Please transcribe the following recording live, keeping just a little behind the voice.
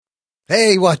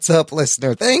Hey, what's up,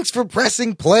 listener? Thanks for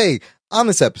pressing play on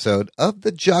this episode of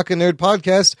the Jock and Nerd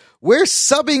podcast. We're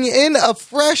subbing in a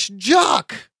fresh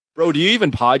jock. Bro, do you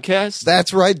even podcast?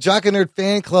 That's right. Jock and Nerd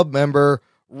fan club member,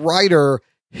 writer,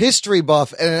 history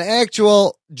buff, and an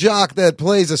actual jock that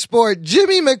plays a sport.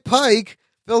 Jimmy McPike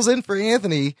fills in for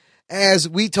Anthony as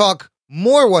we talk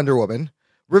more Wonder Woman,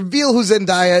 reveal who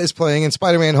Zendaya is playing in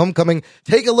Spider-Man Homecoming,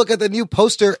 take a look at the new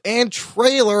poster and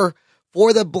trailer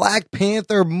for the Black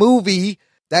Panther movie.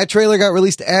 That trailer got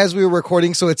released as we were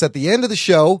recording, so it's at the end of the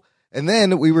show. And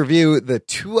then we review the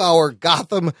 2-hour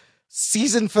Gotham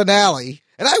season finale.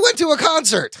 And I went to a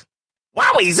concert.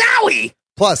 Wowie zowie!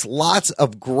 Plus, lots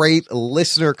of great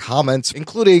listener comments,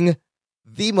 including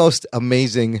the most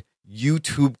amazing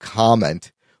YouTube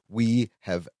comment we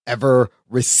have ever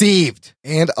received.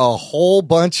 And a whole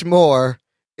bunch more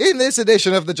in this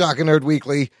edition of the Jock and Nerd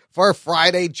Weekly for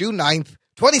Friday, June 9th,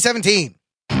 2017.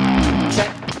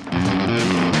 Check.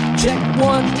 Check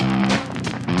one.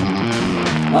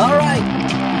 All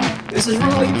right. This is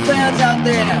ruling fans out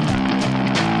there.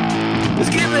 Let's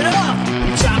give it up.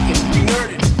 We jockin', we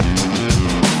nerdin'.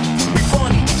 We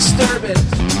funny, disturbing.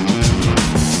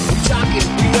 We jockin',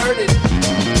 we nerdin'.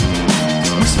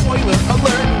 We spoiler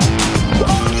alert.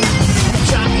 Oh yeah. We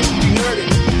jockin', we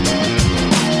nerdin'.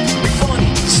 We funny,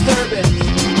 disturbing.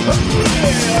 Oh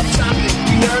yeah. I'm jockin',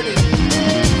 we nerdin'.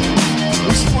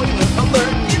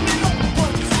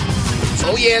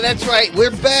 Oh, yeah, that's right.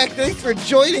 We're back. Thanks for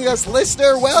joining us,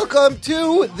 listener. Welcome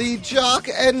to the Jock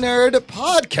and Nerd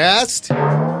podcast.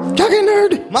 Jock and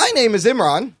Nerd. My name is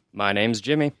Imran. My name's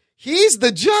Jimmy. He's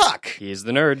the jock. He's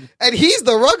the nerd. And he's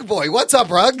the rug boy. What's up,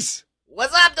 Rugs?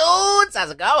 What's up, dudes?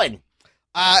 How's it going?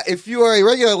 If you are a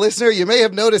regular listener, you may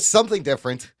have noticed something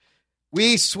different.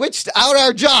 We switched out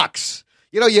our jocks.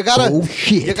 You know, you gotta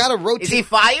rotate. Is he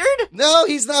fired? No,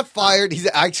 he's not fired. He's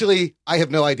actually, I have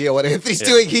no idea what Anthony's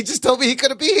doing. He just told me he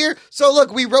couldn't be here. So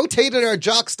look, we rotated our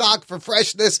jock stock for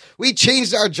freshness. We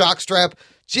changed our jock strap.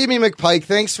 Jimmy McPike,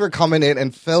 thanks for coming in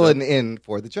and filling in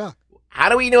for the jock. How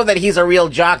do we know that he's a real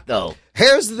jock, though?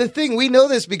 Here's the thing. We know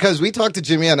this because we talked to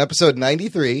Jimmy on episode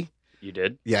 93. You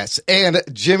did? Yes, and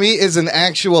Jimmy is an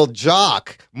actual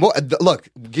jock. Look,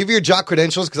 give your jock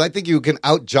credentials because I think you can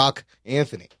out-jock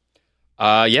Anthony.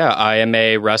 Yeah, I am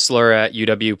a wrestler at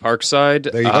UW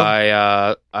Parkside. There you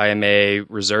go. I am a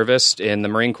reservist in the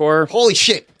Marine Corps. Holy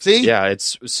shit. See? Yeah,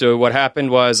 so what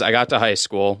happened was I got to high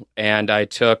school and I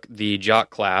took the jock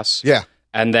class. Yeah.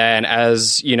 And then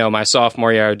as, you know, my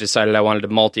sophomore year, I decided I wanted a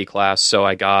multi-class, so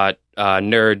I got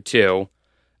Nerd 2.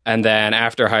 And then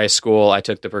after high school, I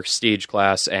took the Prestige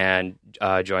class and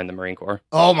joined the Marine Corps.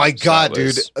 Oh my God,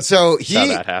 dude. So how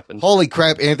that happened. Holy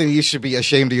crap, Anthony, you should be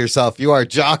ashamed of yourself. You are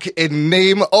jock in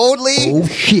name only. Oh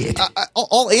shit.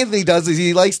 All Anthony does is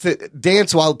he likes to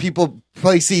dance while people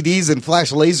play CDs and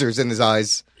flash lasers in his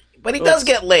eyes. But he does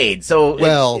get laid, so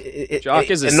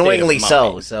jock is a annoyingly state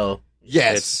of mind. so.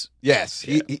 Yes.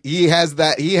 He has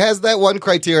that. He has that one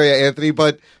criteria, Anthony.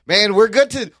 But man, we're good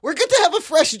to have a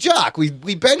fresh jock.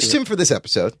 We benched him for this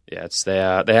episode. Yeah,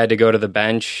 they had to go to the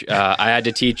bench. I had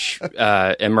to teach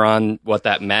Imran what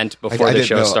that meant before the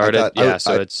show started. I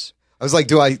was like,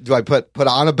 do I put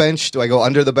on a bench? Do I go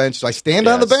under the bench? Do I stand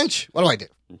on the bench? What do I do?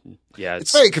 Yeah,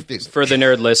 it's very confusing for the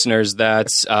nerd listeners.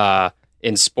 That's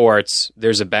in sports.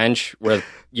 There's a bench where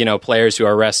players who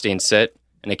are resting sit.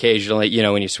 And occasionally,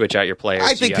 when you switch out your players,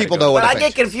 I think people know what. But I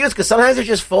get confused because sometimes they're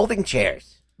just folding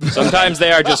chairs. Sometimes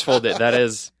they are just folded. That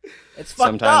is, it's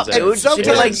fucked up, dude.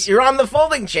 Sometimes you're on the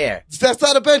folding chair. That's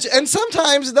not a bench. And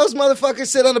sometimes those motherfuckers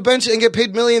sit on a bench and get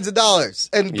paid millions of dollars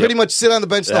and pretty much sit on the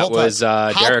bench the whole time.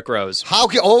 That was Derrick Rose. How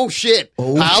can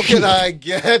can I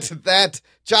get that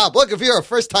job? Look, if you're a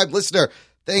first time listener,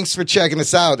 thanks for checking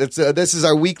us out. This is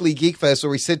our weekly Geek Fest where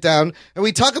we sit down and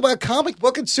we talk about comic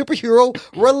book and superhero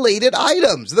related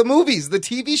items, the movies, the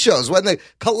TV shows, when they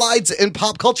collides in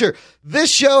pop culture.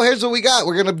 This show, here's what we got.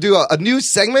 We're going to do a new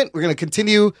segment. We're going to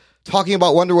continue talking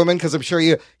about Wonder Woman because I'm sure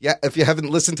if you haven't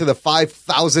listened to the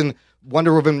 5,000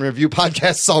 Wonder Woman review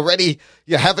podcasts already,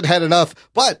 you haven't had enough.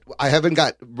 But I haven't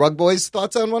got Rug Boy's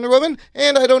thoughts on Wonder Woman,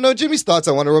 and I don't know Jimmy's thoughts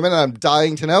on Wonder Woman, and I'm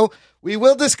dying to know. We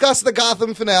will discuss the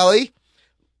Gotham finale.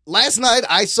 Last night,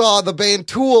 I saw the band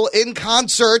Tool in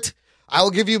concert. I will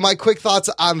give you my quick thoughts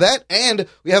on that, and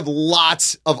we have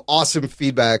lots of awesome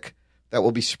feedback that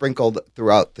will be sprinkled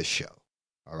throughout the show.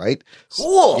 All right?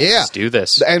 Cool. Yeah. Let's do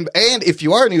this. And if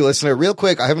you are a new listener, real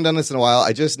quick, I haven't done this in a while.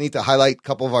 I just need to highlight a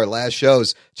couple of our last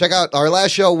shows. Check out our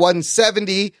last show,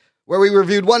 170, where we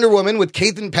reviewed Wonder Woman with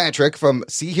Kate and Patrick from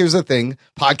See Here's the Thing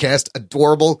podcast.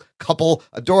 Adorable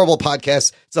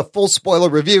podcast. It's a full spoiler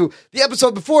review. The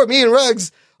episode before, me and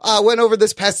Ruggs went over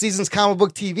this past season's comic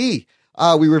book TV.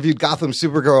 We reviewed Gotham,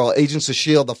 Supergirl, Agents of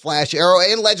S.H.I.E.L.D., The Flash, Arrow,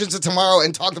 and Legends of Tomorrow,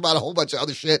 and talked about a whole bunch of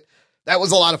other shit. That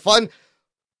was a lot of fun.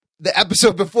 The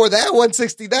episode before that,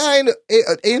 169,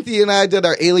 Anthony and I did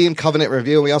our Alien Covenant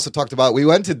review, and we also talked about, we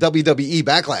went to WWE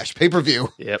Backlash pay-per-view.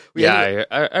 Yep.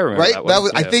 I remember right? that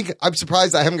one. I think, I'm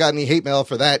surprised I haven't gotten any hate mail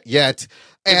for that yet.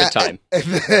 Give it time.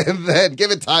 And then give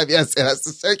it time, yes, it has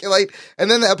to circulate. And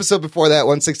then the episode before that,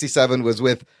 167, was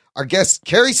with our guest,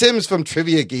 Carrie Sims from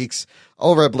Trivia Geeks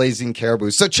over at Blazing Caribou.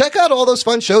 So check out all those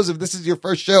fun shows. If this is your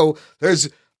first show, there's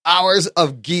hours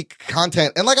of geek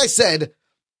content. And like I said,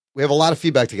 we have a lot of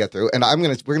feedback to get through, and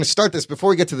we're gonna start this before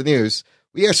we get to the news.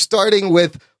 We are starting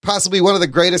with possibly one of the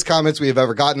greatest comments we have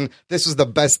ever gotten. This was the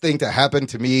best thing to happen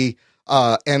to me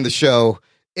and the show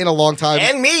in a long time,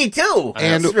 and me too.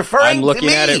 And I'm looking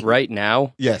at it right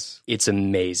now. Yes, it's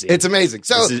amazing. It's amazing.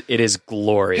 So it is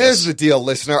glorious. Here's the deal,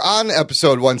 listener. On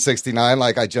episode 169,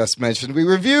 like I just mentioned, we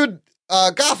reviewed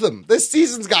Gotham, this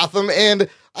season's Gotham, and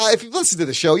if you've listened to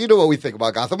the show, you know what we think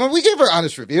about Gotham, and we gave our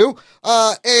honest review.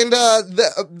 And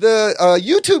the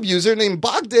YouTube user named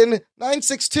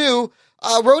Bogdan962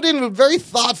 wrote in with very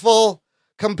thoughtful,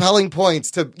 compelling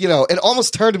points to, it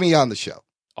almost turned me on the show.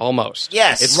 Almost.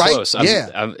 Yes. It's right? close.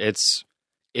 Yeah. It's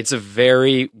a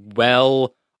very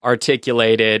well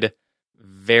articulated,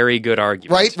 very good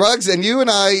argument. Right, Ruggs? And you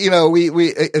and I,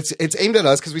 it's aimed at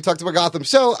us because we talked about Gotham.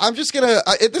 So I'm just going to,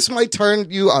 this might turn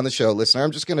you on the show, listener.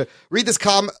 I'm just going to read this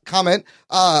comment.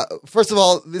 First of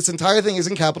all, this entire thing is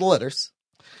in capital letters.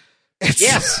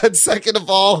 Yes. And second of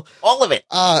all of it.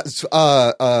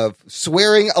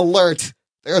 Swearing alert.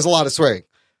 There's a lot of swearing.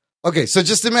 Okay, so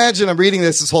just imagine I'm reading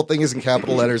this. This whole thing is in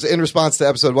capital letters in response to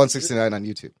episode 169 on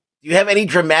YouTube. Do you have any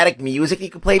dramatic music you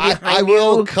can play behind I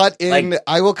will cut in.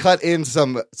 I will cut in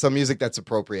some music that's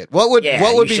appropriate. What would be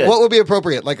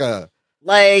appropriate? Like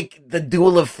the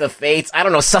Duel of the Fates. I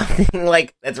don't know, something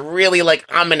like that's really like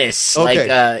ominous.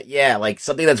 Okay. Like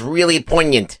something that's really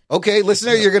poignant. Okay,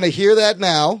 listener, you're gonna hear that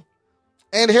now.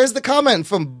 And here's the comment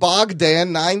from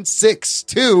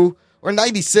Bogdan962 or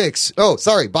 96. Oh,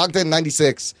 sorry,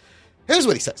 Bogdan96. Here's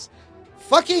what he says.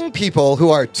 Fucking people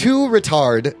who are too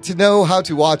retarded to know how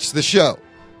to watch the show.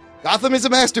 Gotham is a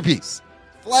masterpiece.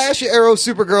 Flash, Arrow,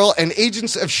 Supergirl, and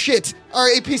Agents of Shit are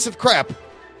a piece of crap.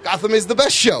 Gotham is the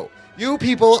best show. You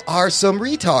people are some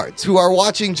retards who are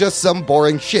watching just some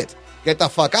boring shit. Get the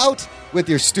fuck out with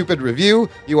your stupid review.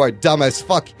 You are dumb as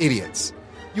fuck idiots.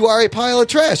 You are a pile of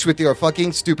trash with your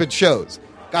fucking stupid shows.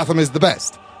 Gotham is the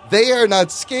best. They are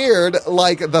not scared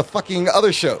like the fucking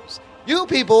other shows. You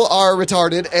people are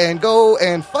retarded and go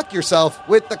and fuck yourself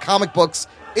with the comic books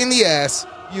in the ass,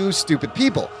 you stupid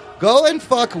people. Go and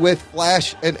fuck with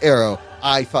Flash and Arrow.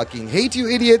 I fucking hate you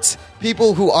idiots.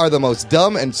 People who are the most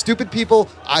dumb and stupid people,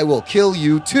 I will kill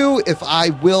you too if I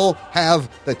will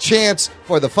have the chance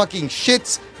for the fucking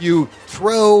shits you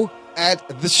throw at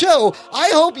the show. I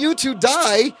hope you two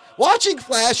die watching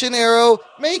Flash and Arrow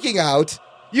making out.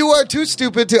 You are too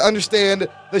stupid to understand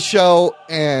the show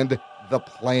and the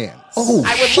plans. Oh,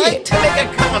 I would like to make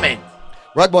a comment.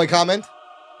 Rug Boy comment?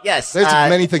 Yes. There's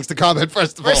many things to comment,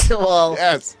 first of all.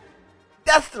 Yes.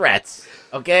 Death threats,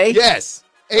 okay? Yes.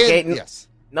 And yes.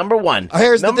 Number one.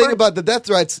 Here's the thing about the death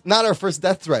threats. Not our first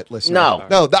death threat, listener.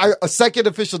 No. A second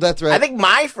official death threat. I think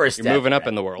my first You're moving up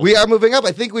in the world. We are moving up.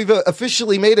 I think we've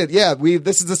officially made it. Yeah,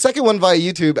 this is the second one via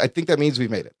YouTube. I think that means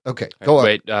we've made it. Okay, go on.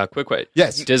 Wait, quick wait.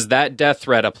 Yes. Does that death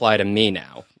threat apply to me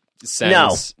now?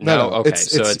 No. Okay,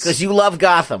 it's because you love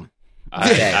Gotham.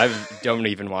 I don't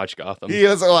even watch Gotham. He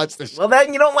doesn't watch the show. Well,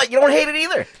 then you don't hate it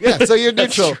either. Yeah, so you're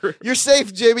neutral. You're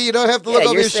safe, Jimmy. You don't have to look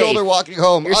over your shoulder walking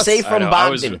home. You're safe from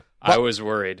Bogdan. I was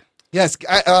worried. Yes,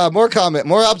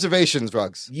 more observations,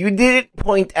 Rugs. You didn't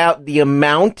point out the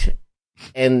amount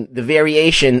and the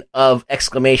variation of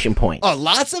exclamation points. Oh,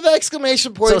 lots of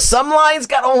exclamation points. So some lines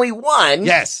got only one.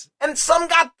 Yes. And some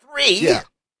got three. Yeah.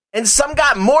 And some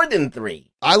got more than three.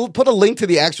 I will put a link to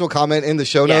the actual comment in the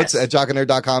show notes at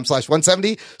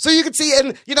jockandnerd.com/170. So you can see,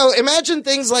 and, imagine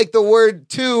things like the word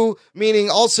two meaning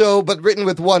also, but written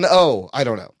with one O. I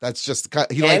don't know. That's just,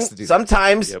 he likes to do that.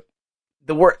 Sometimes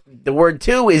the word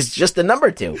two is just the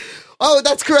number two. Oh,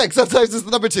 that's correct. Sometimes it's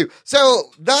the number two.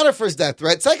 So not our first death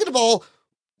threat. Second of all,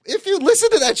 if you listen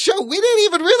to that show, we didn't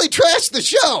even really trash the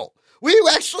show. We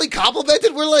actually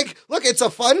complimented. We're like, look, it's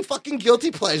a fun fucking guilty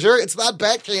pleasure. It's not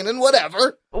backcanon,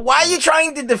 whatever. Why are you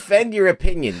trying to defend your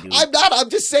opinion, dude? I'm not.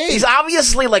 I'm just saying. He's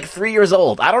obviously like 3 years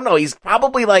old. I don't know. He's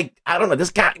probably like, I don't know.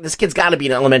 This kid's got to be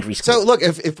in elementary school. So look,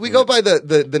 if we go by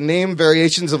the name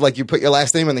variations of like you put your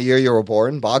last name and the year you were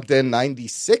born,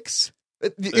 Bogdan96.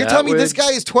 You're telling me this guy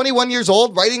is 21 years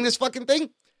old writing this fucking thing?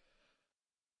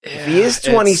 If he is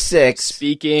 26.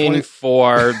 Speaking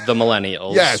for the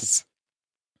millennials. Yes.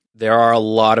 There are a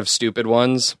lot of stupid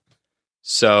ones.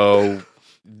 So,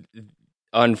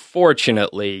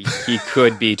 unfortunately, he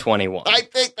could be 21. I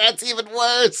think that's even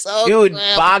worse. Oh, Dude,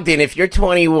 crap. Bogdan, if you're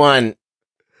 21,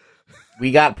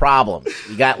 we got problems.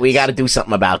 We got to do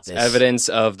something about this. Evidence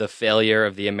of the failure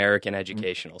of the American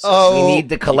educational system. Oh, We need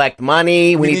to collect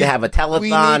money. We need to have a telethon.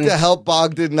 We need to help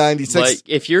Bogdan 96. Like,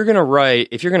 if you're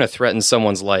gonna threaten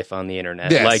someone's life on the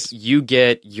internet, Yes. like, you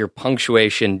get your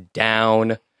punctuation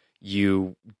down,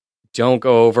 you don't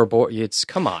go overboard.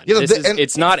 Come on. You know,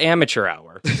 It's not amateur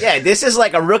hour. Yeah, this is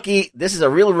like a rookie. This is a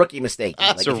real rookie mistake.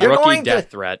 It's Like, a rookie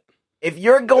death threat. If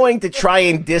you're going to try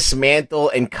and dismantle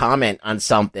and comment on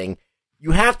something,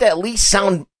 you have to at least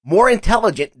sound more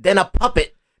intelligent than a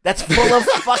puppet that's full of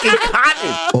fucking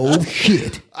cotton. Oh,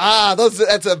 shit.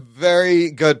 That's a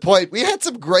very good point. We had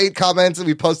some great comments that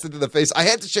we posted to the face. I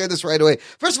had to share this right away.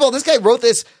 First of all, this guy wrote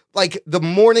this like the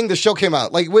morning the show came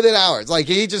out, like within hours. Like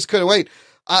he just couldn't wait.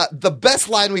 The best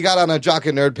line we got on our Jock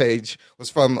and Nerd page was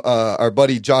from our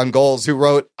buddy John Goals, who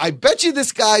wrote, "I bet you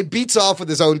this guy beats off with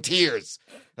his own tears."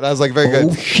 And I was like, very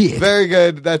good. Oh, shit. Very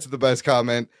good. That's the best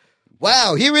comment.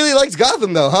 Wow, he really likes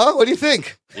Gotham, though, huh? What do you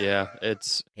think? Yeah,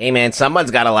 it's... Hey, man,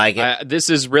 someone's got to like it. This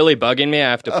is really bugging me.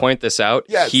 I have to point this out.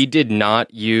 Yes. He did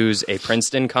not use a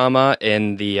Princeton comma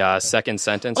in the second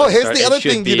sentence. Oh, here's the other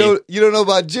thing you don't know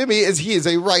about Jimmy is he is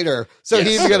a writer. So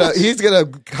Yes. he's gonna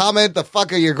comment the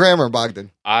fuck of your grammar,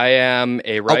 Bogdan. I am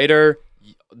a writer.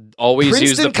 Always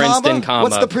use the Princeton comma.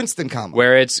 What's the Princeton comma?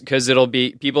 Where it's because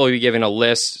people will be given a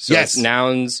list. So Yes. it's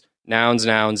nouns,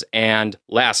 and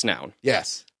last noun.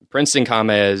 Yes. Princeton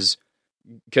comma is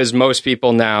because most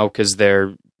people now, because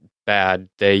they're bad,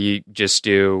 they just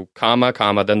do comma,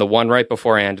 then the one right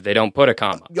before and. They don't put a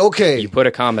comma. Okay. You put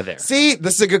a comma there. See,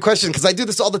 this is a good question because I do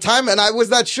this all the time and I was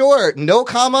not sure. No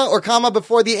comma or comma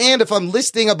before the and if I'm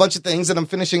listing a bunch of things and I'm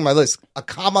finishing my list. A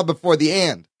comma before the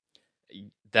and.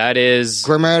 That is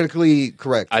Grammatically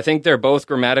correct. I think they're both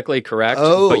grammatically correct,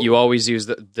 Oh. but you always use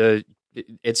the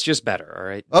it's just better, all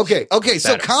right? Okay.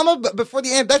 So Better. comma before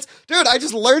the and. Dude, I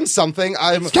just learned something.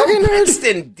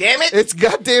 Princeton, damn it. It's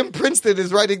goddamn Princeton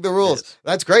is writing the rules. Yes.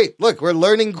 That's great. Look, we're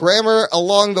learning grammar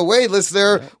along the way,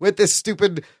 listener, with this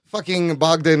stupid fucking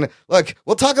Bogdan. Look,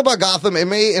 we'll talk about Gotham. It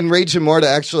may enrage him more to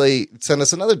actually send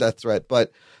us another death threat,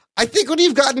 but I think when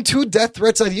you've gotten 2 death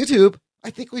threats on YouTube,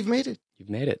 I think we've made it. You've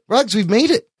made it. Ruggs, we've made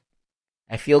it.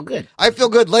 I feel good. I feel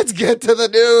good. Let's get to the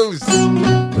news.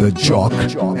 The Jock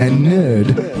and Nerd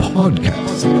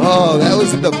Podcast. Oh, that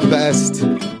was the best.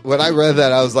 When I read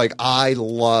that, I was like, I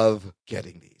love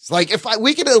getting these. Like, if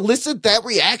we could elicit that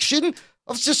reaction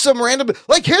of just some random,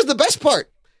 like, here's the best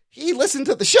part. He listened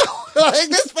to the show. Like,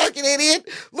 this fucking idiot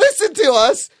listened to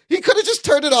us. He could have just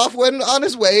turned it off when on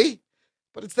his way.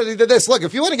 But instead he did this. Look,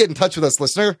 if you want to get in touch with us,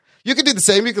 listener, you can do the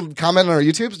same. You can comment on our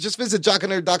YouTube. Just visit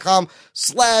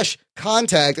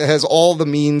jockandnerd.com/contact. It has all the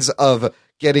means of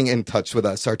getting in touch with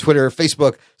us. Our Twitter,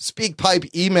 Facebook,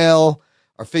 SpeakPipe, email,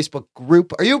 our Facebook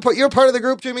group. You're a part of the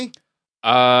group, Jimmy?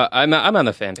 I'm on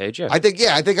the fan page, yeah. I think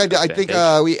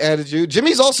we added you.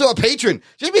 Jimmy's also a patron.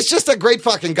 Jimmy's just a great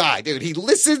fucking guy, dude. He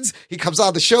listens. He comes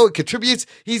on the show. He contributes.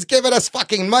 He's giving us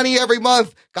fucking money every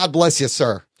month. God bless you,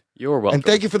 sir. You're welcome. And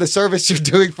thank you for the service you're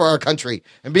doing for our country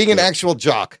and being an actual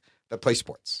jock that plays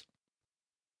sports.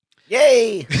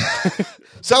 Yay.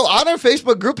 So on our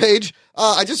Facebook group page,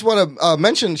 I just want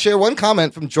to share one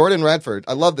comment from Jordan Radford.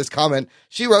 I love this comment.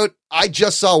 She wrote, "I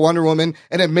just saw Wonder Woman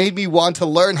and it made me want to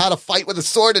learn how to fight with a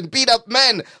sword and beat up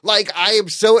men. Like, I am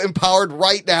so empowered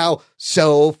right now.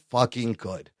 So fucking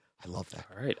good." I love that.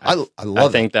 All right. I love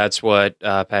I think that's what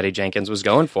Patty Jenkins was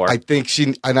going for. I think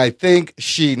she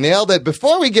nailed it.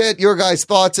 Before we get your guys'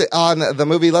 thoughts on the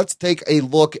movie, let's take a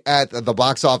look at the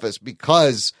box office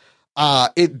because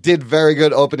it did very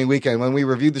good opening weekend. When we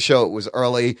reviewed the show, it was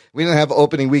early. We didn't have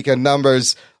opening weekend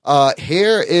numbers.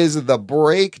 Here is the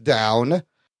breakdown.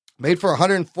 Made for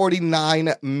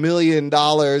 $149 million.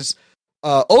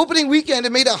 Opening weekend,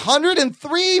 it made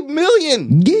 $103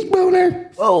 million. Geek boner.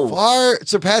 Whoa. Far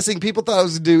surpassing. People thought it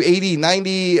was going to do 80,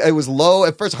 90. It was low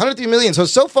at first, $103 million.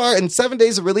 So far in 7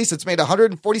 days of release, it's made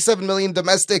 $147 million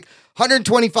domestic,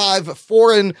 $125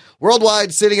 foreign,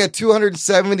 worldwide sitting at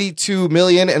 $272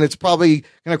 million. And it's probably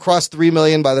going to cross $3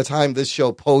 million by the time this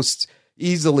show posts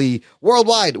easily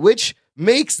worldwide, which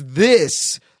makes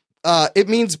this... it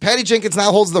means Patty Jenkins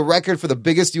now holds the record for the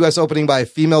biggest U.S. opening by a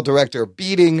female director,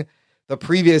 beating the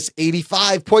previous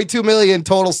 $85.2 million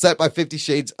total set by 50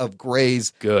 Shades of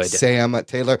Grey's Good. Sam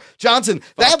Taylor Johnson.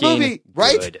 That Fucking movie,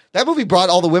 right? good. That movie brought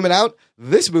all the women out.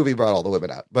 This movie brought all the women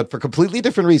out, but for completely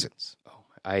different reasons.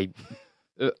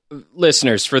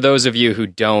 Listeners, for those of you who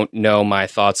don't know my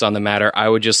thoughts on the matter, I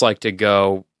would just like to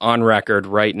go on record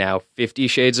right now. 50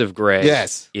 Shades of Grey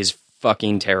is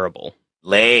fucking terrible.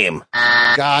 Lame.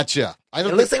 Gotcha. It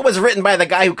looks like it was written by the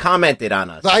guy who commented on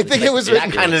us. I think it was written.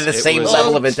 That kind of the same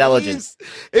level of intelligence.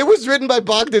 It was written by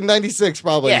Bogdan 96,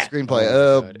 probably, the screenplay.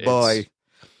 Oh, boy.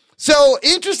 So,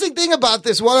 interesting thing about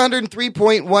this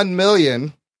 103.1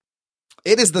 million,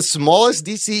 it is the smallest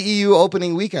DCEU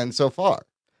opening weekend so far.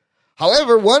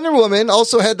 However, Wonder Woman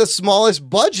also had the smallest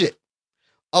budget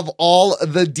of all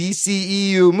the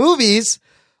DCEU movies.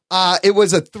 It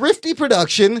was a thrifty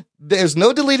production. There's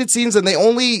no deleted scenes, and they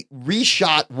only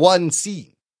reshot one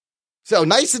scene. So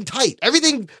nice and tight.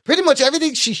 Pretty much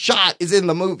everything she shot is in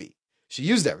the movie. She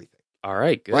used everything. All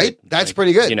right, good. Right? That's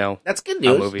pretty good. That's good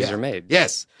news. How movies are made.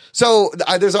 Yes. So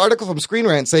there's an article from Screen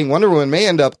Rant saying Wonder Woman may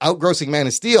end up outgrossing Man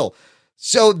of Steel.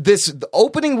 So the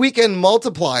opening weekend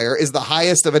multiplier is the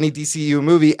highest of any DCU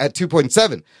movie at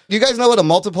 2.7. You guys know what a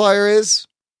multiplier is?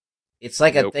 It's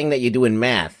like a thing that you do in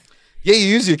math. Yeah, you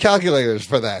use your calculators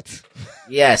for that.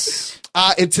 Yes.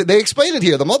 They explain it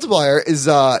here. The multiplier is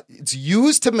it's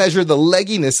used to measure the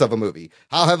legginess of a movie,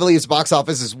 how heavily its box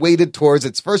office is weighted towards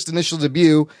its first initial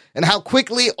debut, and how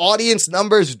quickly audience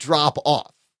numbers drop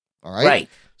off. All right? Right.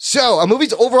 So a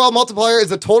movie's overall multiplier is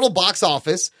the total box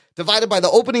office divided by the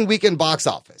opening weekend box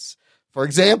office. For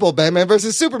example, Batman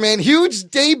vs. Superman, huge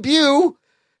debut,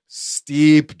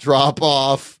 steep drop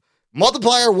off,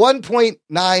 multiplier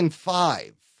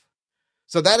 1.95.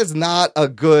 So that is not a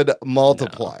good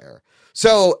multiplier. No.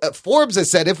 So Forbes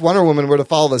has said if Wonder Woman were to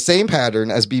follow the same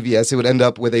pattern as BVS, it would end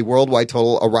up with a worldwide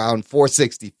total around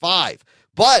 465.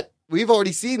 But we've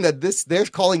already seen that they're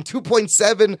calling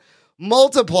 2.7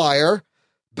 multiplier.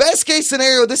 Best case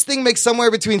scenario, this thing makes somewhere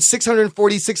between $640,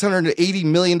 $680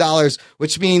 million,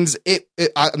 which means it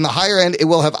on the higher end, it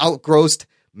will have outgrossed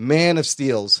Man of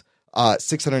Steel's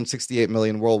 $668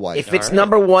 million worldwide. If it's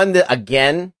number one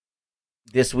again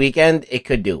this weekend, it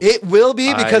could do. It will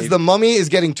be because The Mummy is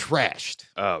getting trashed.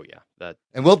 Oh yeah,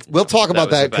 and we'll talk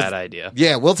about that. That was a bad idea.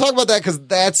 Yeah, we'll talk about that because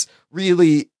that's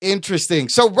really interesting.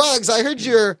 So, Ruggs, I heard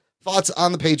your thoughts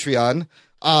on the Patreon,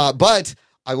 but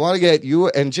I want to get you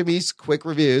and Jimmy's quick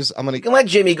reviews. You can let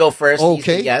Jimmy go first.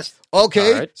 Okay. Yes.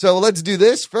 Okay. Right. So let's do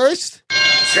this first.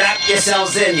 Strap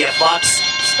yourselves in, you fucks.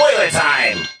 Spoiler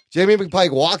time. Jamie McPike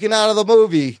walking out of the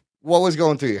movie. What was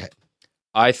going through your head?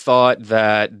 I thought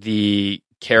that the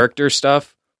character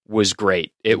stuff was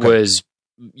great. It was,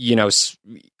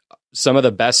 some of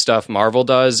the best stuff Marvel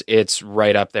does. It's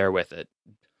right up there with it.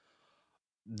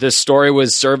 The story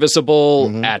was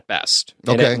serviceable at best.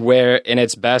 Okay. In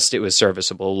its best, it was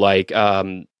serviceable. Like,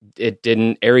 it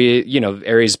didn't,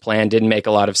 Ares' plan didn't make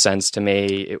a lot of sense to me.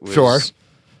 It was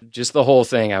just the whole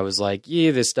thing. I was like,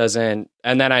 this doesn't.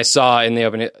 And then I saw in the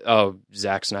opening,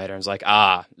 Zack Snyder. I was like,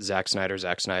 Zack Snyder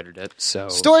did it. So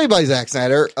story by Zack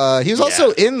Snyder. He was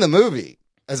also in the movie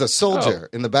as a soldier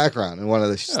in the background in one of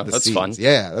the that's scenes. Fun.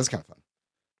 Yeah, that's kind of fun.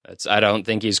 I don't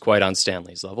think he's quite on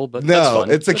Stanley's level, but no, that's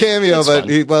fun. It's a cameo, but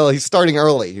he's starting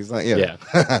early. He's not, Yeah,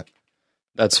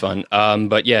 that's fun.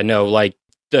 But yeah, no, like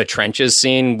the trenches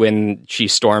scene when she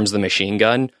storms the machine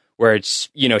gun, where it's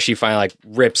she finally like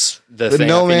rips the thing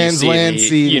no up man's and land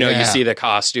scene. You see the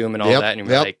costume and all that, and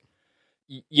you're like,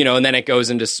 and then it goes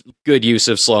into good use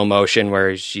of slow motion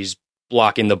where she's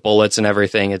blocking the bullets and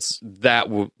everything. It's that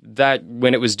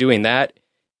when it was doing that,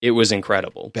 it was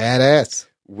incredible, badass.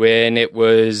 When it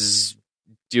was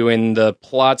doing the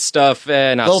plot stuff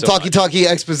and not little so talky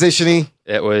exposition-y.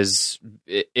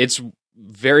 It's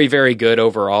very, very good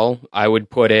overall. I would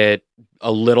put it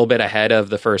a little bit ahead of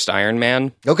the first Iron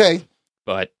Man. Okay.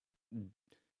 But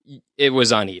it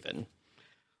was uneven.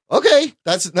 Okay.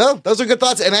 Those are good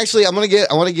thoughts. And actually, I want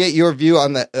to get your view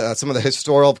on some of the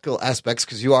historical aspects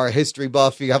because you are a history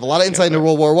buff. You have a lot of insight into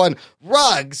World War I.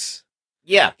 Ruggs.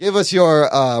 Yeah. Give us your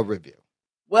review.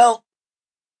 Well,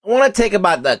 I want to take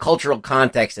about the cultural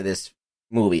context of this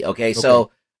movie. Okay. So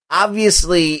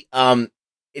obviously,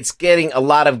 it's getting a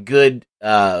lot of good,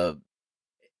 vibes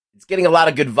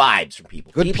from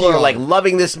people. People are like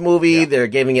loving this movie. Yeah. They're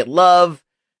giving it love.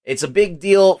 It's a big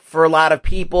deal for a lot of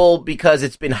people because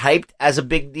it's been hyped as a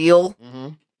big deal.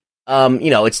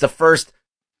 Mm-hmm. It's the first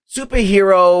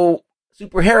superheroine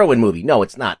movie. No,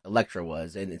 it's not. Elektra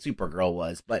was and Supergirl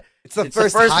was, but it's the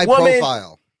first high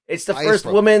profile. It's the first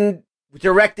woman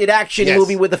directed action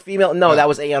movie with a female. No, that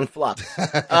was Aeon Flux.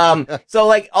 So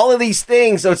like all of these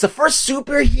things. So it's the first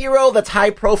superhero that's high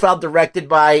profile directed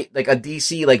by like a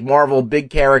DC, like Marvel big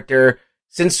character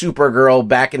since Supergirl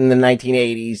back in the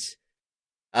 1980s,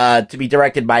 to be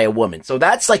directed by a woman. So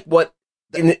that's like what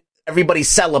everybody's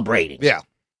celebrating. Yeah.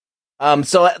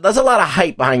 So there's a lot of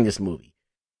hype behind this movie.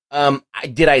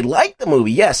 Did I like the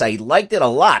movie? Yes, I liked it a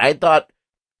lot. I thought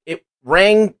it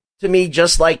rang to me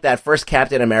just like that first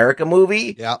Captain America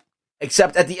movie. Yeah.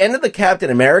 Except at the end of the Captain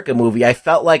America movie, I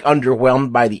felt like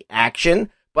underwhelmed by the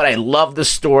action, but I loved the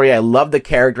story. I loved the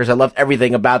characters. I loved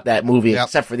everything about that movie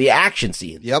except for the action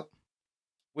scenes. Yep.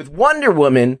 With Wonder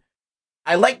Woman,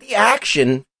 I liked the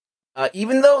action,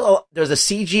 even though the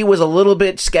CG was a little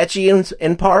bit sketchy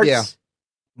in parts. Yeah.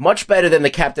 Much better than the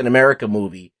Captain America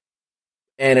movie.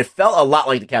 And it felt a lot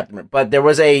like the Captain America, but there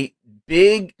was a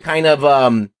big kind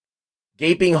of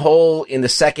gaping hole in the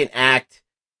second act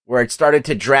where it started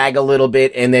to drag a little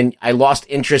bit, and then I lost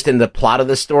interest in the plot of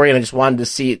the story, and I just wanted to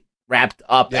see it wrapped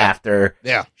up after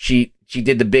she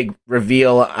did the big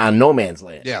reveal on No Man's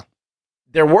Land. Yeah.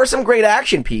 There were some great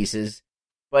action pieces,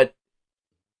 but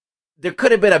there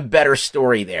could have been a better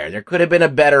story there. There could have been a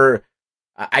better...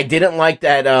 I didn't like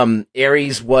that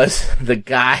Ares was the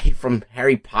guy from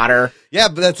Harry Potter. Yeah,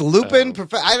 but that's Lupin.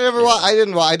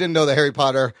 I didn't know the Harry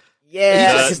Potter.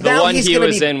 Yeah, the one he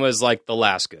was in was like the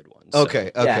last good one. So.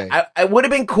 Okay. Yeah, I would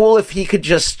have been cool if he could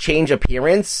just change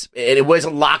appearance. It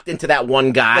wasn't locked into that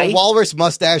one guy. The walrus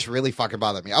mustache really fucking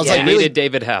bothered me. I was I like, really? needed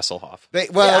David Hasselhoff.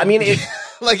 I mean,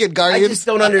 like in Guardians. I just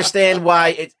don't understand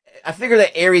why. I figure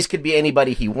that Ares could be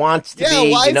anybody he wants to be. Yeah,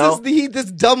 why is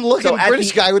this dumb-looking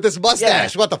British guy with this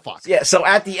mustache? What the fuck? Yeah, so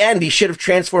at the end, he should have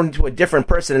transformed into a different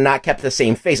person and not kept the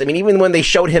same face. I mean, even when they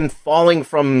showed him falling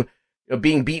from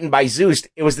being beaten by Zeus,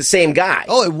 it was the same guy.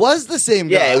 Oh, it was the same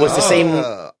guy. Yeah, it was the same.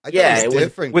 It was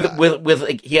different. With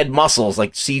like, he had muscles,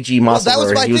 like CG muscles. Well,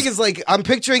 that was my thing. Is like I'm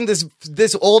picturing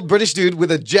this old British dude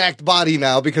with a jacked body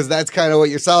now because that's kind of what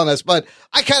you're selling us. But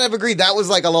I kind of agree that was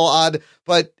like a little odd.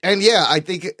 But I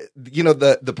think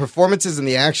the performances and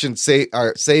the action save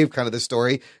kind of the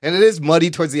story, and it is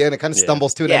muddy towards the end. It kind of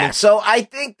stumbles to it. Yeah, so I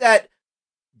think that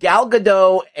Gal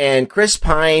Gadot and Chris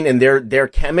Pine and their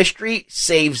chemistry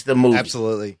saves the movie.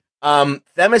 Absolutely.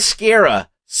 Themyscira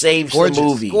saves the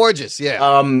movie. Gorgeous,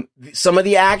 yeah. Some of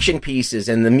the action pieces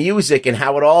and the music and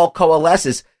how it all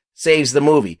coalesces saves the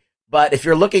movie. But if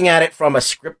you're looking at it from a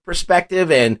script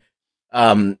perspective and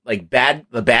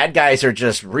the bad guys are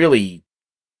just really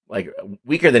like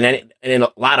weaker than in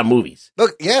a lot of movies.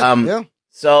 Look, yeah.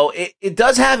 So it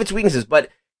does have its weaknesses, but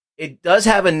it does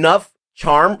have enough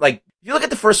charm. Like, if you look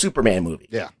at the first Superman movie,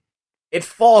 it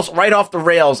falls right off the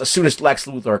rails as soon as Lex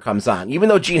Luthor comes on. Even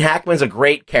though Gene Hackman's a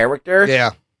great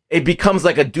character, it becomes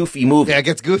like a doofy movie. Yeah, it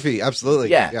gets goofy, absolutely.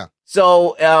 Yeah.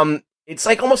 So it's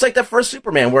like almost like the first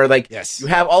Superman, where you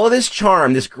have all of this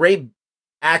charm, this great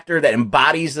actor that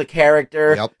embodies the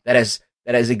character, that is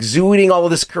exuding all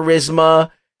of this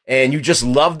charisma, and you just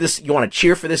love this. You want to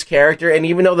cheer for this character, and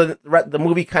even though the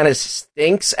movie kind of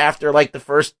stinks after like the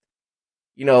first.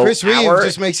 Chris Reeves hour.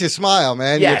 just makes you smile,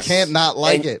 man. Yes. You can't not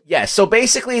like it. Yeah, so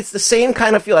basically it's the same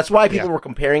kind of feel. That's why people were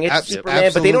comparing it to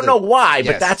Superman, but they don't know why,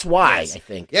 but that's why, I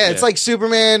think. Yeah, it's like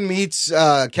Superman meets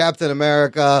Captain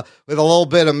America with a little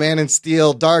bit of Man in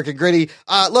Steel, dark and gritty.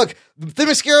 Look,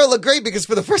 Themyscira looked great because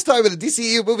for the first time in a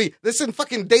DCEU movie, there's some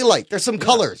fucking daylight. There's some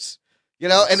colors,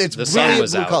 and it's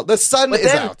brilliant blue color. The sun is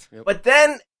out. But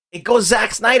then... it goes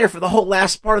Zack Snyder for the whole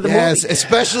last part of the movie. Yes,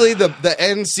 especially the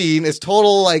end scene is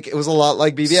total, like, it was a lot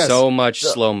like BBS. So much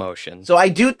slow motion. So I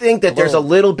do think that there's a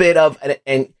little bit of,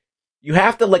 and you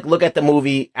have to like look at the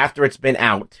movie after it's been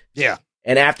out. Yeah.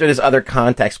 And after there's other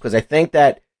context, because I think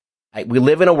that we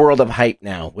live in a world of hype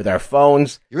now with our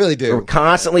phones. You really do. We're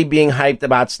constantly being hyped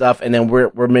about stuff, and then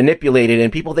we're manipulated, and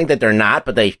people think that they're not,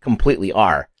 but they completely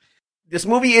are. This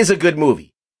movie is a good movie.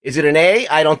 Is it an A?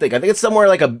 I don't think. I think it's somewhere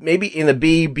like maybe in the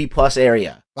B plus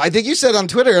area. I think you said on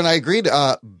Twitter, and I agreed,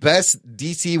 best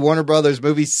DC Warner Brothers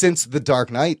movie since The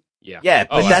Dark Knight. Yeah,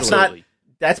 but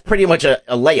that's pretty much a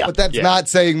layup. But that's not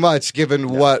saying much given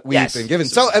what we've been given.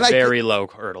 So, and very low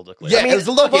hurdle to clear. Yeah, it was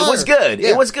a low bar. It was good. Yeah.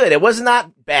 It was good. It was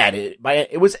not bad. It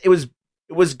was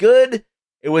good.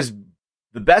 It was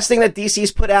the best thing that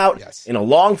DC's put out in a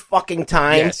long fucking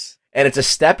time. Yes. And it's a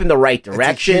step in the right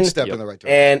direction. It's a huge step in the right direction.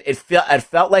 And it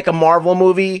felt like a Marvel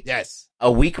movie. Yes. A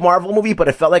weak Marvel movie, but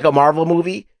it felt like a Marvel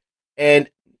movie. And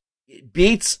it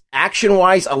beats,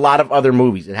 action-wise, a lot of other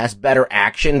movies. It has better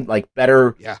action, like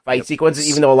better fight sequences,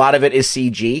 even though a lot of it is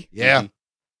CG. Yeah.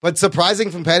 But surprising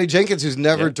from Patty Jenkins, who's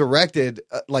never directed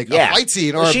a fight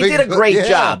scene or she did a great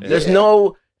job.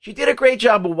 She did a great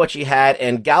job with what she had,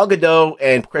 and Gal Gadot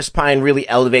and Chris Pine really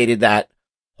elevated that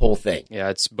whole thing. Yeah,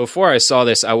 it's before I saw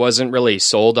this, I wasn't really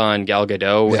sold on Gal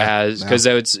Gadot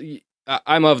because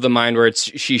I'm of the mind where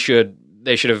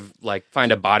they should have like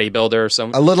find a bodybuilder or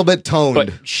something. A little bit toned.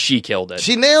 But she killed it.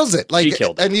 She nails it. Like, she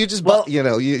killed it. And you just,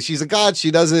 she's a god.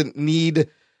 She doesn't need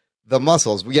the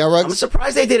muscles. Yeah, Ruggs? I'm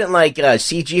surprised they didn't like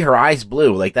CG her eyes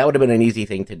blue. Like that would have been an easy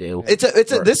thing to do.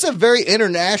 This is a very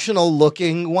international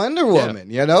looking Wonder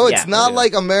Woman. You know, it's not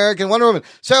like American Wonder Woman.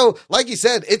 So, like you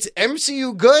said, it's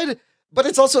MCU good, but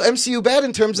it's also MCU bad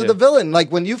in terms of the villain.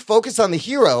 Like when you focus on the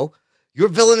hero, your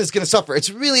villain is going to suffer. It's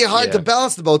really hard to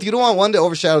balance the both. You don't want one to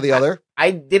overshadow the other.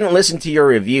 I didn't listen to your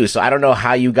review, so I don't know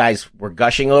how you guys were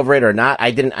gushing over it or not.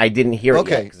 I didn't hear it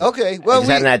yet. Okay. Well, we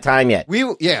haven't had time yet. We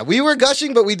were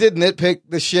gushing, but we did nitpick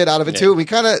the shit out of it too. We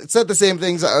kind of said the same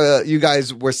things you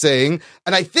guys were saying,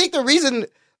 and I think the reason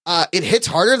it hits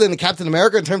harder than the Captain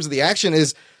America in terms of the action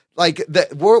is like the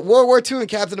World War II and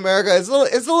Captain America is a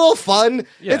little fun.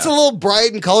 Yeah. It's a little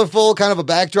bright and colorful, kind of a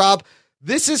backdrop.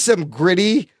 This is some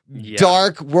gritty,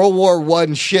 dark World War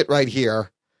I shit right here.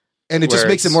 And it just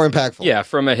makes it more impactful. Yeah,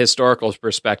 from a historical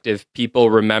perspective, people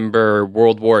remember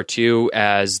World War II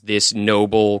as this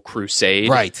noble crusade.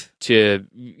 Right. To,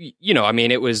 I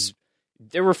mean,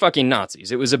 they were fucking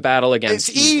Nazis. It was a battle against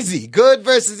It's easy. Good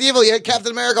versus evil. You had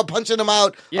Captain America punching them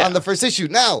out on the first issue.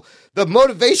 Now, the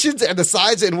motivations and the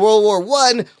sides in World War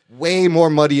I, way more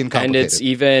muddy and complicated. And it's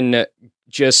even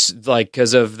just like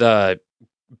because of the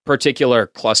particular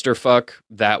clusterfuck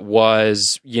that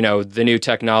was, the new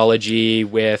technology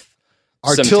with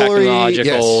artillery, some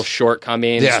technological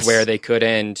shortcomings where they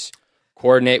couldn't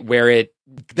coordinate,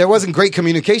 there wasn't great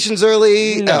communications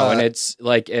early. No, and it's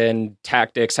like, and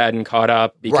tactics hadn't caught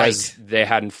up because they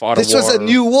hadn't fought a war. This was a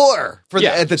new war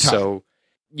at the time. So,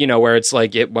 where it's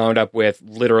like it wound up with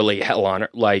literally hell on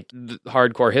it, like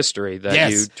hardcore history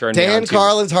that you turn Dan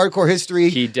Carlin's Hardcore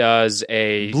History. He does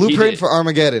a blueprint for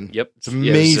Armageddon. Yep. It's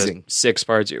amazing. 6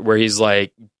 parts where he's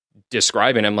like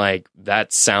describing him like,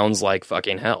 that sounds like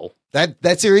fucking hell.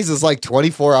 That series is like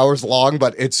 24 hours long,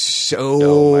 but it's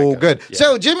so good. Yeah.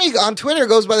 So Jimmy on Twitter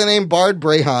goes by the name Bard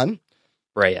Brahan.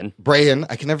 Brahan.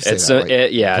 I can never say that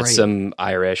right. It's some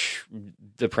Irish.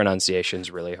 The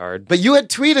pronunciation's really hard. But you had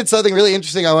tweeted something really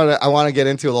interesting I want to get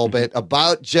into a little bit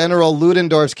about General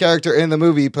Ludendorff's character in the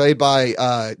movie played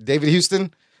by David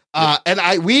Houston.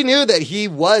 And we knew that he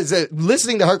was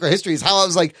listening to Hardcore History is how I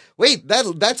was like, wait,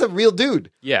 that's a real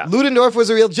dude. Yeah. Ludendorff was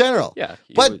a real general. Yeah.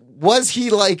 But was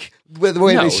he like with the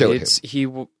way they showed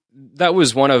him? That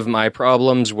was one of my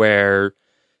problems where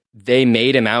they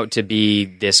made him out to be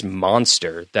this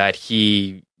monster that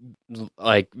he,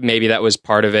 like, maybe that was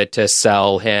part of it to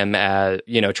sell him as,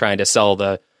 trying to sell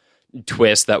the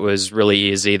twist that was really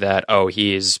easy that,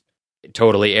 he's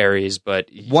totally Ares, but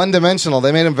one-dimensional.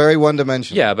 They made him very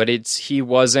one-dimensional. Yeah, but he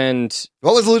wasn't.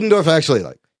 What was Ludendorff actually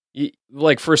like?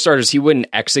 Like, for starters, he wouldn't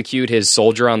execute his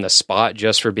soldier on the spot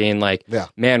just for being like,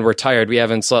 man, we're tired. We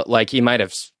haven't slept. Like, he might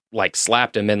have like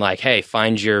slapped him and like, hey,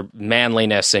 find your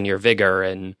manliness and your vigor.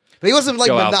 And but he wasn't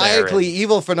like maniacally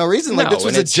evil for no reason. Like, this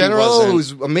was a general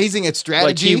who's amazing at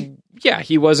strategy. Like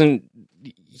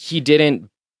he didn't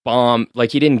bomb.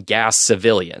 Like, he didn't gas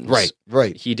civilians.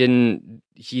 Right. He didn't.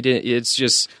 It's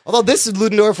just. Although this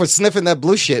Ludendorff was sniffing that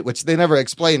blue shit, which they never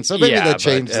explained. So maybe that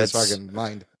changed his fucking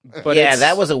mind. But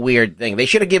that was a weird thing. They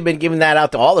should have been giving that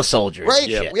out to all the soldiers. Right?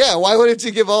 Yeah. Why wouldn't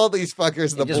you give all these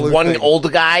fuckers the just blue one thing?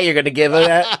 old guy you're going to give it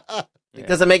that? It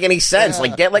doesn't make any sense.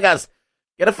 Like, get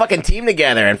a fucking team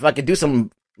together and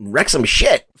fucking wreck some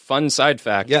shit. Fun side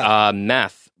fact.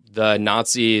 Meth. The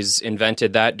Nazis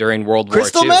invented that during World War II.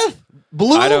 Crystal meth?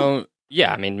 Blue?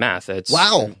 Yeah, I mean, meth. It's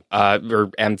wow.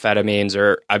 Or amphetamines,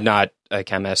 or I'm not a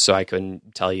chemist, so I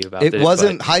couldn't tell you about it. It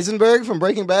wasn't Heisenberg from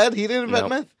Breaking Bad? He didn't invent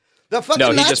meth? The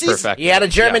fucking Nazis? He just perfected. He had a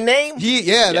German name?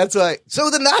 That's right. So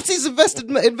the Nazis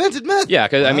invented meth? Yeah,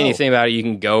 because, I mean, you think about it, you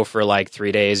can go for like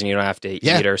 3 days and you don't have to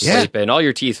eat or sleep, and all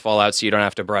your teeth fall out so you don't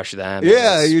have to brush them.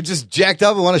 Yeah, you're just jacked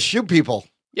up and want to shoot people.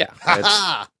 Yeah.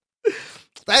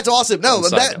 That's awesome. No,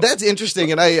 that's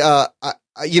interesting, and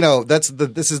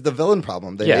this is the villain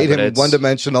problem. They made him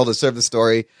one-dimensional to serve the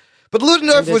story. But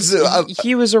Ludendorff was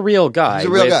he was a real guy.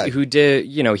 Who did,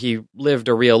 he lived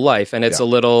a real life, and it's a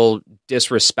little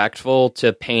disrespectful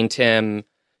to paint him.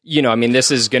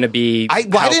 This is going to be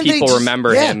how people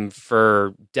remember him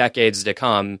for decades to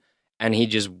come, and he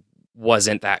just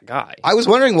wasn't that guy. I was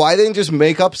wondering why they didn't just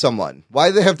make up someone. Why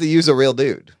did they have to use a real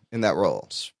dude in that role?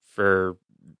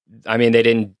 They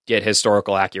didn't get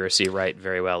historical accuracy right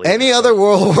very well. Any other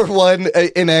World War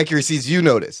I inaccuracies you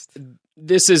noticed?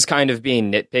 This is kind of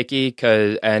being nitpicky,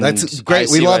 that's great.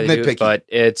 We love nitpicky, but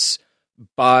it's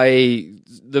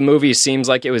the movie seems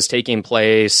like it was taking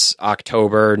place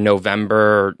October,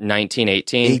 November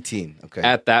 1918. Okay.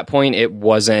 At that point, it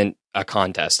wasn't a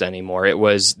contest anymore. It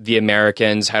was the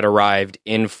Americans had arrived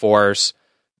in force.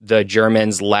 The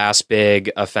Germans' last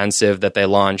big offensive that they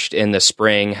launched in the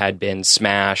spring had been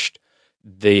smashed.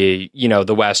 the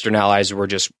Western allies were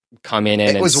just coming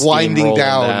in. It was winding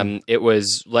down. Them. It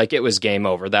was game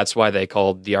over. That's why they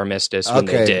called the armistice when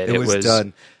they did. It was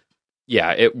done.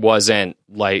 Yeah, it wasn't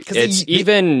like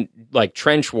even like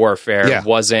trench warfare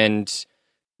wasn't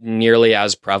nearly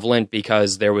as prevalent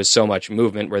because there was so much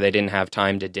movement where they didn't have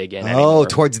time to dig in anymore.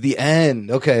 Towards the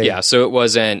end. Okay. Yeah, so it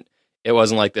wasn't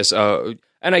like this.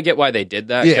 And I get why they did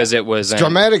that because it was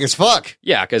dramatic as fuck.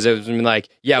 Yeah, because it was like,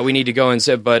 we need to go and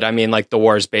sit, but I mean, like the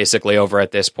war's basically over at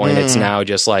this point. It's now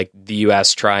just like the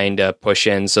U.S. trying to push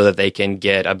in so that they can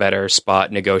get a better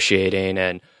spot negotiating,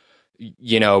 and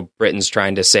Britain's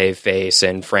trying to save face,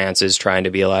 and France is trying to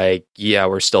be like,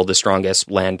 we're still the strongest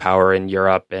land power in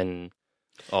Europe, and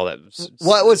all that.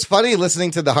 What was funny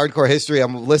listening to the hardcore history,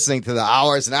 I'm listening to the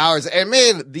hours and hours, and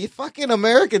man, the fucking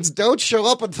Americans don't show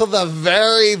up until the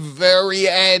very, very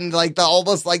end, like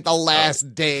almost like the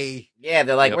last day. Yeah,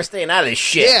 they're like, we're staying out of this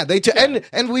shit. Yeah,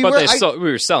 and we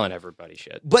were selling everybody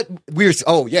shit. But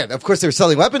of course they were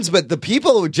selling weapons, but the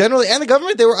people generally and the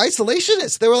government, they were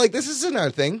isolationists. They were like, this isn't our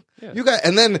thing. Yeah.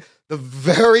 And then the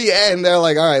very end, they're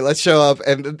like, all right, let's show up.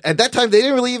 And at that time, they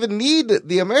didn't really even need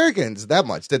the Americans that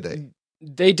much, did they?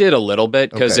 They did a little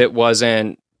bit because it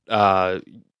wasn't,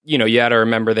 you had to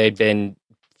remember they'd been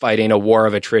fighting a war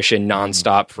of attrition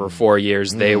nonstop for 4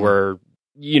 years. They were,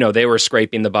 they were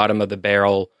scraping the bottom of the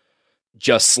barrel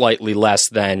just slightly less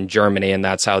than Germany. And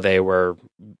that's how they were,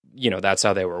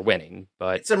 winning.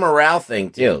 But it's a morale thing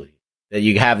too, that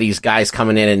you have these guys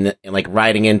coming in and like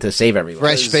riding in to save everyone.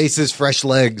 Fresh faces, fresh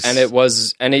legs.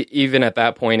 And even at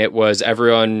that point, it was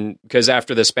everyone, because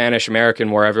after the Spanish-American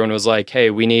War, everyone was like,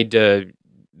 hey, we need to,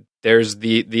 there's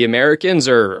the Americans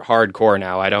are hardcore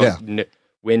now.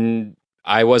 When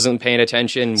I wasn't paying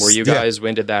attention, were you guys,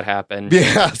 when did that happen?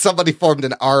 Yeah, somebody formed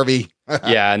an army.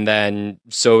 Yeah, and then,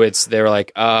 so they were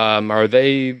like, are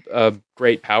they a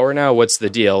great power now? What's the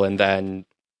deal? And then,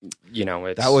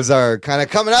 that was our kind of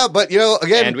coming out, but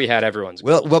again, and we had everyone's.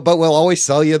 But we'll always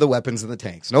sell you the weapons and the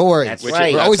tanks. No worries. That's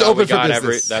right. We're always open for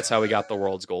business. That's how we got the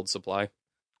world's gold supply.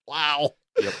 Wow.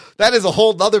 Yep. That is a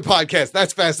whole nother podcast.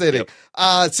 That's fascinating. Yep.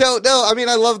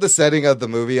 I love the setting of the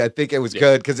movie. I think it was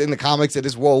good because in the comics it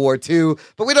is World War II,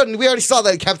 but we already saw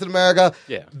that in Captain America.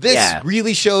 Yeah. This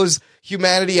really shows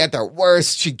humanity at their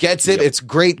worst. She gets it. Yep. It's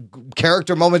great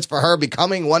character moments for her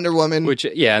becoming Wonder Woman.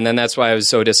 And then that's why I was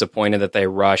so disappointed that they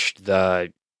rushed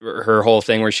her whole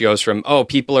thing where she goes from,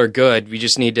 people are good, we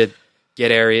just need to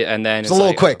get area, and then it's a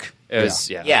little quick. It was,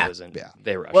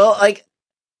 they rushed. Well, like,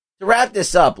 to wrap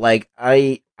this up, like,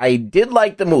 I did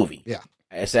like the movie. Yeah.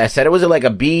 I said it was like a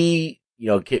B,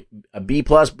 a B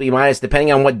plus, B minus,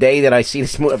 depending on what day that I see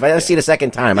this movie. If I see it a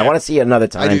second time, I want to see it another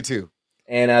time. I do too.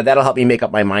 And that'll help me make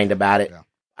up my mind about it. Yeah.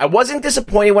 I wasn't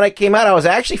disappointed when I came out. I was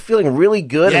actually feeling really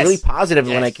good and really positive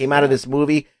when I came out of this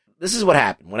movie. This is what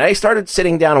happened. When I started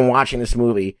sitting down and watching this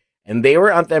movie, and they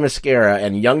were on Themyscira,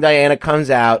 and young Diana comes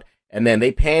out, and then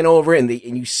they pan over, and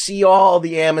you see all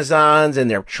the Amazons, and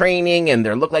they're training, and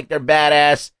they look like they're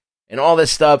badass, and all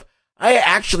this stuff. I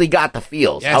actually got the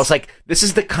feels. Yes. I was like, this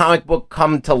is the comic book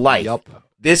come to life. Yep.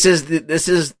 This is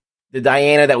the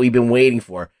Diana that we've been waiting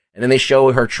for. And then they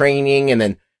show her training, and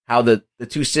then how the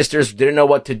two sisters didn't know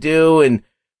what to do,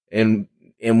 and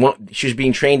what, she was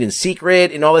being trained in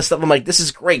secret and all this stuff. I'm like, this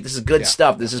is great. This is good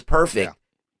stuff. This is perfect. Yeah.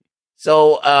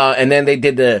 So, and then they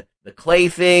did the clay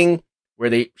thing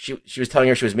where she was telling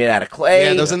her she was made out of clay.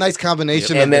 Yeah, there was a nice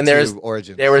combination of the two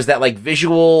origins. There was that like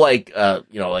visual, like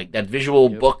that visual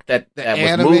book that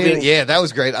was moving. Yeah, that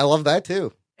was great. I love that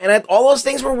too. And all those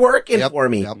things were working for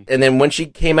me. Yep. And then when she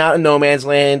came out in No Man's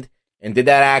Land and did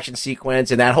that action sequence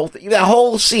and that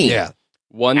whole scene. Yeah.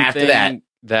 One after thing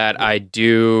that I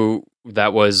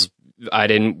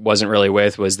wasn't really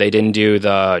with was they didn't do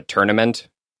the tournament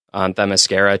on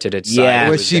Themyscira to decide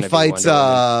where she fights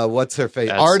what's her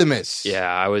face? Artemis.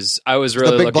 Yeah, I was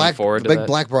really looking forward to that. The big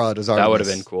black broad is Artemis. That would have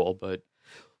been cool, but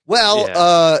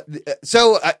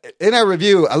so in our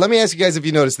review, let me ask you guys if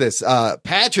you noticed this.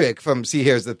 Patrick from See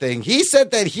Here's the Thing, he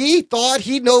said that he thought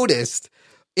he noticed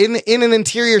in an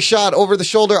interior shot over the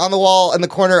shoulder on the wall in the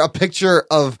corner a picture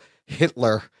of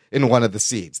Hitler in one of the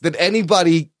scenes. Did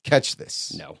anybody catch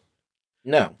this? No.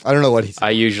 I don't know what he said.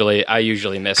 I usually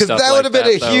miss stuff because that would have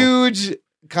been a huge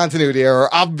continuity error,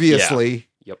 obviously. Yeah.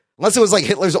 Yep. Unless it was like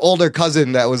Hitler's older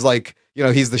cousin that was like,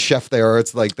 he's the chef there, or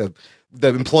it's like the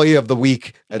employee of the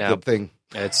week at the thing.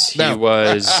 He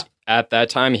was at that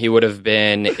time he would have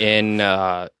been in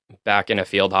back in a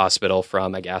field hospital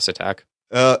from a gas attack.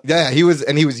 He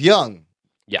was young.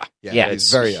 Yeah, he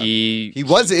was very young. He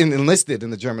was enlisted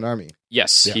in the German army.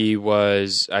 Yes, he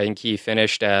was. I think he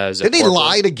finished as. Did he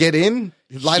lie to get in?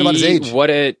 He lied about his age.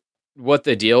 what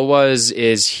the deal was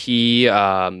is he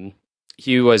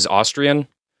was Austrian.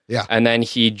 Yeah. And then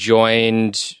he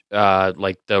joined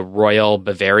like the Royal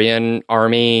Bavarian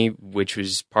Army, which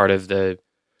was part of the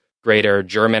greater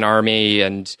German army.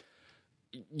 And,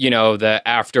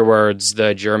 afterwards,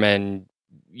 the German,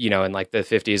 in like the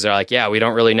 50s, they're like, yeah, we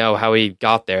don't really know how he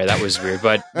got there. That was weird.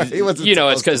 But,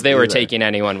 it's because they were taking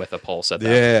anyone with a pulse at that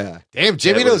point. Yeah. Damn,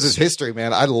 Jimmy knows his history,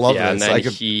 man. I love this. And then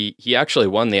he actually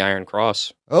won the Iron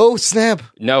Cross. Oh, snap.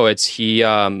 No, it's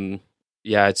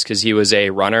because he was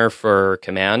a runner for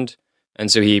command. And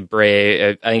so I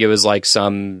think it was like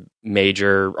some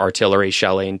major artillery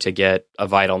shelling to get a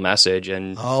vital message.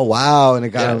 And oh, wow. And it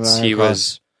got him. He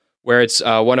was, where it's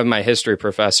one of my history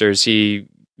professors, he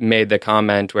made the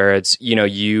comment where it's,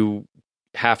 you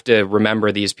have to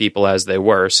remember these people as they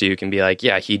were. So you can be like,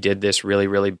 yeah, he did this really,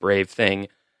 really brave thing.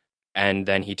 And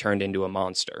then he turned into a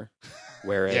monster.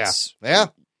 Where it's.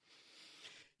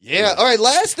 Yeah. All right.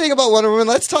 Last thing about Wonder Woman.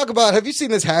 Let's talk about. Have you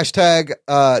seen this hashtag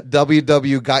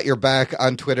WW Got Your Back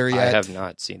on Twitter yet? I have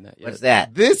not seen that yet. What's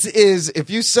that? This is,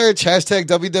 if you search hashtag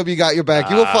WW Got Your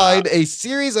Back, you will find a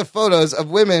series of photos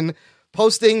of women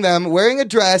posting them wearing a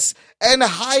dress and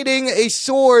hiding a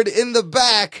sword in the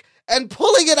back and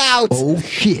pulling it out. Oh,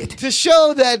 shit. To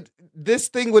show that this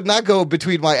thing would not go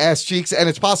between my ass cheeks, and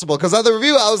it's possible. Because on the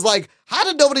review, I was like, how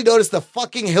did nobody notice the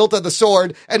fucking hilt of the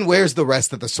sword, and where's the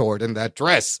rest of the sword in that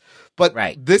dress? But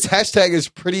this hashtag is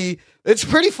it's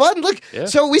pretty fun. Look,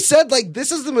 so we said, like,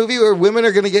 this is the movie where women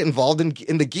are going to get involved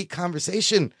in the geek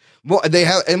conversation. More, and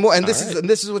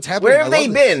this is what's happening. Where have they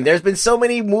been? There's been so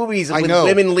many movies with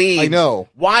women leads. I know.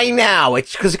 Why now?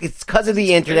 It's because of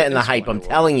the internet and the hype. I'm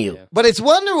telling you. But it's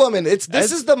Wonder Woman.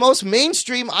 This is the most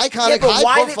mainstream, iconic,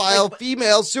 high profile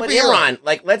female superhero. But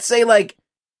Aaron, let's say,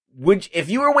 if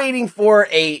you were waiting for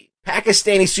a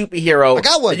Pakistani superhero, I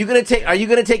got one. Are you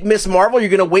gonna take Miss Marvel? Or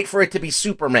you're gonna wait for it to be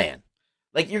Superman.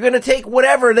 You're gonna take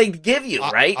whatever they give you,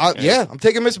 right? Yeah, I'm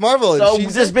taking Miss Marvel. So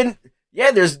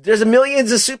there's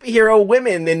millions of superhero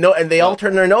women, and they all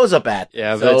turn their nose up at.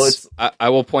 Yeah, so I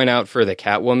will point out for the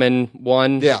Catwoman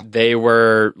one, they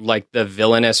were like the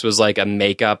villainess was like a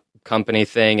makeup company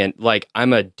thing, and like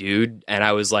I'm a dude, and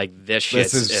I was like, this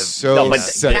is so. But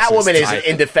Catwoman is an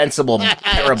indefensible,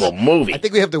 terrible movie. I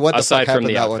think we have to aside from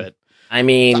the that outfit. One. I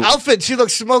mean, the outfit. She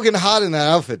looks smoking hot in that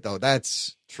outfit, though.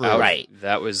 That's true, right?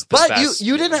 That was the best. But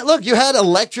you didn't look. You had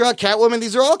Elektra, Catwoman.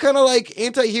 These are all kind of like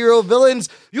anti-hero villains.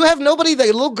 You have nobody that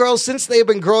little girls since they've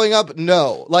been growing up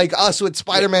know, like us with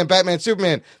Spider-Man, Batman,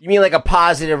 Superman. You mean like a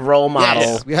positive role model?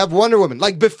 Yes. We have Wonder Woman.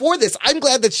 Like before this, I'm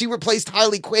glad that she replaced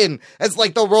Harley Quinn as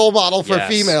like the role model for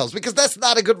females, because that's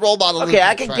not a good role model. Okay,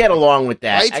 I can get along with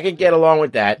that. Right? I can get along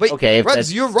with that. But, okay,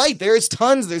 Reds, you're right. There's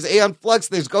tons. There's Aeon Flux.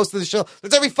 There's Ghost of the Shell.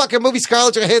 There's every fucking movie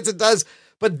Scarlett Johansson does.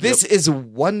 But this is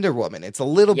Wonder Woman. It's a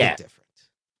little bit different.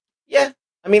 Yeah.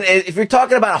 I mean, if you're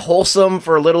talking about wholesome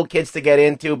for little kids to get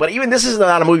into, but even this is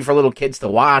not a movie for little kids to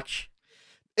watch.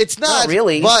 It's not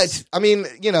really. But, I mean,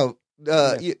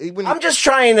 I'm just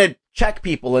trying to check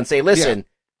people and say, listen,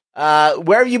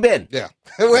 where have you been? Yeah.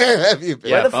 Where have you been?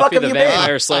 Yeah, where the Buffy fuck have the you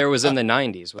Vampire been? Slayer was in the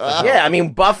 90s. I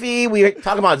mean, Buffy, we're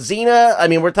talking about Xena. I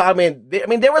mean,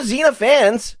 there were Xena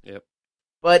fans. Yep.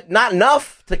 But not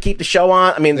enough to keep the show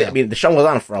on. I mean, the show was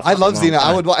on for a I love Xena.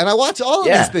 Time. I watch all of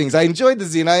these things. I enjoyed the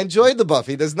Xena. I enjoyed the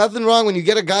Buffy. There's nothing wrong when you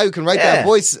get a guy who can write that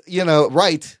voice,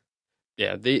 right.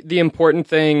 Yeah. The important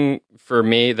thing for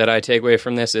me that I take away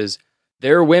from this is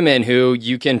there are women who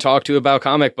you can talk to about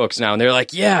comic books now, and they're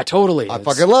like, yeah, totally. I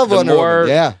fucking love Wonder Woman.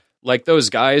 Yeah. Like those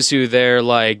guys who they're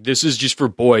like, this is just for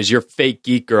boys. You're fake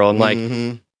geek girl. I'm like,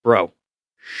 bro.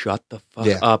 Shut the fuck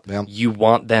up. Yeah. You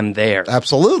want them there.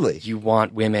 Absolutely. You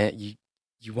want women.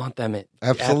 You want them at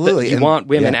absolutely. You want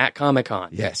women at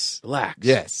Comic-Con. Yes. Relax.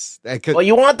 Yes. Well,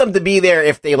 you want them to be there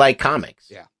if they like comics.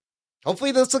 Yeah.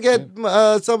 Hopefully this will get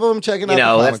some of them checking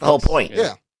out. That's the whole point.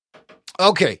 Yeah.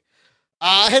 Okay.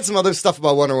 I had some other stuff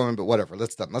about Wonder Woman, but whatever.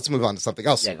 Let's move on to something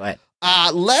else. Yeah, go ahead.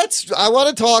 I want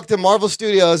to talk to Marvel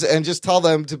Studios and just tell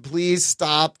them to please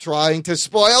stop trying to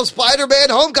spoil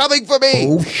Spider-Man Homecoming for me.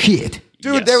 Oh, shit.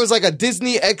 Dude, there was like a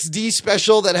Disney XD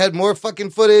special that had more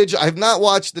fucking footage. I've not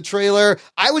watched the trailer.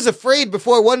 I was afraid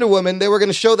before Wonder Woman they were going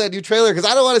to show that new trailer because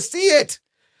I don't want to see it.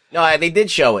 No, they did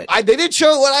show it. They did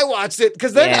show it when I watched it,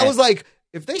 because then I was like,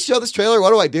 if they show this trailer, what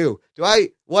do I do? Do I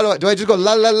just go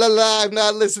la la la la? I'm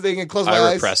not listening and close my eyes.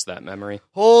 I repressed that memory.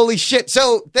 Holy shit!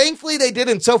 So thankfully they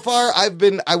didn't. So far, I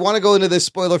want to go into this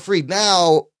spoiler free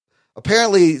now.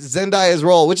 Apparently, Zendaya's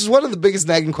role, which is one of the biggest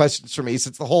nagging questions for me,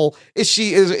 since the whole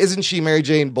isn't she Mary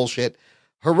Jane bullshit.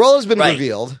 Her role has been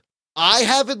revealed. I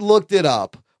haven't looked it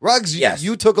up. Ruggs,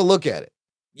 you took a look at it.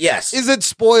 Yes. Is it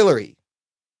spoilery?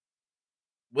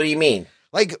 What do you mean?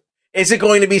 Like, is it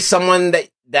going to be someone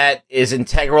that is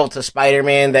integral to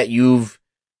Spider-Man that you've,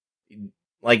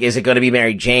 like, is it going to be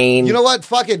Mary Jane? you know what?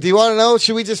 Fuck it. Do you want to know?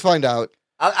 Should we just find out?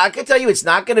 I can tell you it's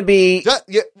not going to be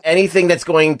anything that's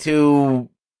going to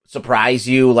surprise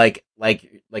you, like,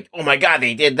 oh my God,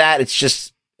 they did that. It's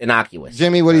just innocuous.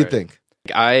 Jimmy, what do you think?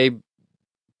 I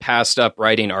passed up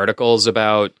writing articles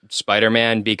about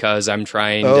Spider-Man because I'm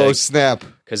trying to... snap.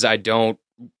 Because I don't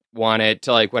want it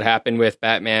to, like, what happened with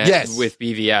Batman with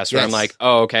BVS, where I'm like,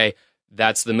 oh, okay,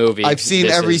 that's the movie. I've seen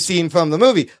every scene from the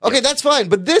movie. Okay, that's fine.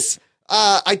 But this...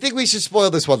 I think we should spoil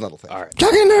this one little thing. All right.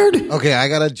 Talking nerd. Okay, I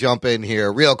gotta jump in here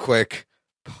real quick,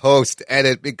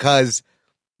 post-edit, because,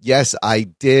 yes, I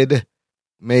did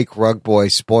make Rug Boy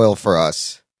spoil for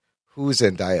us who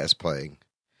Zendaya's playing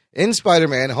in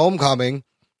Spider-Man Homecoming,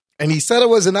 and he said it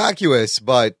was innocuous,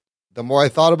 but the more I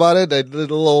thought about it, I did a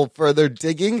little further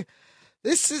digging.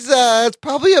 This is it's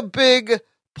probably a big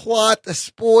plot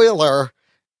spoiler.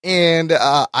 And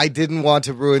I didn't want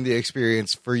to ruin the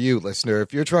experience for you, listener.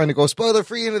 If you're trying to go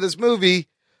spoiler-free into this movie,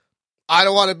 I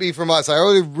don't want it to be from us. I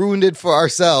already ruined it for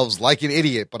ourselves like an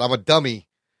idiot, but I'm a dummy,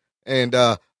 and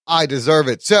I deserve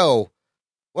it. So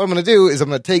what I'm going to do is I'm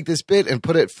going to take this bit and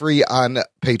put it free on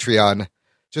Patreon.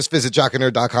 Just visit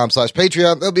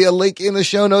jockandnerd.com/Patreon. There'll be a link in the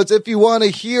show notes if you want to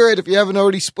hear it. If you haven't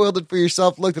already spoiled it for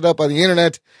yourself, looked it up on the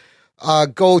internet,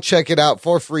 go check it out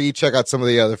for free. Check out some of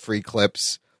the other free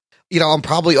clips. You know, I'm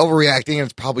probably overreacting, and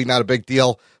it's probably not a big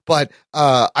deal, but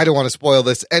I don't want to spoil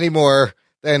this any more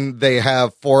than they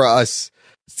have for us.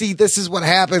 See, this is what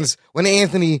happens when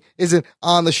Anthony isn't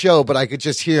on the show, but I could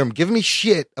just hear him giving me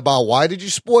shit about why did you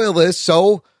spoil this?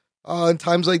 So in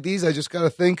times like these, I just got to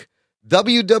think,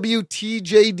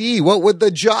 WWTJD, what would the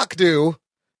jock do?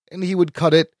 And he would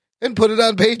cut it and put it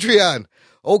on Patreon.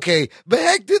 Okay,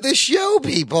 back to the show,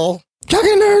 people.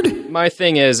 Talking nerd. My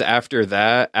thing is, after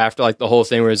that, after like the whole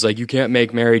thing where it's like, you can't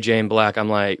make Mary Jane black, I'm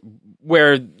like,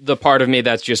 where the part of me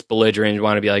that's just belligerent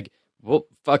want to be like, well,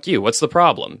 fuck you. What's the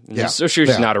problem? Yeah. So sure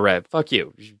she's not a red. Fuck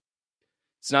you.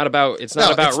 It's not about race.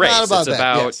 It's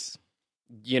about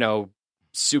you know,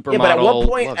 supermodel.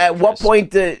 But at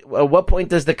what point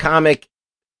does the comic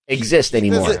exist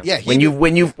anymore?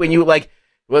 When you like,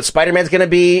 well, Spider-Man's going to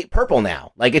be purple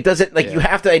now. Like, it doesn't, like, you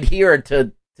have to adhere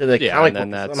to the comic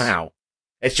book somehow.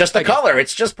 It's just the color.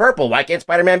 It's just purple. Why can't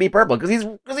Spider-Man be purple? Because he's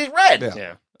red.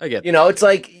 Yeah, I get that. You know, it's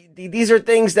like, these are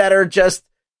things that are just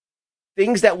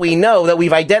things that we know, that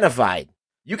we've identified.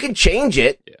 You can change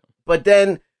it, but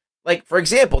then, like, for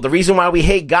example, the reason why we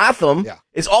hate Gotham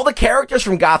is all the characters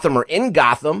from Gotham are in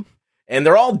Gotham, and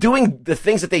they're all doing the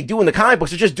things that they do in the comic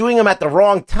books. They're just doing them at the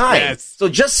wrong time. Yes. So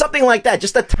just something like that,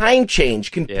 just a time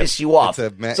change can piss you off.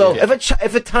 If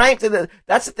a time,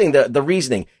 that's the thing, the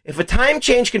reasoning. If a time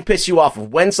change can piss you off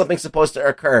of when something's supposed to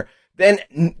occur, then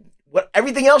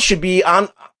everything else should be on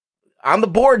the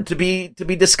board to be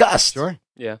discussed. Sure.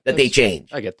 Yeah, that they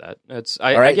change. I get that.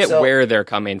 I get where they're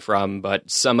coming from,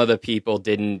 but some of the people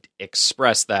didn't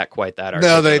express that quite that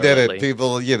articulately. No, they didn't.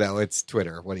 People, you know, it's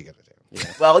Twitter. What are you going to do?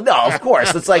 Yeah. Well, no, of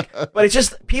course. It's like, but it's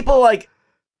just people, like,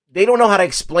 they don't know how to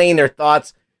explain their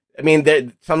thoughts. I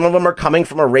mean, some of them are coming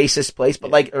from a racist place,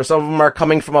 but like, or some of them are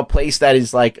coming from a place that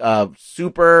is like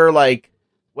super, like,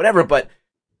 whatever. But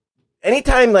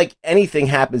anytime like anything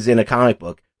happens in a comic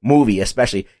book, movie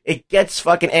especially, it gets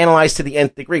fucking analyzed to the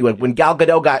nth degree. When Gal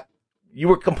Gadot you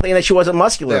were complaining that she wasn't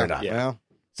muscular enough. Yeah.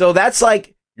 So that's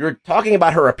like, you're talking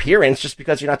about her appearance just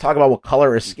because you're not talking about what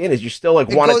color her skin is. You still like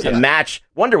want it to match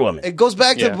Wonder Woman. It goes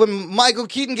back to when Michael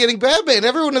Keaton getting Batman.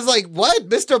 Everyone is like, "What,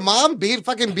 Mr. Mom,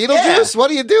 fucking Beetlejuice?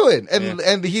 What are you doing?"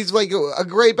 And he's like a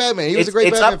great Batman. He was a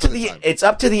great Batman. It's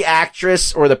up to the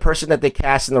actress or the person that they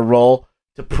cast in the role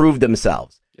to prove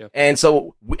themselves. Yeah. And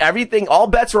so all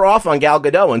bets were off on Gal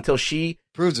Gadot until she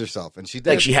proves herself, and she did.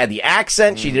 Like, she had the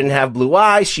accent. She didn't have blue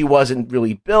eyes. She wasn't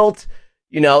really built.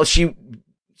 You know, she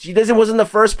wasn't the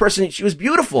first person. She was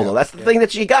beautiful, though. That's the thing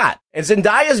that she got. And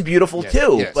Zendaya's beautiful,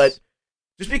 too. Yes. But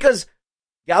just because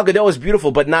Gal Gadot is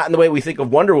beautiful, but not in the way we think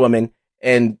of Wonder Woman,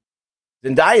 and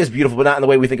Zendaya is beautiful, but not in the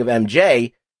way we think of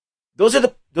MJ, those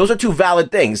are two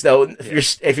valid things. Though,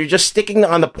 if you're just sticking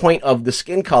on the point of the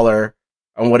skin color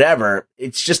or whatever,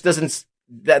 it just doesn't,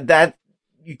 that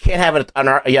you can't have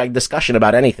a discussion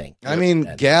about anything. I mean,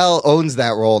 Gal owns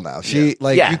that role now. She,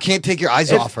 you can't take your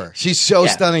eyes off her. She's so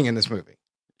stunning in this movie.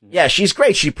 Yeah, she's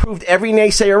great. She proved every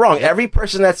naysayer wrong. Yep. Every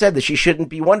person that said that she shouldn't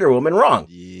be Wonder Woman wrong.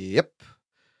 Yep.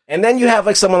 And then you have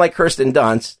like someone like Kirsten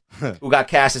Dunst, who got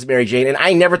cast as Mary Jane, and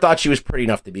I never thought she was pretty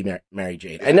enough to be Mary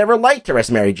Jane. I never liked her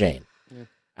as Mary Jane. Yeah.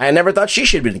 I never thought she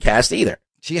should have been cast either.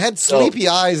 She had sleepy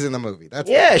eyes in the movie.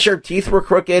 That's sure. Teeth were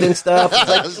crooked and stuff. It's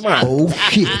like, come on. Oh,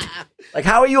 shit. Like,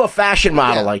 how are you a fashion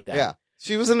model like that? Yeah.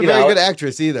 She wasn't a very good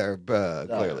actress either,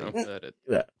 clearly.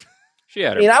 Yeah. She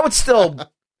had I mean, I would still,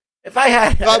 if I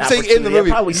had. No, I'm saying in the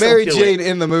movie, Mary Jane it.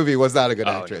 in the movie was not a good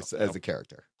actress as a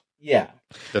character. Yeah.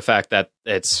 The fact that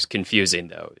it's confusing,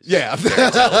 though. Yeah.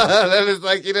 That is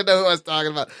like, you didn't know who I was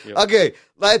talking about. Yep. Okay.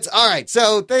 All right.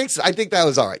 So thanks. I think that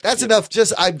was all right. That's enough.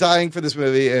 Just, I'm dying for this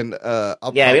movie. And, we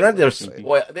don't have to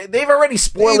spoil. They've already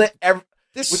spoiled it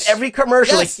with every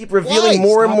commercial. They keep revealing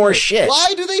more and more shit.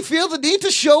 Why do they feel the need to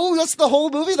show us the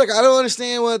whole movie? Like, I don't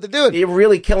understand what they're doing. They're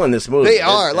really killing this movie. They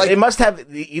are. Like, they must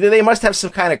have some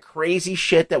kind of crazy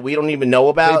shit that we don't even know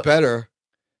about. They better.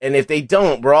 And if they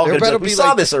don't, we're all going to we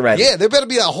saw this already. Yeah, there better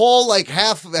be a whole, like,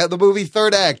 half of the movie,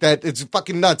 third act, that it's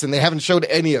fucking nuts, and they haven't showed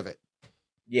any of it.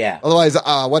 Yeah. Otherwise,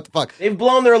 what the fuck? They've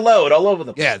blown their load all over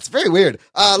the place. Yeah, it's very weird.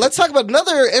 Let's talk about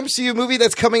another MCU movie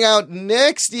that's coming out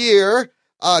next year,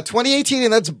 2018,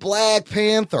 and that's Black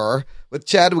Panther, with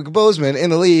Chadwick Boseman in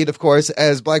the lead, of course,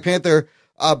 as Black Panther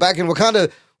back in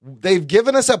Wakanda. They've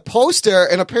given us a poster,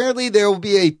 and apparently there will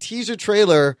be a teaser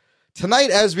trailer tonight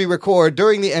as we record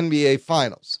during the NBA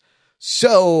Finals.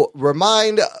 So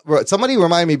somebody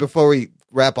remind me before we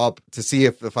wrap up to see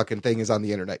if the fucking thing is on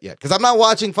the internet yet. Because I'm not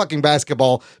watching fucking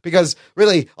basketball, because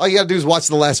really all you got to do is watch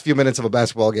the last few minutes of a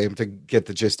basketball game to get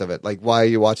the gist of it. Like, why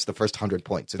you watch the first 100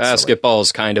 points? Basketball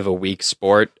is kind of a weak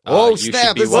sport. Oh,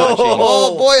 snap.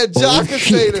 Oh, boy, a jock can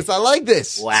say this. I like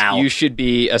this. Wow. You should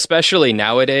be, especially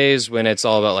nowadays when it's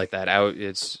all about like that.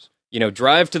 It's,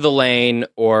 drive to the lane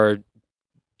or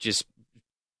just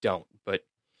don't. But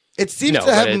it seems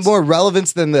to have more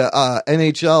relevance than the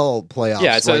NHL playoffs.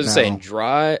 Yeah, so I was saying,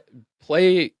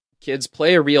 kids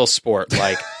play a real sport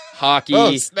like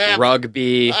hockey,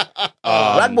 rugby.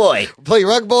 Rug boy. Play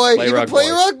rug boy. You can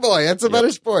play rug boy. That's a better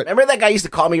sport. Remember that guy used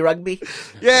to call me rugby?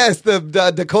 Yes, the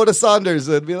Dakota Saunders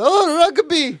would be like, oh,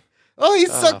 rugby. Oh,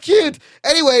 he's so cute.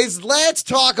 Anyways, let's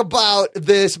talk about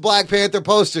this Black Panther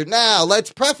poster. Now,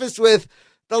 let's preface with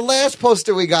the last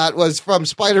poster we got was from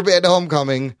Spider-Man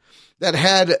Homecoming that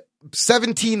had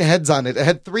 17 heads on it. It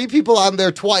had 3 people on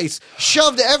there twice,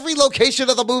 shoved every location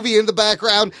of the movie in the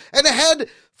background, and it had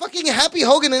fucking Happy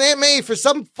Hogan and Aunt May for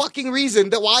some fucking reason.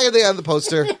 Why are they on the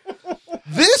poster?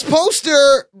 This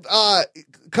poster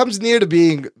comes near to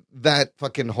being that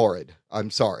fucking horrid. I'm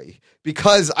sorry.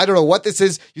 Because I don't know what this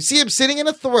is. You see him sitting in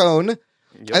a throne,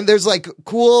 and there's like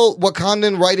cool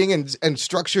Wakandan writing and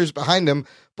structures behind him.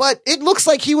 But it looks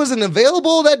like he wasn't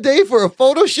available that day for a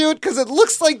photo shoot, because it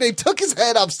looks like they took his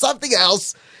head off something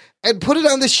else and put it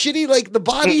on this shitty, like, the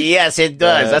body. Yes, it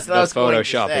does. That's what I was going to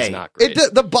say. Photoshop is not great.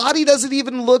 The body doesn't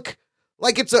even look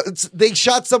like they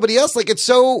shot somebody else. Like, it's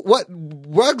so,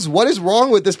 Ruggs, what is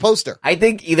wrong with this poster? I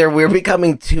think either we're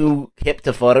becoming too hip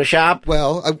to Photoshop.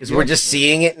 Well, because we're just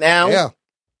seeing it now. Yeah.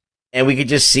 And we could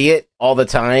just see it all the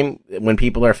time when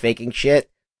people are faking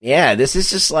shit. Yeah, this is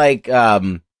just like,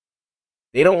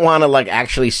 they don't want to, like,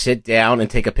 actually sit down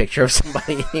and take a picture of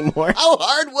somebody anymore. How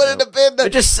hard would it have been? They're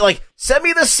just like, send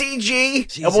me the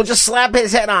CG, and we'll just slap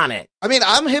his head on it. I mean,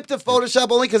 I'm hip to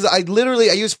Photoshop only because I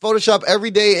use Photoshop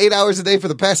every day, 8 hours a day for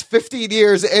the past 15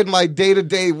 years in my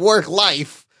day-to-day work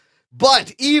life.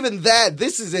 But even that,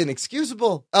 this is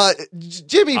inexcusable.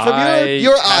 Jimmy, from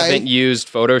your eye. I haven't used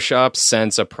Photoshop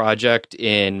since a project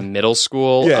in middle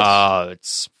school. Yes.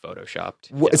 It's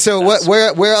Photoshopped.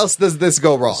 Where else does this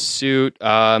go wrong? Suit.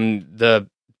 The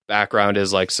background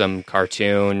is like some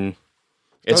cartoon.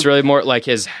 It's really more like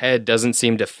his head doesn't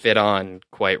seem to fit on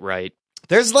quite right.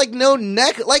 There's like no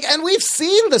neck, and we've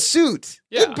seen the suit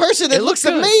in person. It looks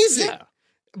amazing. Yeah.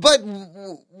 But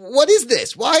what is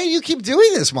this? Why do you keep doing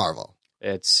this, Marvel?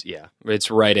 It's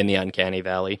right in the uncanny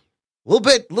valley. A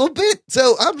little bit.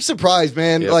 So I'm surprised,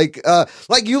 man. Yep.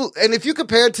 And if you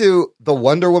compare it to the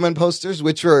Wonder Woman posters,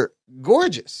 which were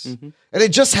gorgeous, and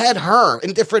it just had her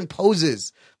in different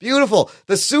poses. Beautiful.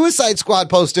 The Suicide Squad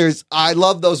posters, I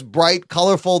love those bright,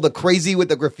 colorful, the crazy with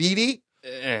the graffiti.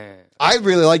 I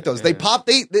really like those. They popped.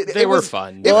 They were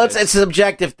fun. Well, it's a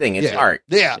subjective thing. It's art.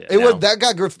 Yeah,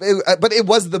 but it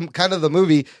was the kind of the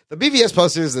movie. The BVS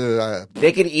posters.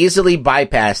 They could easily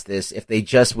bypass this if they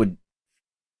just would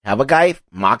have a guy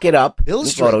mock it up in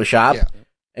Photoshop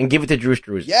and give it to Drew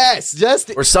Struzan. Yes,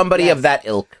 or somebody of that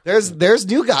ilk. There's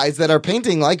new guys that are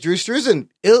painting like Drew Struzan.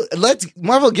 Let's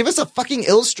Marvel give us a fucking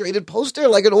illustrated poster,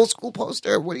 like an old school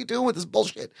poster. What are you doing with this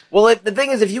bullshit? Well, the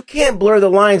thing is, if you can't blur the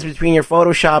lines between your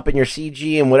Photoshop and your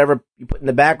CG and whatever you put in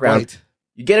the background,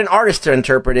 you get an artist to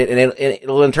interpret it, and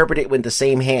it'll interpret it with the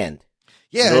same hand.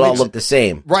 Yeah, it'll all look the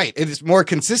same. Right, it's more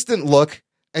consistent look.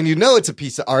 and you know it's a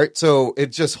piece of art, so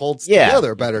it just holds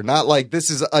together better. Not like this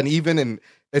is uneven and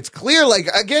it's clear. Like,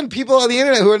 again, people on the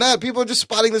internet who are not, people are just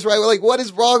spotting this right. We're like, what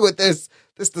is wrong with this?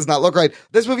 This does not look right.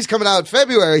 This movie's coming out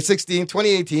February 16,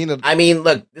 2018. I mean,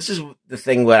 look, this is the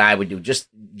thing what I would do.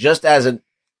 Just as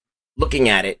looking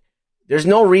at it, there's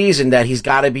no reason that he's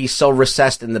got to be so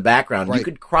recessed in the background. Right. You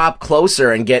could crop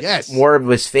closer and get more of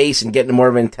his face and get more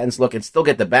of an intense look and still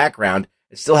get the background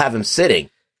and still have him sitting.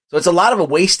 So it's a lot of a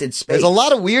wasted space. There's a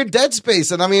lot of weird dead space.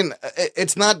 And I mean,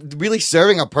 it's not really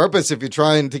serving a purpose if you're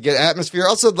trying to get atmosphere.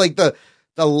 Also, like the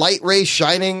light rays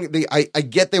shining, I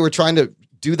get they were trying to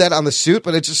do that on the suit,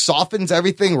 but it just softens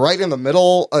everything right in the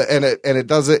middle, and it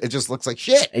does it. It just looks like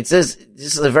shit. It says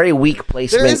this is a very weak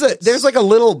placement. There's like a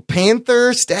little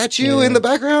Panther statue in the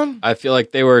background. I feel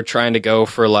like they were trying to go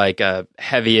for like a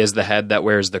heavy as the head that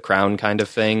wears the crown kind of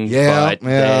thing. Yeah,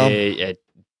 but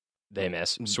they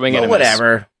miss. Swing and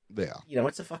whatever. Yeah,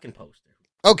 it's a fucking poster.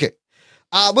 Okay,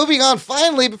 moving on.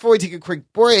 Finally, before we take a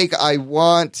quick break, I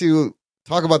want to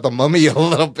talk about the Mummy a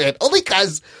little bit, only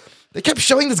because they kept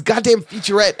showing this goddamn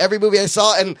featurette every movie I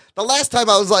saw, and the last time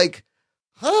I was like,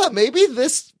 maybe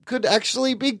this could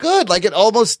actually be good. Like, it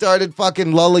almost started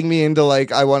fucking lulling me into,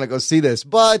 like, I want to go see this.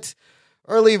 But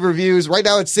early reviews, right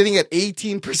now it's sitting at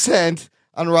 18%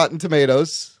 on Rotten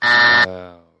Tomatoes.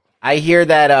 I hear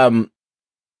that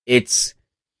it's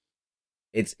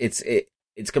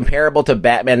comparable to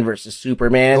Batman versus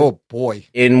Superman. Oh, boy.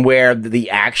 In where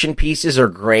the action pieces are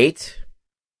great,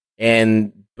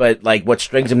 but like what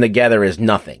strings them together is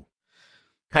nothing.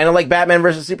 Kind of like Batman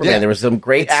versus Superman. There was some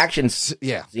great action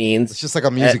scenes. It's just like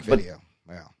a music video.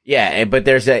 But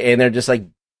they're just like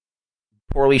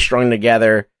poorly strung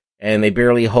together, and they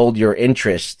barely hold your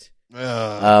interest.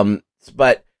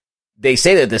 But they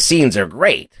say that the scenes are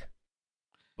great.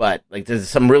 But like, there's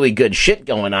some really good shit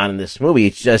going on in this movie.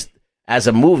 It's just as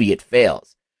a movie, it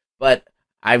fails. But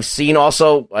I've seen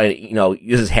also,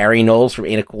 uses Harry Knowles from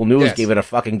Ain't It Cool News gave it a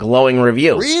fucking glowing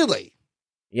review. Really?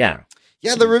 Yeah.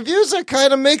 Yeah, the reviews are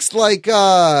kind of mixed. Like,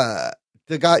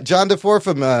 the guy, John DeFore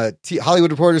from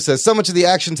Hollywood Reporter says, so much of the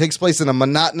action takes place in a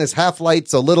monotonous half-light,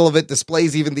 so little of it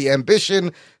displays even the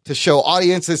ambition to show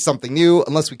audiences something new,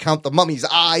 unless we count the mummy's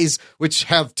eyes, which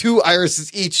have 2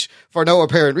 irises each for no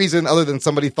apparent reason, other than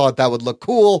somebody thought that would look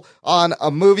cool on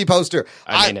a movie poster.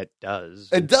 I mean, it does.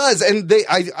 It does, and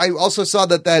I also saw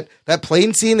that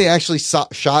plane scene, they actually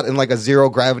shot in like a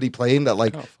zero-gravity plane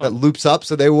that that loops up,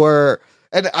 so they were...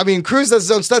 And, I mean, Cruise does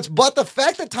his own stunts, but the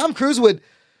fact that Tom Cruise would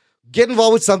get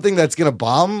involved with something that's going to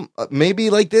bomb, maybe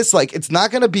like this, like, it's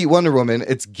not going to beat Wonder Woman.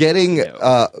 It's getting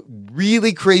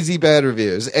really crazy bad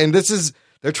reviews. And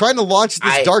they're trying to launch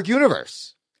this dark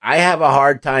universe. I have a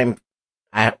hard time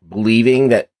believing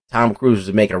that Tom Cruise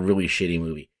would make a really shitty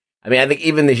movie. I mean, I think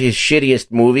even his shittiest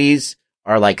movies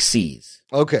are like C's.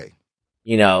 Okay.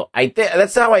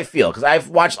 That's how I feel, because I've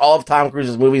watched all of Tom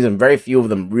Cruise's movies, and very few of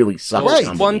them really suck.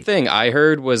 Right. One thing I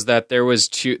heard was that there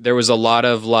was a lot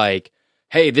of like,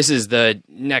 hey, this is the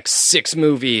next 6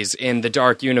 movies in the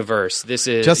dark universe. This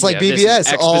is just like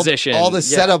BBS, exposition. all the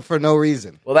setup for no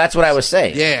reason. Well, that's what I was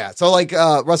saying. Yeah. So like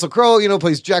Russell Crowe,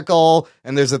 plays Jekyll,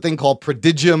 and there's a thing called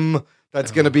Prodigium that's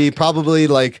going to be probably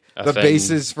like the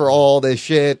basis for all this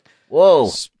shit. Whoa.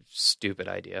 Stupid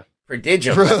idea.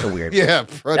 Prodigium. That's a weird one. Yeah.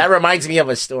 That reminds me of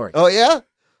a story. Oh, yeah?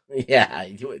 Yeah.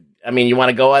 I mean, you want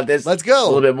to go on this? Let's go. A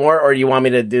little bit more, or do you want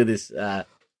me to do this story?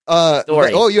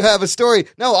 Oh, you have a story.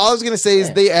 No, all I was going to say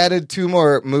is they added 2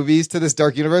 more movies to this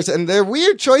dark universe, and they're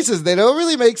weird choices. They don't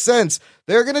really make sense.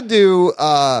 They're going to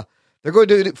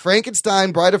do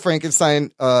Frankenstein, Bride of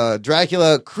Frankenstein,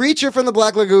 Dracula, Creature from the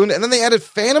Black Lagoon, and then they added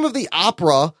Phantom of the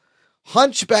Opera,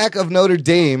 Hunchback of Notre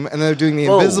Dame, and they're doing The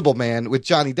Invisible Man with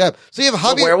Johnny Depp. So you have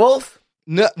Javier... werewolf?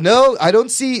 No, I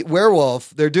don't see werewolf.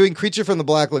 They're doing Creature from the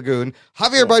Black Lagoon.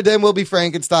 Javier Bardem will be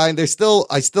Frankenstein. I still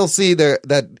see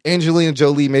that Angelina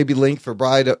Jolie may be linked for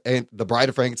the Bride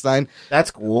of Frankenstein.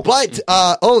 That's cool. But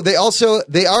they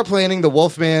are planning the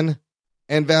Wolfman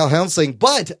and Van Helsing.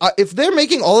 But if they're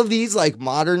making all of these like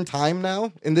modern time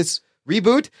now in this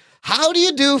reboot, how do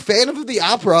you do Phantom of the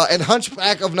Opera and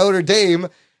Hunchback of Notre Dame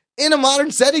in a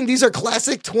modern setting? These are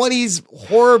classic 20s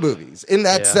horror movies in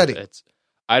that setting.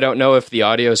 I don't know if the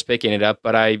audio is picking it up,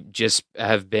 but I just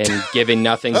have been giving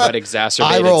nothing but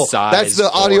exacerbated eye roll. sighs. That's the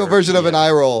audio version of an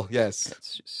eye roll. Yes.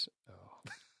 That's just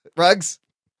Rugs.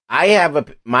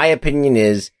 My opinion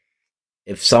is,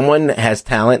 if someone has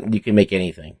talent, you can make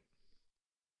anything.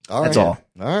 That's all.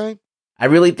 All right. I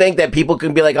really think that people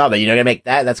can be like, oh, you're not gonna make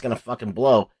that. That's gonna fucking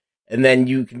blow, and then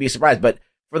you can be surprised. But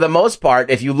for the most part,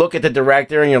 if you look at the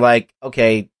director and you're like,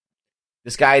 okay,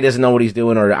 this guy doesn't know what he's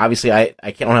doing, or obviously I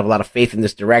don't have a lot of faith in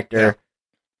this director.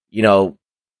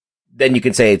 then you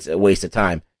can say it's a waste of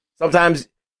time. Sometimes,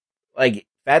 like,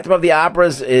 Phantom of the Opera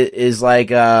is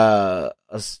like,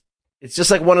 it's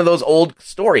just like one of those old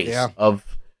stories of,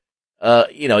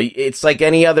 it's like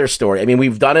any other story. I mean,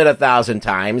 we've done it 1,000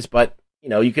 times, but,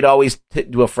 you could always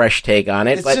do a fresh take on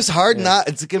it. It's just hard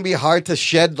it's going to be hard to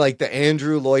shed, like, the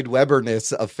Andrew Lloyd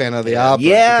Webber-ness of Phantom of the Opera.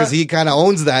 Yeah. Because he kind of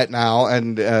owns that now,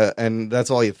 and that's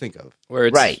all you think of. Where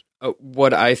it's,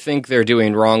 what I think they're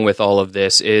doing wrong with all of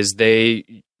this is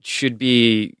they should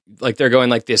be, like, they're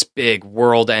going, like, this big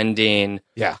world-ending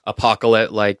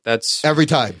apocalypse. Like, that's... Every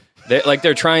time.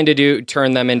 They're trying to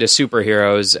turn them into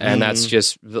superheroes, and that's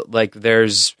just, like,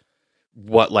 there's...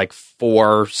 like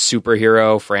 4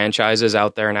 superhero franchises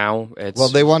out there now. Well,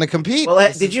 they want to compete.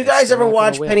 Well, did you guys ever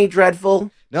watch Penny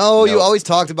Dreadful? No, you always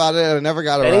talked about it, and I never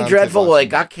got around. Penny Dreadful, well, it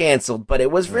got canceled, but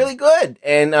it was really good,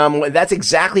 and that's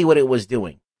exactly what it was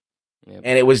doing. Yep.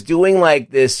 And it was doing like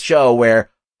this show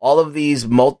where all of these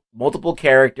multiple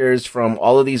characters from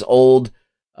all of these old,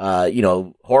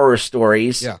 horror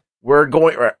stories were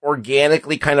going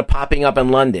organically kind of popping up in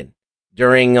London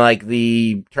during like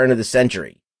the turn of the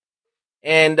century.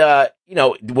 And,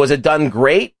 was it done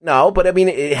great? No, but I mean,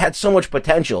 it had so much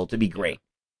potential to be great.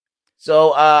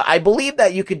 So, I believe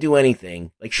that you could do anything.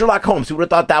 Like Sherlock Holmes, who would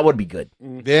have thought that would be good?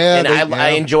 Yeah. And I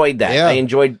enjoyed that. Yeah. I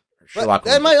enjoyed Sherlock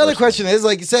Holmes. And my other question is,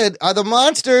 like you said, are the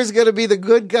monsters going to be the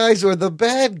good guys or the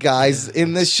bad guys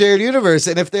in this shared universe?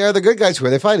 And if they are the good guys, who are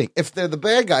they fighting? If they're the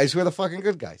bad guys, who are the fucking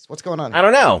good guys? What's going on here? I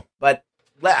don't know, but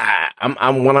I'm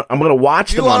gonna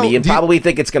watch The Mummy and probably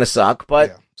think it's gonna suck, but.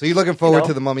 Yeah. So you're looking forward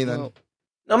to The Mummy then?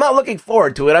 I'm not looking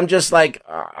forward to it. I'm just like,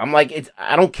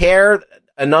 I don't care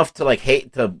enough to like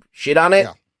hate to shit on it.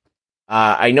 Yeah.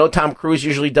 I know Tom Cruise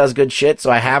usually does good shit,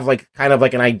 so I have like kind of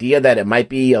like an idea that it might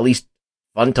be at least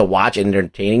fun to watch, an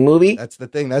entertaining movie. That's the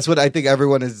thing. That's what I think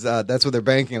everyone is. That's what they're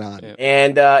banking on. Yeah.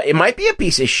 And it might be a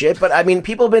piece of shit, but I mean,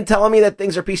 people have been telling me that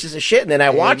things are pieces of shit, and then I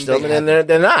watch them, and then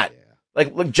they're not. Yeah.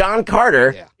 Like, look, John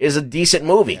Carter is a decent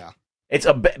movie. Yeah. It's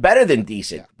better than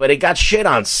decent, but it got shit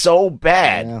on so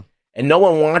bad. Yeah. And no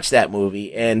one watched that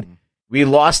movie, and we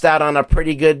lost out on a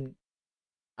pretty good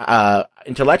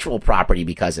intellectual property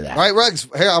because of that. All right, Rugs.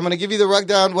 Here, I'm going to give you the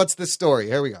rundown. What's the story?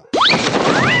 Here we go.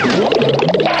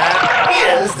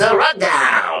 Here's the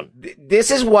rundown.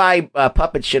 This is why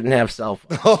puppets shouldn't have cell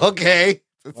phones. Okay.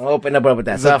 I'll open up with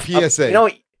that stuff. PSA.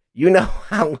 You know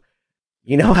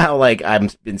how like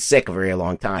I've been sick a very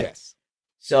long time. Yes.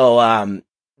 So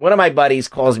one of my buddies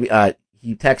calls me.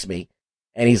 He texts me.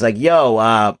 And he's like,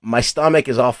 yo, my stomach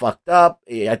is all fucked up.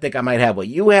 I think I might have what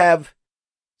you have.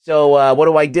 So, what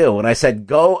do I do? And I said,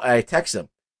 I text him,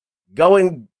 go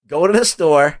to the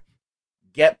store,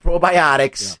 get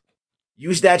probiotics,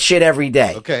 use that shit every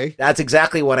day. Okay. That's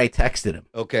exactly what I texted him.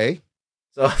 Okay.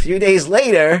 So a few days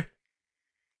later,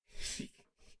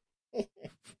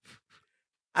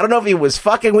 I don't know if he was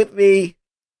fucking with me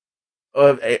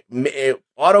or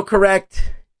autocorrect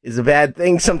is a bad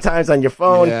thing sometimes on your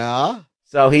phone. Yeah.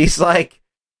 So he's like,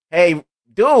 "Hey,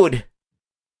 dude,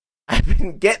 I've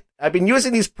been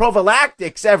using these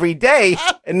prophylactics every day,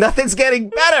 and nothing's getting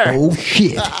better." Oh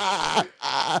shit!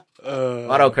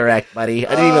 Autocorrect, buddy. I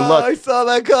didn't even look. I saw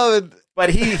that coming. But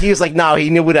he was like, "No, he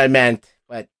knew what I meant."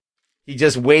 But he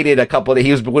just waited a couple of.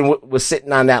 He was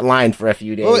sitting on that line for a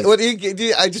few days.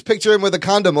 I just picture him with a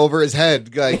condom over his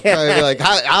head, like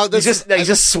how this he's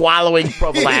just swallowing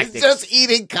prophylactics. He's just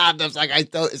eating condoms. Like I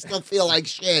still feel like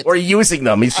shit. Or using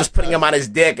them. He's just putting them on his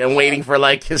dick and waiting for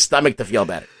like his stomach to feel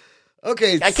better.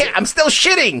 Okay, I can't. I'm still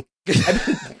shitting.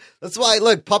 That's why.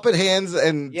 Look, puppet hands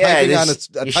and typing on a you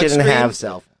touch shouldn't screen. have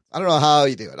cell phones. I don't know how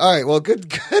you do it. All right, well,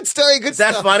 good story, good Is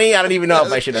that stuff. funny? I don't even know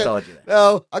if I should have told you that.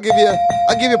 No, I'll give you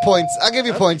points. I'll give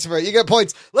you points for it. You get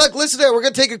points. Look, listen there. We're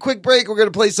going to take a quick break. We're going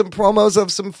to play some promos of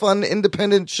some fun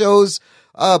independent shows,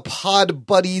 pod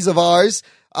buddies of ours,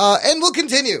 and we'll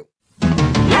continue.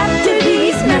 After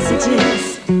these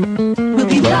messages, we'll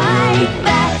be right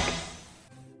back.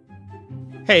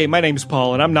 Hey, my name's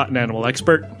Paul, and I'm not an animal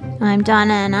expert. I'm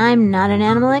Donna, and I'm not an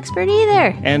animal expert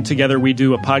either. And together we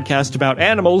do a podcast about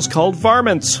animals called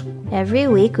Varmints. Every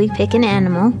week we pick an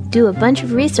animal, do a bunch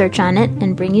of research on it,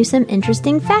 and bring you some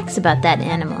interesting facts about that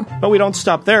animal. But we don't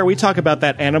stop there. We talk about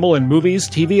that animal in movies,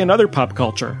 TV, and other pop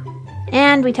culture.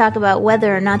 And we talk about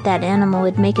whether or not that animal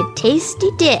would make a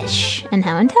tasty dish, and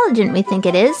how intelligent we think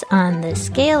it is on the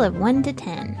scale of 1 to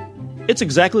 10. It's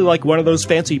exactly like one of those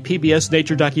fancy PBS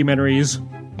nature documentaries.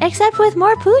 Except with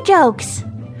more poo jokes.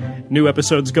 New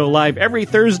episodes go live every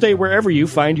Thursday wherever you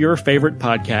find your favorite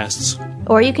podcasts.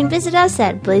 Or you can visit us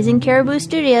at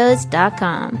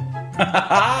blazingcariboustudios.com.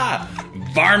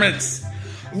 Varmints!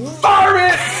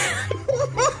 Varmints!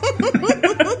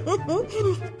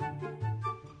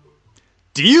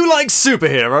 Do you like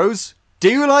superheroes? Do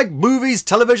you like movies,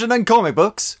 television, and comic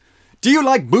books? Do you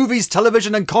like movies,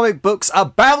 television, and comic books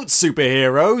about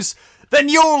superheroes? Then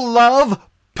you'll love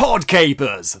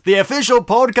Podcapers, the official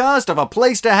podcast of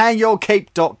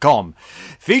aplacetohangyourcape.com.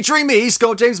 Featuring me,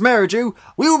 Scott James Meridew,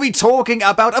 we will be talking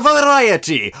about a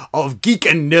variety of geek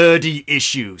and nerdy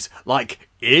issues, like,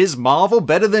 is Marvel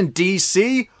better than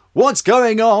DC? What's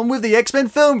going on with the X-Men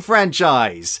film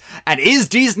franchise? And is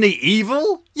Disney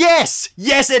evil? Yes!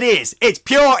 Yes it is! It's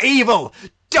pure evil!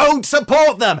 Don't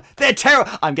support them! They're terrible!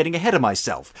 I'm getting ahead of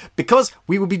myself, because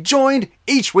we will be joined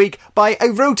each week by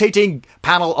a rotating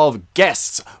panel of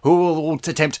guests who will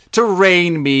attempt to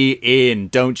rein me in.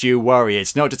 Don't you worry,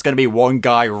 it's not just going to be one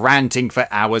guy ranting for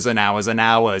hours and hours and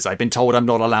hours. I've been told I'm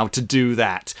not allowed to do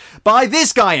that. By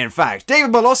this guy, in fact,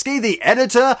 David Molosky, the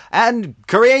editor and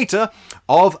creator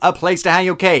of A Place to Hang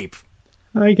Your Cape.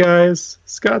 Hi guys,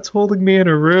 Scott's holding me in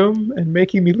a room and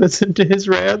making me listen to his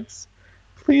rants.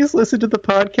 Please listen to the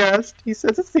podcast. He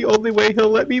says it's the only way he'll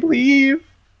let me leave.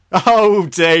 Oh,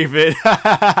 David.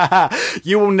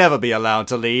 You will never be allowed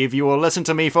to leave. You will listen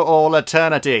to me for all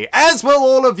eternity, as will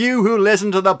all of you who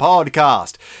listen to the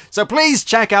podcast. So please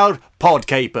check out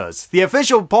Podcapers, the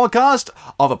official podcast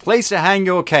of A Place to Hang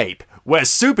Your Cape, where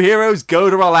superheroes go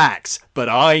to relax, but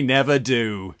I never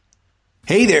do.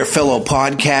 Hey there, fellow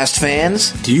podcast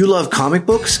fans. Do you love comic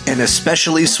books, and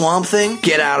especially Swamp Thing?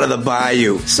 Get out of the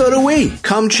bayou. So do we.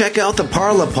 Come check out the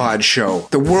Parlapod Show,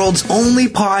 the world's only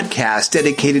podcast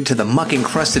dedicated to the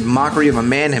muck-encrusted mockery of a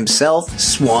man himself,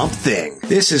 Swamp Thing.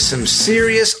 This is some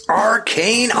serious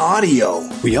arcane audio.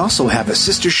 We also have a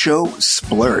sister show,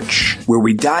 Splurch, where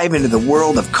we dive into the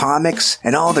world of comics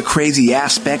and all the crazy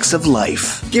aspects of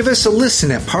life. Give us a listen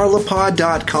at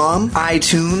parlapod.com,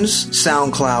 iTunes,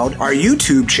 SoundCloud, our YouTube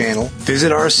channel,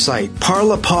 visit our site,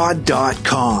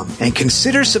 parlapod.com, and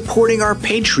consider supporting our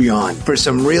Patreon for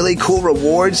some really cool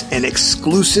rewards and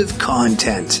exclusive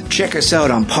content. Check us out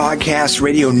on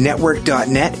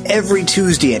podcastradionetwork.net every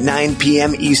Tuesday at 9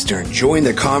 p.m. Eastern. Join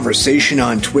the conversation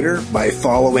on Twitter by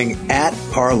following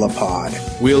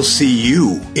 @Parlapod. We'll see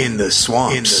you in the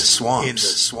swamps. In the swamps. In the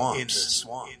swamps. In the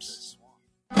swamps.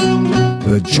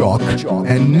 The Jock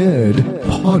and Nerd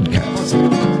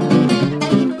Podcast.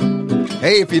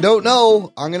 Hey, if you don't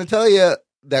know, I'm going to tell you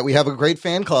that we have a great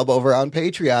fan club over on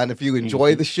Patreon. If you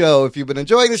enjoy the show, if you've been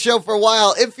enjoying the show for a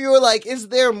while, if you're like, is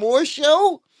there more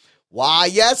show? Why,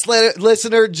 yes,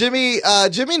 listener, Jimmy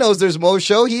knows there's more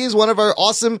show. He is one of our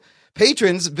awesome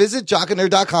patrons. Visit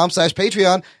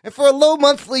jockandnerd.com/Patreon. And for a low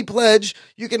monthly pledge,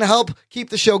 you can help keep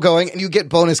the show going and you get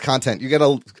bonus content. You get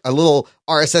a little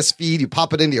RSS feed. You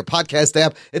pop it into your podcast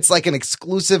app. It's like an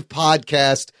exclusive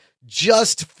podcast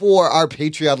just for our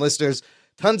Patreon listeners.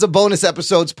 Tons of bonus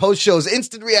episodes, post shows,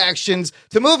 instant reactions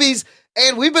to movies,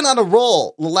 and we've been on a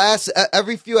roll.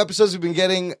 Every few episodes we've been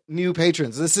getting new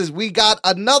patrons. We got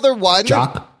another one.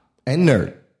 Jock and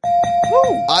Nerd.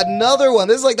 Woo, another one.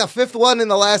 This is like the fifth one in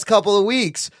the last couple of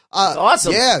weeks. That's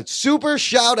awesome. Yeah, super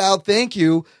shout out. Thank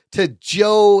you to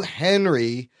Joe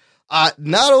Henry.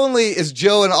 Not only is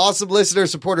Joe an awesome listener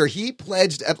supporter, he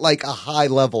pledged at like a high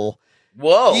level.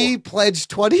 Whoa. He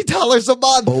pledged $20 a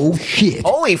month. Oh, shit.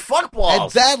 Holy fuck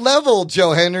balls. At that level,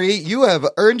 Joe Henry, you have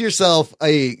earned yourself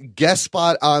a guest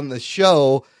spot on the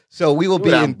show. So we will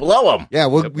blow him. Yeah,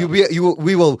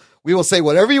 we will say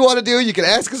whatever you want to do. You can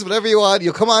ask us whatever you want.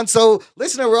 You'll come on. So,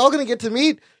 listener, we're all going to get to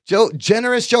meet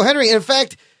generous Joe Henry. In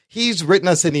fact, he's written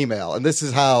us an email, and this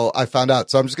is how I found out.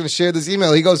 So I'm just going to share this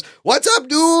email. He goes, "What's up,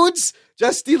 dudes?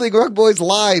 Just stealing Rug Boy's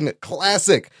line.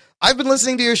 Classic. I've been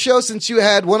listening to your show since you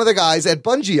had one of the guys at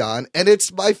Bungie on, and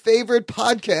it's my favorite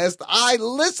podcast I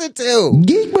listen to.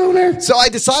 Geek boner. So I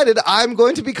decided I'm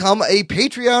going to become a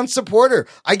Patreon supporter.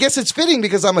 I guess it's fitting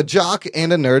because I'm a jock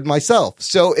and a nerd myself.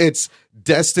 So it's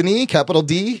Destiny, capital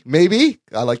D, maybe.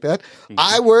 I like that.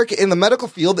 I work in the medical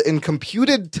field in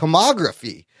computed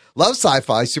tomography. Love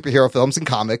sci-fi, superhero films, and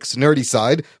comics, nerdy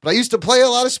side, but I used to play a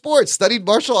lot of sports, studied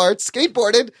martial arts,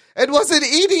 skateboarded, and was an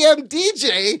EDM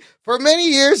DJ for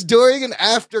many years during and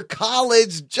after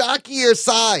college, jockier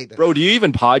side. Bro, do you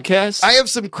even podcast? I have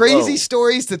some crazy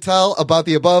stories to tell about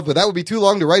the above, but that would be too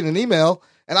long to write in an email,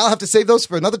 and I'll have to save those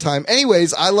for another time.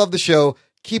 Anyways, I love the show.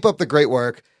 Keep up the great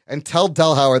work, and tell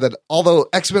Delhauer that although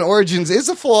X-Men Origins is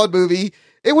a flawed movie,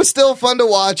 it was still fun to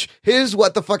watch. His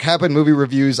What the Fuck Happened movie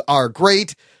reviews are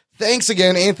great. Thanks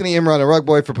again, Anthony Imran and Rug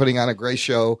Boy, for putting on a great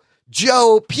show.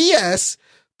 Joe, P.S.,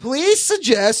 please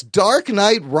suggest Dark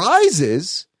Knight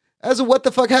Rises as a What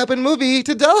the Fuck Happened movie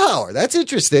to Delhauer. That's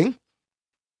interesting.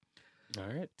 All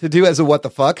right. To do as a What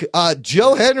the Fuck.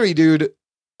 Joe Henry, dude,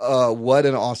 what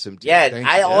an awesome dude.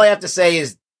 Yeah, all I have to say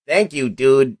is thank you,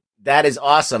 dude. That is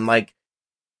awesome. Like,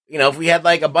 if we had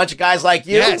like a bunch of guys like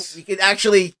you, we could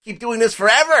actually keep doing this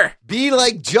forever. Be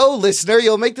like Joe, listener.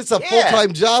 You'll make this a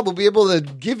full-time job. We'll be able to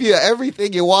give you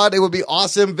everything you want. It would be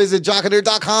awesome. Visit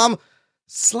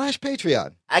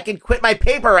jockandnerd.com/Patreon. I can quit my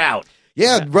paper out.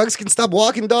 Yeah, Rugs can stop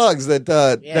walking dogs that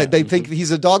they think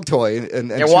he's a dog toy. And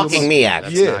they're walking me,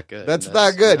 actually. That's not good. That's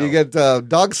not good. No. You get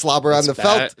dog slobber on the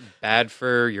felt. Bad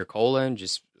for your colon.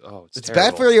 It's terrible.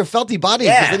 Bad for your felty body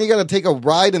because then you got to take a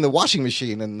ride in the washing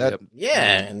machine. And that,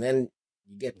 and then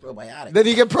you get probiotics. Then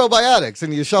you get probiotics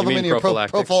and you shove them in your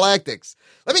prophylactics.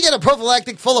 Let me get a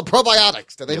prophylactic full of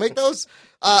probiotics. Do they make those?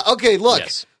 Okay, look.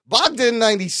 Bogdan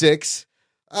 96.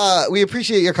 We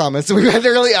appreciate your comments. We read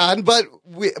early on, but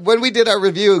when we did our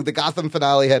review, the Gotham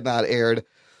finale had not aired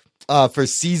for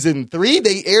season 3.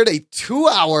 They aired a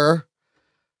 2-hour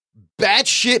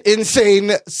batshit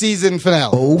insane season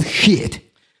finale. Oh, shit.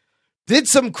 Did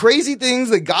some crazy things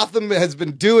that Gotham has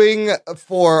been doing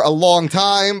for a long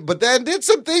time, but then did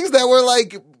some things that were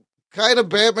like kind of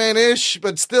Batman-ish,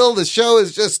 but still the show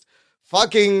is just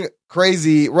fucking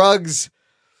crazy. Rugs.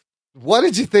 What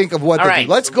did you think of what they did?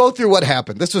 Let's go through what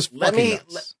happened. This was fucking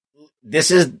nuts.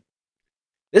 This is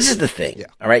the thing. Yeah.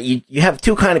 All right. You have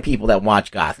two kind of people that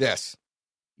watch Gotham. Yes.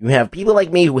 You have people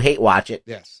like me who hate watch it.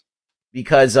 Yes.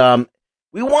 Because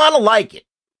we want to like it.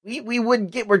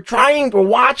 We're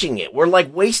watching it. We're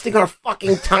like wasting our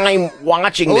fucking time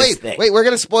watching this thing. Wait, we're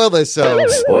gonna spoil this. So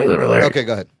spoiler alert. Okay,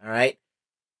 go ahead. All right.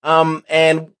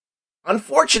 And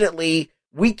unfortunately,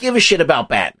 we give a shit about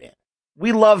Batman.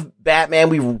 We love Batman.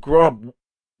 We grew up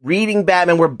reading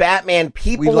Batman. We're Batman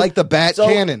people. We like the Bat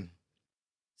canon.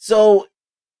 So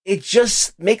it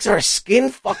just makes our skin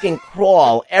fucking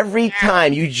crawl every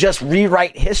time you just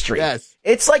rewrite history. Yes.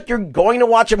 It's like you're going to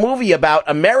watch a movie about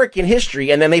American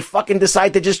history and then they fucking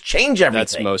decide to just change everything.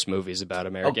 That's most movies about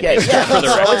American history. Yeah.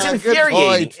 So it's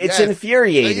infuriating. It's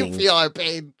infuriating. You feel our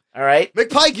pain. All right.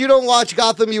 McPike, you don't watch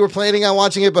Gotham. You were planning on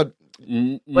watching it, but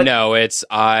no,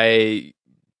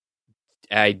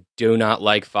 I do not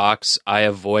like Fox. I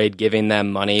avoid giving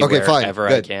them money wherever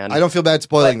I can. I don't feel bad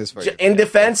spoiling this for you. In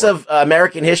defense of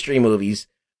American history movies,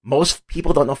 most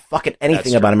people don't know fucking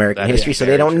anything about American history, so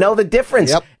they don't know the difference.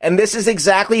 Yep. And this is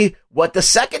exactly what the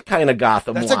second kind of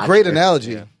Gotham That's a great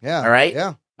analogy. Yeah. All right?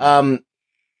 Yeah.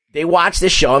 They watch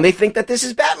this show and they think that this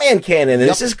is Batman canon and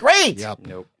this is great. Yep.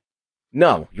 Nope.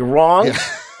 No, you're wrong. Yeah.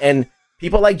 And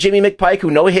people like Jimmy McPike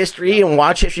who know history and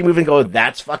watch history movies and go,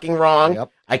 that's fucking wrong. Yep.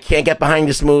 I can't get behind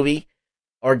this movie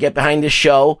or get behind this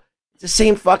show. It's the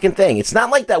same fucking thing. It's not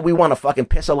like that we want to fucking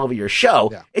piss all over your show.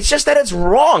 Yeah. It's just that it's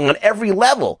wrong on every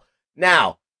level.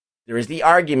 Now, there is the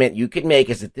argument you could make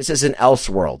is that this is an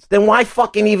Elseworlds. Then why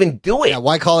fucking even do it? Yeah,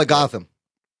 why call it Gotham?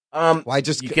 Why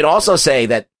just? You could also say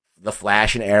that the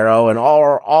Flash and Arrow and all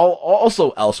are all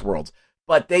also Elseworlds,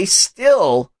 but they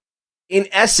still, in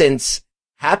essence,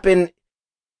 happen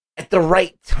at the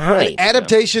right time.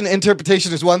 Adaptation,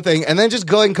 interpretation is one thing, and then just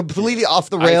going completely off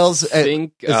the rails. I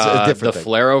think is a different the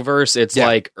thing. Flareoverse, it's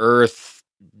like Earth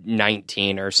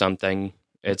 19 or something.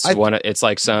 It's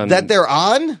like some that they're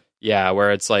on. Yeah,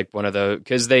 where it's like one of the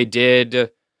because when they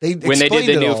did the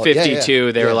explained new all.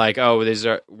 52, they were like, oh, these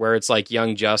are where it's like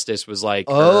Young Justice was like,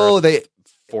 they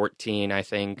 14, I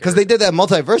think, because they did that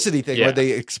multiversity thing where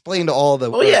they explained all the.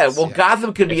 Oh yeah, well,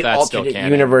 Gotham could be an alternate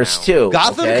universe too.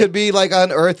 Gotham could be like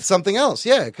on Earth something else.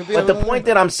 Yeah, it could be. But the point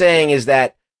that I'm saying is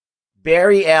that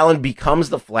Barry Allen becomes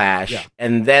the Flash,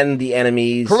 and then the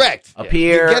enemies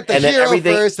appear. You get the and then hero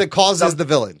everything first that causes the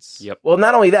villains. Yep. Well,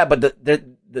 not only that, but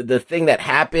the thing that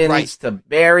happens to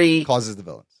Barry causes the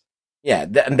villains. Yeah,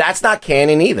 and that's not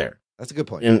canon either. That's a good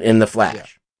point. In the Flash. Yeah.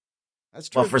 That's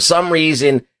true. But for some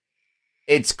reason,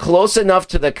 it's close enough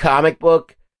to the comic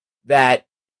book that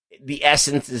the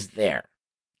essence is there.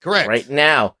 Correct. Right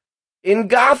now, in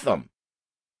Gotham,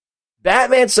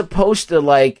 Batman's supposed to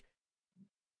like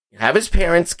have his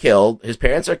parents killed. His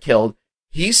parents are killed.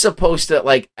 He's supposed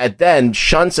to then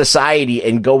shun society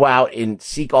and go out and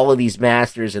seek all of these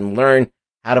masters and learn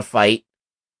how to fight,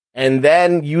 and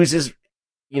then use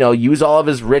all of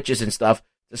his riches and stuff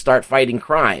to start fighting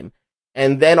crime.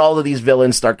 And then all of these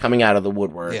villains start coming out of the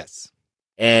woodwork. Yes.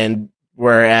 And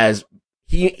whereas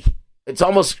it's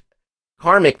almost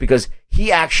karmic because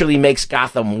he actually makes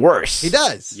Gotham worse. He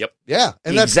does. Yep. Yeah.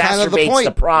 And he that's kind of the point.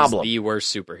 The problem. He's the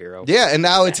worst superhero. Yeah. And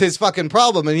now it's his fucking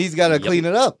problem and he's got to clean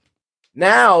it up.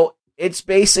 Now it's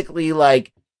basically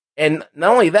like, and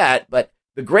not only that, but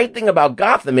the great thing about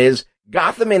Gotham is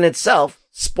Gotham in itself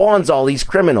spawns all these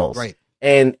criminals. Right.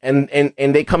 And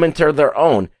they come into their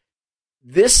own.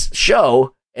 This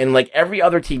show, and like every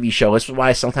other TV show, this is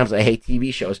why sometimes I hate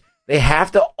TV shows, they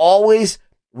have to always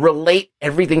relate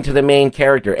everything to the main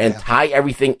character and tie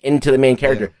everything into the main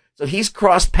character. So he's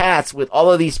crossed paths with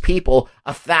all of these people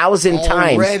 1,000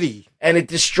 times. Already. And it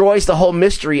destroys the whole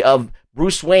mystery of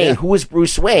Bruce Wayne. Yeah. Who is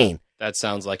Bruce Wayne? That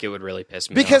sounds like it would really piss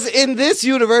me Because off. in this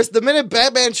universe, the minute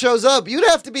Batman shows up, you'd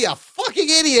have to be a fucking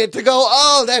idiot to go,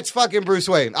 oh, that's fucking Bruce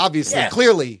Wayne. Obviously,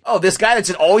 clearly. Oh, this guy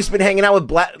that's always been hanging out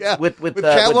with with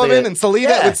Catwoman and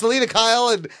Selena Kyle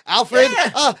and Alfred.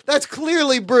 That's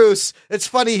clearly Bruce. It's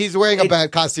funny he's wearing a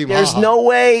bad costume. There's no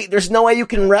way you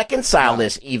can reconcile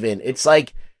this even. It's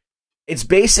like, it's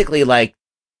basically like,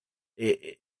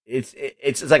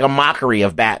 it's like a mockery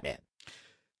of Batman.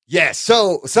 Yes,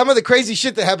 so some of the crazy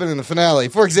shit that happened in the finale,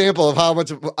 for example, of how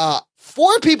much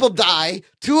 4 people die,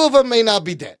 2 of them may not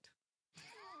be dead.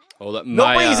 Hold up,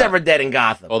 Nobody's ever dead in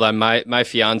Gotham. Hold on, my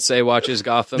fiance watches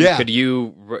Gotham. Yeah.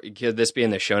 Could this be in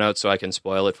the show notes so I can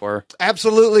spoil it for her?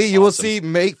 Absolutely, you will see.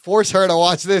 Force her to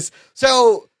watch this.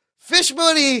 So Fish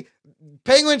Mooney,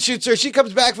 Penguin shoots her. She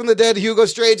comes back from the dead, Hugo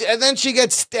Strange, and then she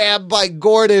gets stabbed by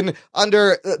Gordon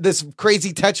under this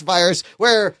crazy touch virus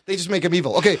where they just make him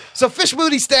evil. Okay, so Fish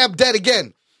Mooney stabbed, dead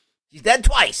again. He's dead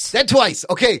twice.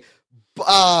 Okay,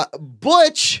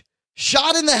 Butch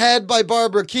shot in the head by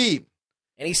Barbara Keene.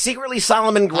 And he's secretly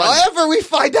Solomon Grundy. However, we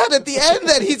find out at the end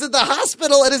that he's in the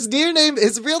hospital and his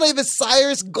real name is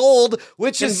Cyrus Gold,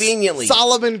 which Conveniently. is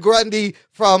Solomon Grundy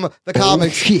from the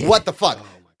comics. shit. What the fuck?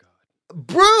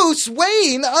 Bruce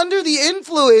Wayne, under the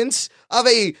influence of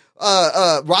a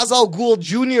Ra's al Ghul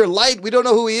Jr. light, we don't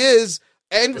know who he is,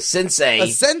 and The sensei. a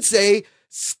sensei,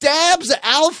 stabs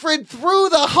Alfred through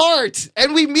the heart,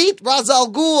 and we meet Ra's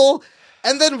al Ghul,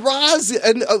 and then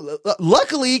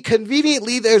luckily,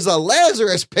 conveniently, there's a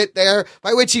Lazarus pit there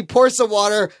by which he pours some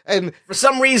water, and For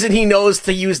some reason, he knows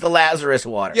to use the Lazarus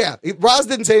water. yeah, Ra's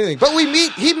didn't say anything. But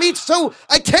he meets, so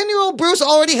a 10-year-old Bruce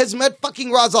already has met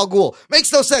fucking Ra's al Ghul.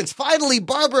 Makes no sense. Finally,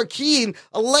 Barbara Keene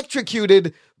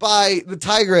electrocuted by the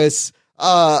Tigress,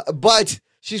 but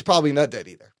she's probably not dead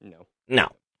either. No.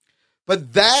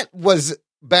 But that was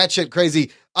batshit crazy.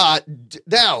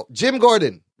 Now, Jim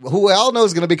Gordon, who we all know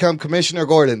is going to become Commissioner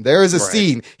Gordon. There is a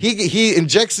scene. He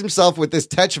injects himself with this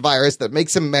touch virus that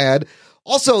makes him mad.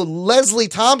 Also, Lee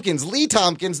Tompkins,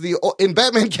 in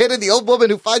Batman Canon, the old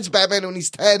woman who finds Batman when he's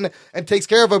 10 and takes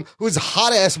care of him, who's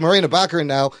hot-ass Morena Baccarin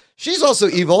now. She's also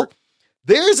evil.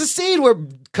 There's a scene where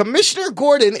Commissioner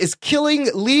Gordon is killing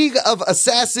League of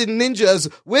Assassin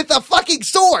Ninjas with a fucking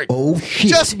sword. Oh, shit.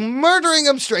 Just murdering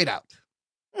them straight out.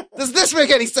 Does this make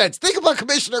any sense? Think about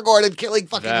Commissioner Gordon killing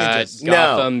fucking ninjas.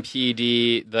 Gotham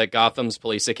PD, the Gotham's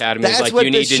Police Academy is That's like, what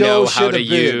you this need to know show how should to have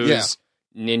been. use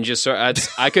ninja sword.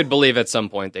 I could believe at some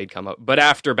point they'd come up, but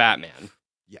after Batman.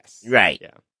 Yes. Right.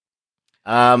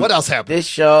 Yeah. What else happened? This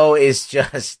show is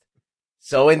just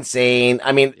so insane.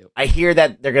 I mean, I hear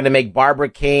that they're going to make Barbara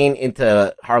Keene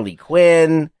into Harley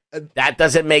Quinn. That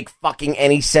doesn't make fucking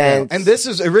any sense. And this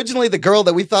is originally the girl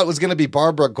that we thought was going to be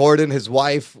Barbara Gordon, his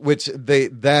wife, which they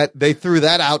threw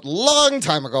that out long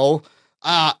time ago.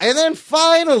 And then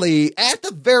finally, at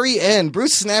the very end,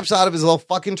 Bruce snaps out of his little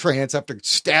fucking trance after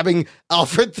stabbing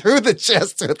Alfred through the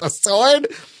chest with a sword.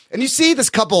 And you see this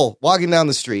couple walking down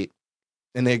the street,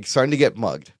 and they're starting to get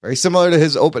mugged. Very similar to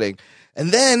his opening.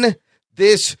 And then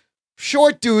this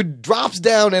short dude drops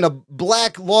down in a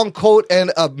black long coat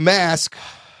and a mask,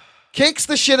 kicks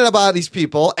the shit about these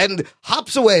people, and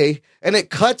hops away. And it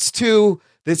cuts to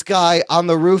this guy on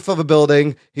the roof of a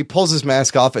building. He pulls his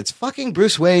mask off. It's fucking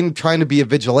Bruce Wayne trying to be a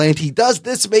vigilante. Does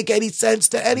this make any sense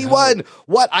to anyone? No.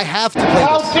 What? I have to play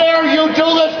How dare you do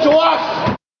this to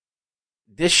us?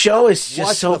 This show is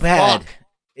just so bad. Fuck?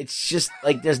 It's just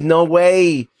like there's no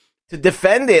way to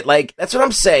defend it. Like, that's what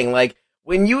I'm saying. Like,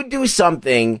 when you do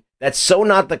something that's so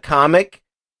not the comic,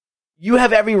 you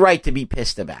have every right to be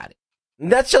pissed about it.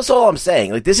 And that's just all I'm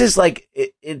saying. Like, this is like,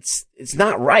 it's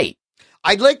not right.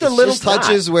 I'd like the little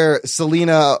touches where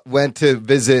Selena went to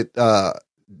visit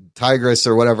Tigress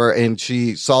or whatever, and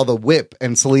she saw the whip,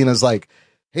 and Selena's like,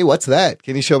 hey, what's that?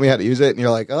 Can you show me how to use it? And you're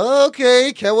like, oh,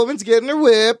 okay, Catwoman's getting her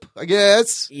whip, I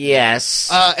guess. Yes.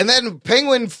 And then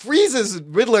Penguin freezes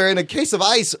Riddler in a case of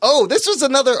ice. Oh, this was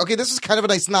this was kind of a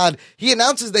nice nod. He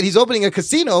announces that he's opening a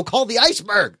casino called the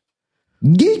Iceberg.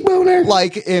 Geek boner.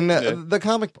 Like in the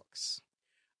comic books.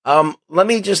 Let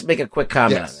me just make a quick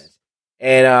comment on this.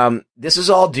 And this is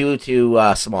all due to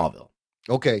Smallville.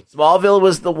 Okay. Smallville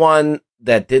was the one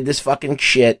that did this fucking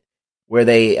shit where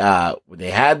they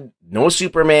had no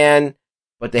Superman,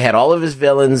 but they had all of his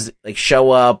villains like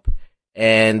show up,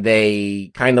 and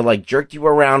they kind of like jerked you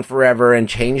around forever and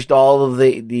changed all of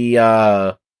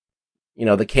the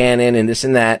canon and this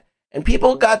and that. And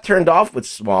people got turned off with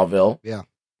Smallville. Yeah.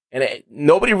 And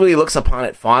nobody really looks upon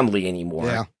it fondly anymore.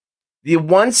 Yeah. The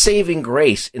one saving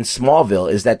grace in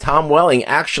Smallville is that Tom Welling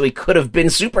actually could have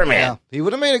been Superman. Yeah, he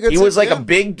would have made a good. He was like a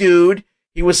big dude.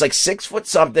 He was like 6 foot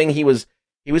something. He was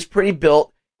pretty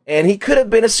built, and he could have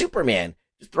been a Superman.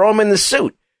 Just throw him in the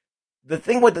suit. The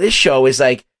thing with this show is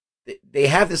like they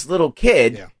have this little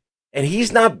kid, and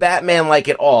he's not Batman like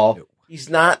at all. No. He's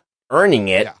not earning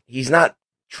it. Yeah. He's not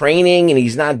training, and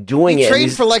he's not doing it. He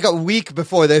trained for like a week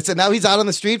before this, and now he's out on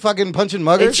the street fucking punching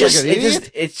muggers.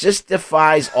 It just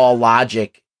defies all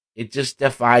logic. It just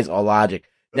defies all logic.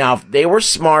 Now, if they were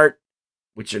smart,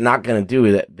 which they're not going to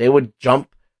do, that they would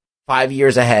jump 5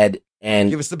 years ahead and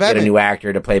give us the get a new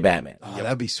actor to play Batman. Oh,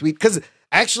 that'd be sweet. Because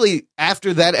actually,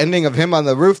 after that ending of him on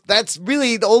the roof, that's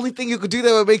really the only thing you could do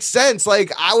that would make sense.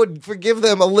 Like, I would forgive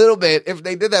them a little bit if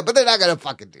they did that, but they're not going to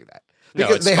fucking do that.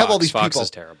 Because they have all these Fox people. Is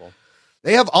terrible.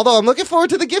 They have, although I'm looking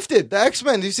forward to The Gifted, the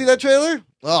X-Men. Do you see that trailer?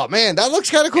 Oh, man, that looks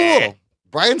kind of cool.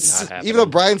 Even though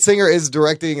Bryan Singer is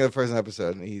directing the first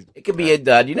episode. It could be a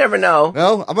dud. You never know.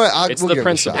 No? It's the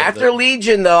principle. After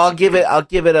Legion, though, I'll give it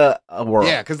a whirl.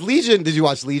 Yeah, because Legion, did you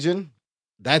watch Legion?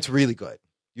 That's really good.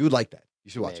 You would like that. You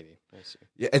should watch it.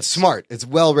 Yeah, it's smart. It's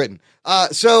well written.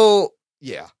 So,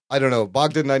 yeah, I don't know.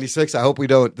 Bogdan 96, I hope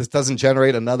this doesn't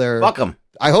generate another. Fuck 'em.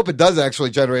 I hope it does actually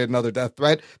generate another death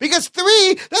threat, because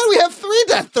now we have 3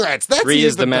 death threats. That's 3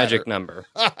 is the magic number.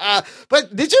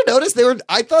 But did you notice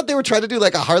I thought they were trying to do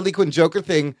like a Harley Quinn Joker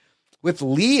thing with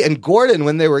Lee and Gordon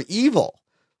when they were evil.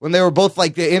 When they were both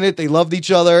like in it, they loved each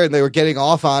other and they were getting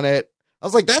off on it. I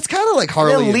was like, that's kind of like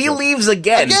Harley. And then Lee leaves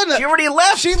again. She already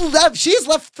left. She's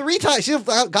left 3 times. She's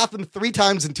left Gotham 3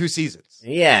 times in 2 seasons.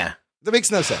 Yeah. That makes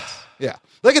no sense. Yeah.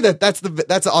 Look at that. That's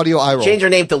the audio eye roll. Change her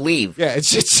name to Leave. Yeah, it's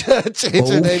just change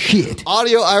her name. Shit.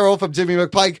 Audio eye roll from Jimmy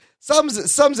McPike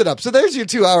sums it up. So there's your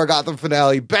 2-hour Gotham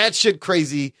finale. Batshit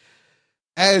crazy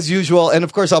as usual. And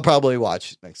of course, I'll probably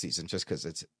watch next season just because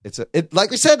it's like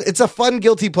we said, it's a fun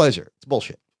guilty pleasure. It's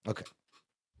bullshit. Okay.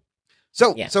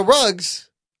 So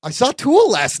Ruggs, I saw Tool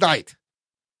last night.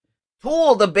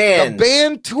 Tool, the band. The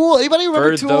band Tool. Anybody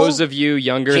remember Tool? For those of you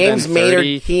younger James than 30,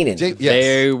 Maynard Keenan.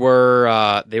 They were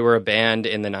a band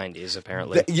in the 90s,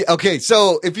 apparently. Okay,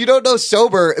 so if you don't know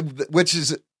Sober,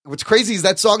 what's crazy is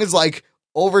that song is like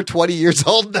over 20 years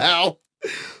old now.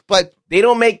 But they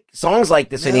don't make songs like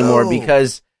this anymore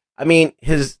because, I mean,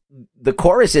 the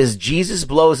chorus is Jesus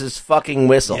blows his fucking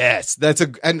whistle. Yes,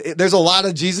 and there's a lot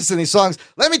of Jesus in these songs.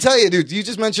 Let me tell you, dude, you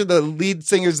just mentioned the lead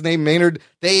singer's name, Maynard.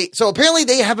 So apparently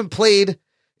they haven't played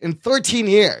in 13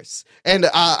 years. And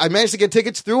I managed to get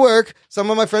tickets through work.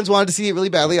 Some of my friends wanted to see it really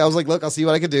badly. I was like, look, I'll see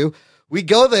what I could do. We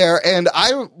go there, and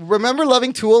I remember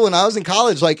loving Tool when I was in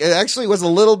college. Like, it actually was a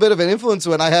little bit of an influence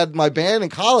when I had my band in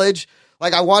college.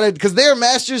 Like, because they're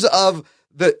masters of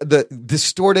the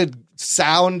distorted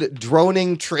sound,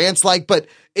 droning trance-like, but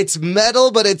it's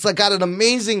metal, but it's like got an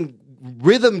amazing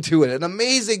rhythm to it, an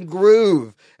amazing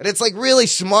groove, and it's like really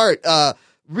smart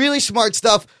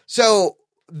stuff. So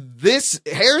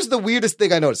here's the weirdest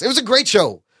thing I noticed. It was a great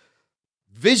show.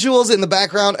 Visuals in the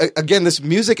background. Again, this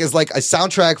music is like a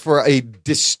soundtrack for a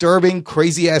disturbing,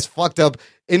 crazy-ass, fucked-up,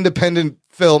 independent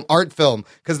art film,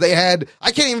 because they had,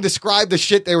 I can't even describe the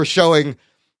shit they were showing.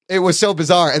 It was so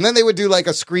bizarre. And then they would do like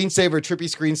a trippy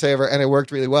screensaver, and it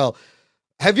worked really well.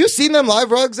 Have you seen them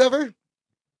live, Ruggs, ever?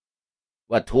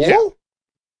 What, Tool? Yeah.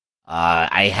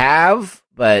 I have,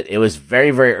 but it was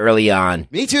very, very early on.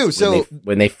 Me too. So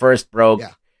when they first broke.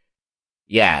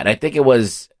 Yeah, and I think it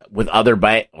was with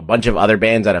a bunch of other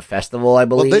bands at a festival, I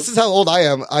believe. Well, this is how old I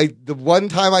am. The one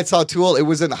time I saw Tool, it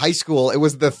was in high school. It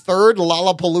was the 3rd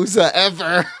Lollapalooza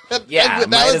ever. Yeah, it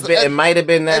might have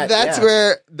been that.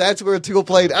 And that's where Tool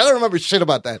played. I don't remember shit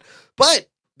about that. But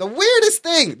the weirdest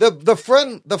thing,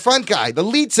 the front guy, the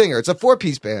lead singer, it's a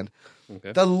 4-piece band.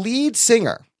 Okay. The lead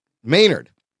singer, Maynard,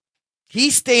 he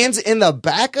stands in the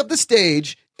back of the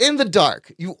stage in the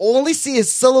dark. You only see his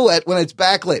silhouette when it's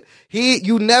backlit.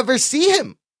 You never see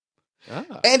him.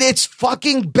 And it's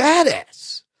fucking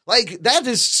badass. Like, that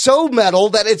is so metal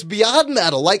that it's beyond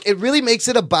metal. Like, it really makes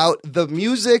it about the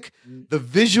music, the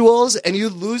visuals, and you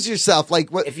lose yourself. Like,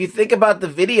 if you think about the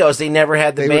videos, they never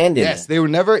had the band in it. Yes, they were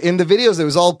never in the videos. It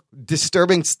was all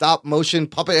disturbing stop motion,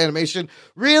 puppet animation,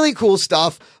 really cool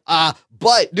stuff.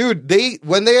 But dude,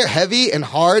 when they're heavy and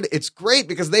hard, it's great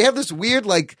because they have this weird,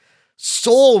 like,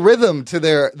 soul rhythm to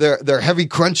their heavy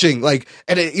crunching, like,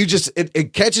 and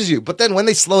it catches you. But then when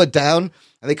they slow it down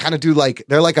and they kind of do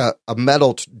they're like a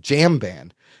metal jam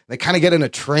band, they kind of get in a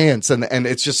trance and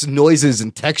it's just noises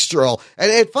and textural, and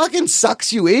it fucking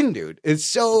sucks you in, dude. It's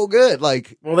so good.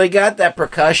 Like, well, they got that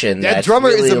percussion. That drummer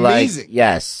really is amazing.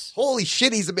 Yes. Holy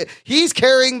shit, he's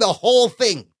carrying the whole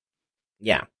thing.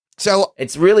 Yeah. So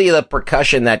it's really the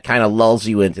percussion that kind of lulls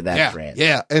you into that trance.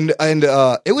 Yeah, and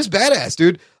it was badass,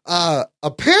 dude.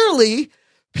 Apparently,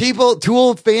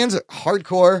 Tool fans,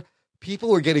 hardcore people,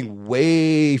 were getting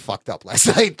way fucked up last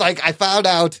night. Like, I found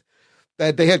out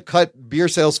that they had cut beer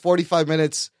sales 45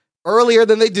 minutes earlier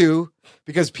than they do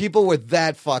because people were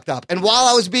that fucked up. And while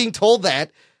I was being told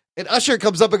that, an usher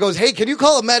comes up and goes, "Hey, can you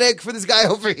call a medic for this guy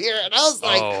over here?" And I was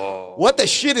like, what the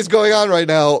shit is going on right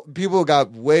now? People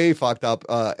got way fucked up,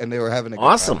 and they were having a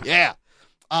good time. Yeah.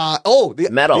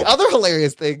 The other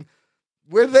hilarious thing,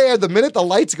 we're there the minute the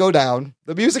lights go down,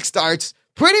 the music starts,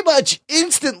 pretty much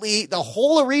instantly, the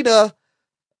whole arena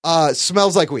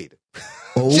smells like weed.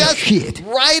 Just shit.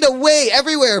 Right away,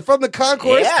 everywhere, from the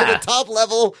concourse to the top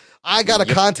level. I got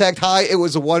a contact high. It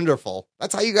was wonderful.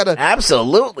 That's how you got to...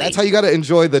 Absolutely. That's how you got to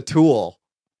enjoy the Tool.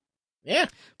 Yeah.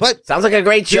 But sounds like a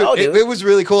great show, dude. It was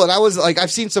really cool. And I was like,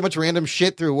 I've seen so much random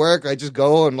shit through work. I just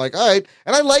go and like, all right.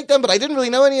 And I like them, but I didn't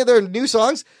really know any of their new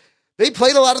songs. They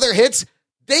played a lot of their hits.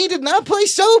 They did not play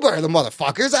sober, the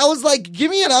motherfuckers. I was like,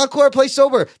 give me an encore, play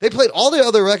sober. They played all the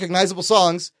other recognizable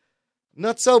songs,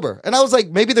 not sober. And I was like,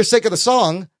 maybe they're sick of the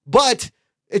song, but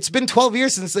it's been 12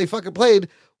 years since they fucking played.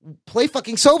 Play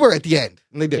fucking sober at the end.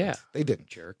 And they didn't. Yeah. They didn't.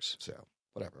 Jerks. So,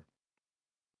 whatever.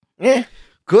 Yeah.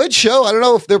 Good show. I don't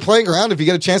know if they're playing around. If you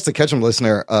get a chance to catch them,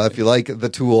 listener, if you like the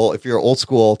Tool, if you're an old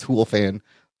school Tool fan.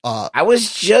 I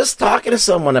was just talking to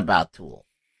someone about Tool.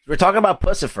 We're talking about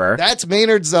Pussifer. That's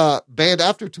Maynard's band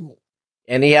after Tool.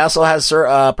 And he also has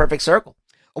Perfect Circle.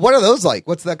 What are those like?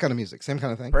 What's that kind of music? Same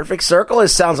kind of thing? Perfect Circle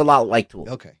sounds a lot like Tool.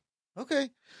 Okay.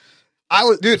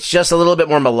 Dude. It's just a little bit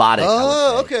more melodic.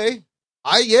 Oh, okay.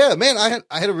 I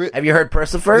had a... Have you heard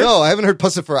Pussifer? No, I haven't heard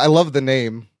Pussifer. I love the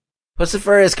name.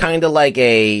 Pussifer is kind of like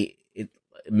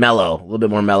mellow, a little bit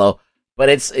more mellow, but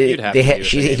like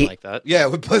that. Yeah,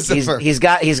 with Pussifer. He's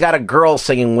got a girl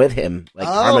singing with him, like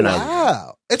harmonizing.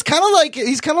 Wow. It's kind of like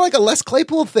he's kind of like a Les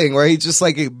Claypool thing where he just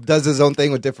like he does his own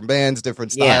thing with different bands,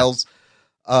 different styles.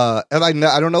 Yeah. And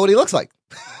I don't know what he looks like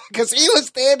because he was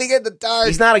standing in the dark.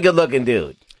 He's not a good looking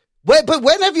dude. Wait, but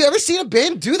when have you ever seen a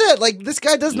band do that? Like, this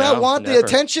guy does not want the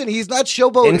attention. He's not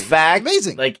showboating. In fact,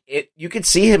 amazing. Like you could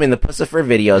see him in the Pussifer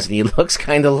videos, and he looks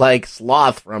kind of like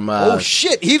Sloth from. Oh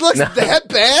shit! He looks that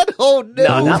bad? Oh no!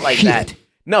 No, not like that.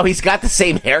 No, he's got the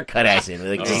same haircut as him.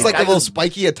 Like, just like a little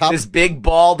spiky at top. This big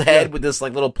bald head with this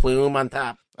like little plume on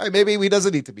top. All right, maybe he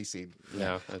doesn't need to be seen.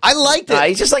 No, I liked it.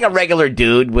 He's just like a regular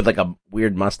dude with like a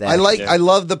weird mustache. I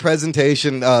love the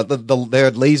presentation. Their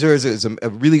lasers. It was a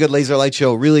really good laser light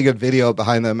show. Really good video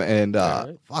behind them, and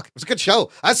it was a good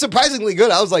show. That's surprisingly good.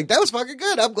 I was like, that was fucking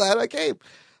good. I'm glad I came.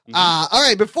 All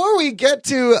right, before we get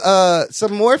to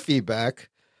some more feedback,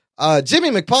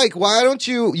 Jimmy McPike, why don't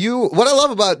you? What I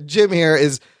love about Jim here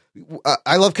is.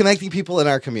 I love connecting people in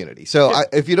our community. So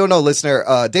if you don't know, listener,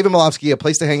 David Malofsky, A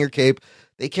Place to Hang Your Cape,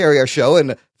 they carry our show.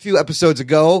 And a few episodes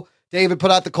ago, David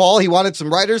put out the call. He wanted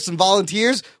some writers, some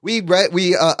volunteers. We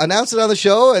announced it on the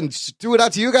show and threw it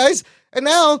out to you guys. And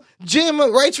now Jim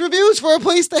writes reviews for A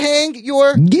Place to Hang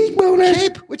Your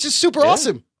Cape, which is super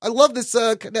awesome. I love this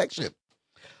connection.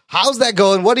 How's that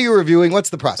going? What are you reviewing? What's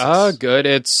the process? Good.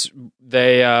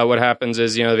 What happens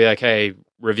is, they'll be like, hey,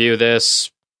 review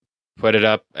this, put it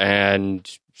up, and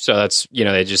so that's,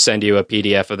 they just send you a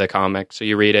PDF of the comic, so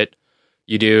you read it.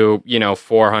 You do,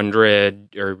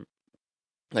 400 or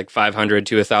like 500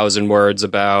 to 1,000 words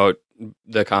about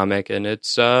the comic, and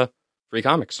it's free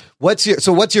comics. What's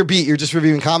your beat? You're just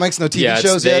reviewing comics, no TV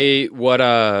shows yet?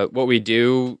 What we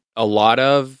do a lot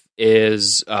of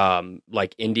is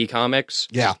like indie comics.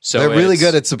 Yeah, so they're really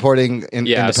good at supporting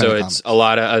independent so comics. It's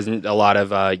a lot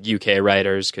of UK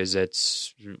writers because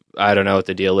it's, I don't know what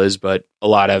the deal is, but a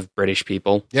lot of British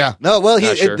people. Yeah, no, well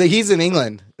he's in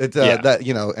England.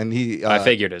 And he I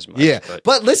figured as much. Yeah,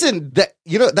 but listen,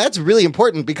 that's really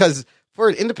important because for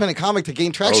an independent comic to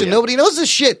gain traction, nobody knows this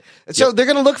shit. So they're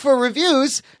going to look for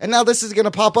reviews, and now this is going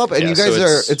to pop up, and you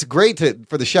guys it's great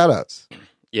for the shout outs.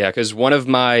 Yeah, because one of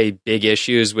my big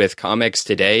issues with comics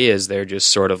today is they're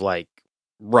just sort of like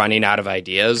running out of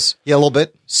ideas. Yeah, a little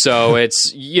bit. So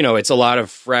it's, it's a lot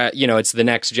of, it's the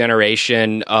next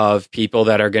generation of people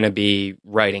that are going to be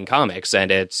writing comics. And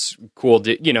it's cool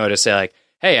to, to say like,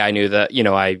 hey, I knew that,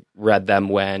 I read them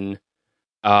when,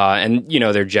 and,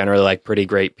 they're generally like pretty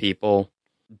great people.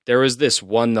 There was this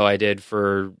one though I did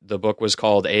for, the book was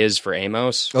called A is for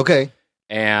Amos. Okay.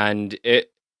 And it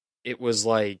was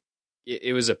like,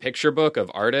 it was a picture book of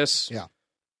artists. Yeah.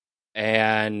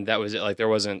 And that was it. Like, there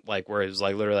wasn't like where it was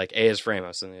like literally like A is for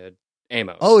Amos and they had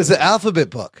Amos. Oh, it's the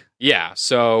alphabet book. Yeah.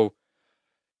 So,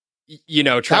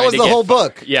 that was the whole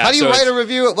book. Yeah. How do you write a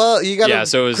review? Well, you got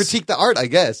to critique the art, I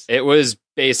guess. It was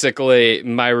basically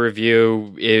my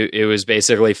review. It was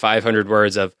basically 500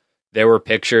 words of there were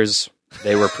pictures.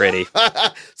 They were pretty.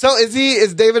 So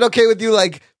is David okay with you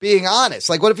like being honest?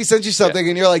 Like, what if he sends you something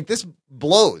and you're like, this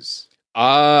blows?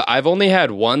 I've only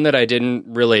had one that I didn't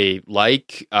really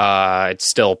like. It's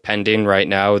still pending right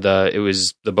now.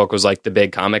 The book was like the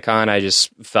big Comic-Con. I just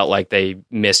felt like they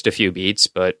missed a few beats,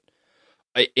 but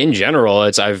in general,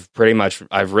 I've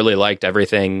really liked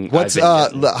everything.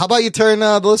 How about you turn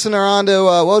the listener on to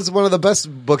what was one of the best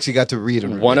books you got to read?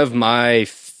 One of my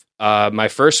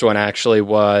first one actually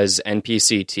was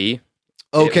NPCT.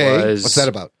 Okay, what's that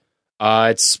about?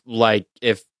 It's like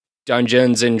if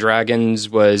Dungeons and Dragons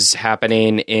was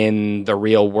happening in the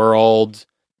real world,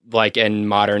 like in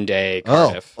modern day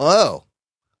Cardiff. Oh.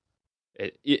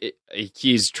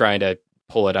 He's trying to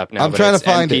pull it up now. I'm trying to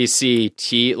find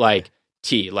NPCT, like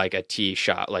tea, like a tea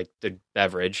shot, like the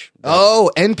beverage.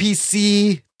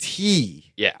 NPC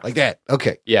tea. Yeah. Like that.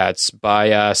 Okay. Yeah, it's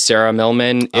by Sarah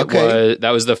Millman. That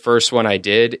was the first one I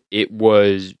did.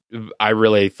 I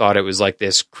really thought it was like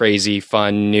this crazy,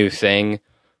 fun new thing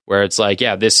where it's like,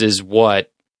 yeah, this is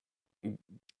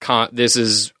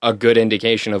a good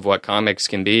indication of what comics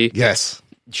can be. Yes.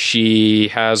 She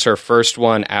has her first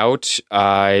one out.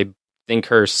 I think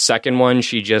her second one,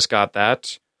 she just got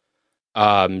that.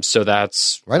 So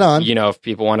that's right on. If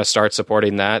people want to start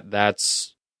supporting that,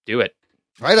 do it.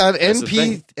 Right on.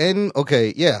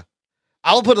 Okay, yeah.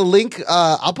 I'll put a link to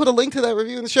that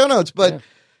review in the show notes, but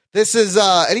this is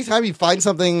anytime you find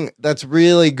something that's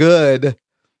really good,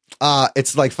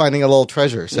 it's like finding a little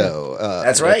treasure. So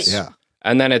that's right. Yeah.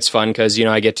 And then it's fun because,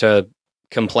 I get to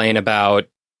complain about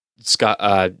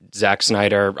Zack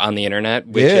Snyder on the internet,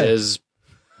 which is,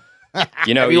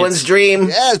 everyone's dream.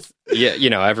 Yes.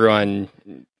 Yeah. Everyone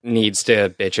needs to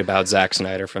bitch about Zack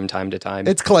Snyder from time to time.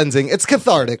 It's cleansing. It's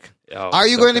cathartic. Are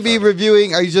you going to be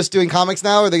reviewing? Are you just doing comics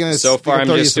now? Or are they going to? So far, I'm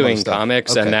just doing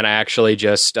comics, and then I actually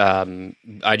just, the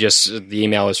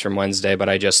email is from Wednesday, but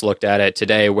I just looked at it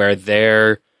today, where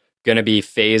they're going to be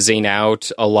phasing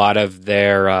out a lot of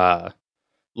their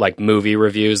like movie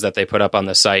reviews that they put up on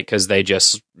the site because they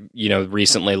just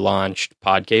recently launched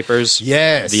Podcapers.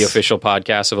 Yes, the official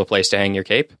podcast of A Place to Hang Your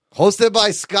Cape, hosted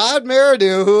by Scott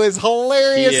Meridew, who is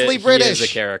hilariously British. He is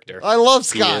a character. I love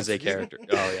Scott. He is a character.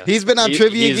 Oh yeah, he's been on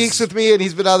Trivia Geeks with me, and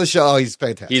he's been on the show. Oh, he's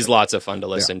fantastic. He's lots of fun to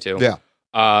listen to.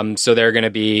 Yeah. So they're going to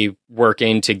be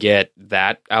working to get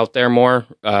that out there more.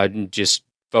 Just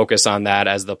focus on that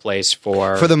as the place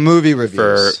for the movie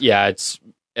reviews. It's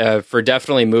for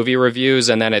definitely movie reviews,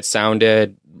 and then it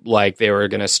sounded like they were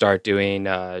going to start doing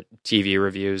TV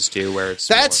reviews too, where it's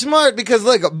smart because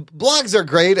look, blogs are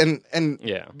great, and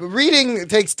reading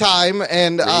takes time,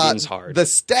 and reading's hard. The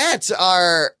stats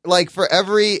are like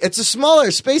it's a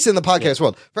smaller space in the podcast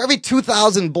world. For every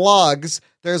 2,000 blogs,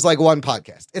 there's like one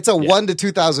podcast. It's a 1 to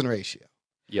 2,000 ratio.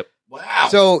 Yep. Wow.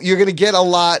 So you're going to get a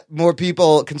lot more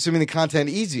people consuming the content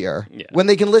easier when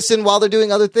they can listen while they're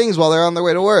doing other things while they're on their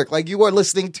way to work. Like you are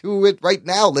listening to it right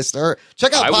now, listener.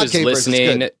 Check out Podcapers. I was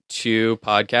listening to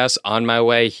podcasts on my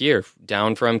way here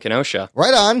down from Kenosha.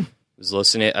 Right on.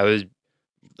 I was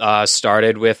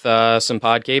started with some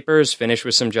Podcapers, finished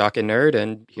with some Jock and Nerd,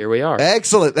 and here we are.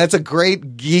 Excellent. That's a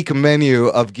great geek menu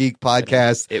of geek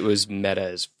podcasts. It was meta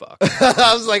as fuck.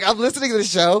 I was like, I'm listening to the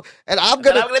show, and I'm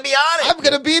gonna be on it. I'm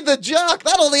gonna be the jock.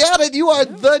 Not only on it, you are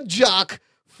the jock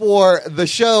for the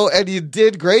show, and you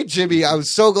did great, Jimmy. I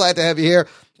was so glad to have you here.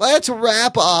 Let's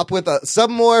wrap up with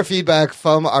some more feedback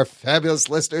from our fabulous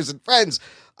listeners and friends.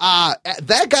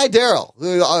 That guy Daryl,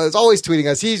 who is always tweeting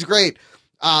us, he's great.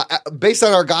 Based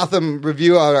on our Gotham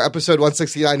review on our episode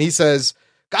 169, he says,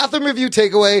 Gotham review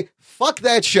takeaway, fuck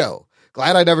that show.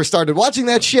 Glad I never started watching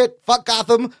that shit. Fuck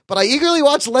Gotham, but I eagerly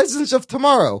watch Legends of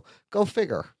Tomorrow. Go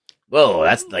figure. Whoa,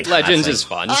 that's like Legends is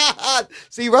fun.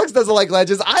 See, Ruggs doesn't like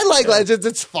Legends. I like Legends.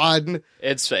 It's fun.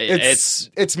 It's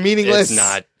meaningless. It's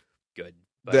not good,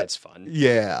 but it's fun.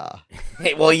 Yeah.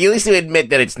 Hey, well, you at least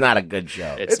admit that it's not a good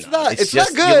show. It's not. It's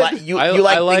not good. You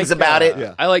like things about it.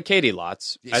 Yeah. I like Katie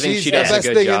lots. I think she's she the does best a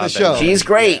good thing job in the show. She's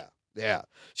great. Yeah.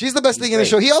 She's the best thing in the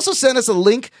show. He also sent us a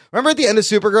link. Remember at the end of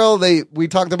Supergirl, we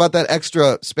talked about that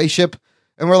extra spaceship,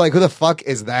 and we're like, who the fuck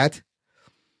is that?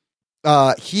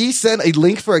 He sent a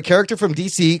link for a character from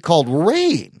DC called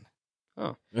Rain.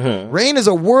 Oh. Mm-hmm. Rain is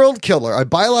a world killer, a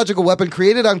biological weapon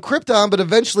created on Krypton, but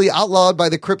eventually outlawed by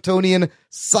the Kryptonian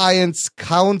Science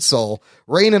Council.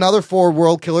 Rain and other 4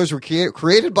 world killers were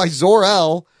created by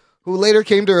Zor-El, who later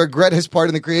came to regret his part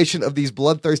in the creation of these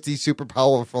bloodthirsty, super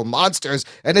powerful monsters.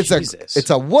 And it's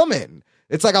a woman.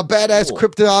 It's like a badass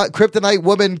kryptonite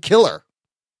woman killer.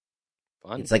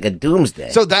 Fun. It's like a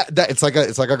doomsday. So that it's like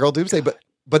a girl doomsday, but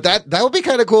But that would be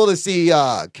kind of cool to see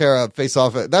Kara face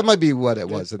off. That might be what it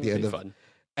was at the end of fun.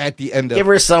 At the end of Give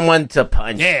her someone to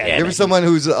punch. Yeah, give her someone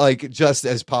who's like just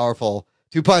as powerful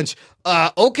to punch.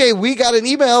 Okay, we got an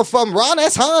email from Ron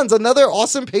S. Hans, another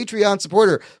awesome Patreon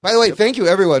supporter. By the way, thank you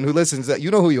everyone who listens.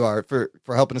 You know who you are for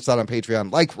helping us out on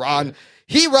Patreon. Like Ron,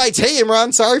 he writes, "Hey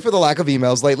Imran, sorry for the lack of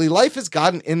emails lately. Life has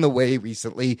gotten in the way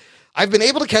recently. I've been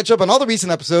able to catch up on all the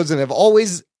recent episodes and have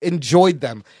always enjoyed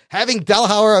them. Having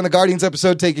Delhauer on the Guardians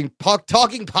episode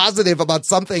talking positive about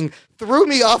something threw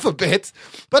me off a bit,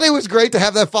 but it was great to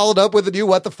have that followed up with a new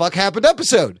What the Fuck Happened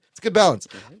episode. It's a good balance.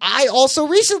 I also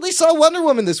recently saw Wonder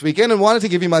Woman this weekend and wanted to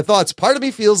give you my thoughts. Part of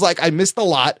me feels like I missed a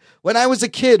lot when I was a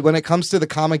kid when it comes to the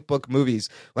comic book movies.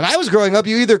 When I was growing up,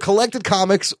 you either collected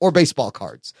comics or baseball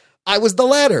cards. I was the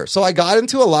latter, so I got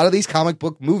into a lot of these comic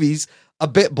book movies a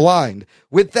bit blind.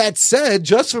 With that said,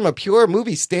 just from a pure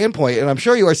movie standpoint, and I'm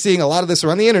sure you are seeing a lot of this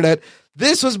around the internet,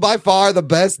 this was by far the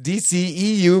best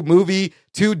DCEU movie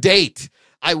to date.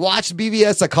 I watched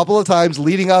BVS a couple of times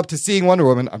leading up to seeing Wonder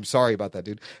Woman. I'm sorry about that,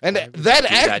 dude. And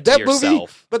that movie,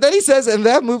 but then he says, and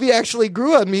that movie actually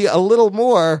grew on me a little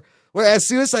more, whereas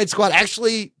Suicide Squad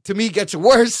actually, to me, gets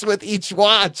worse with each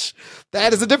watch.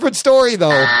 That is a different story,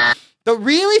 though. The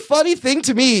really funny thing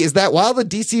to me is that while the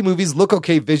DC movies look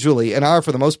okay visually and are,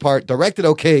 for the most part, directed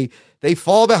okay, they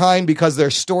fall behind because their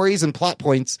stories and plot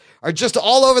points are just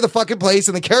all over the fucking place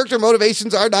and the character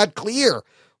motivations are not clear.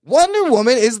 Wonder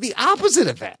Woman is the opposite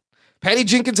of that. Patty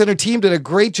Jenkins and her team did a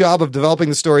great job of developing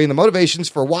the story and the motivations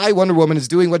for why Wonder Woman is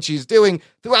doing what she's doing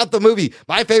throughout the movie.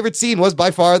 My favorite scene was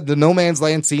by far the No Man's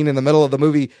Land scene in the middle of the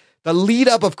movie. The lead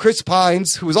up of Chris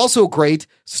Pine's, who was also great,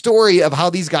 story of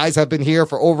how these guys have been here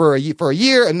for a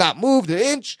year and not moved an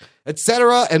inch,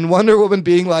 etc. And Wonder Woman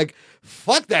being like,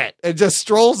 fuck that, and just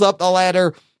strolls up the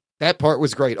ladder. That part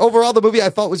was great. Overall, the movie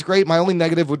I thought was great. My only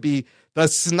negative would be the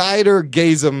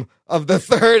Snyder-gasm of the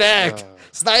third act.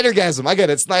 Snyder-gasm. I get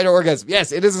it. Snyder-orgasm.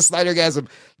 Yes, it is a Snyder-gasm.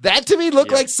 That to me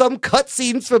looked like some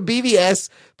cutscenes from BVS,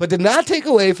 but did not take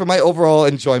away from my overall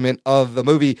enjoyment of the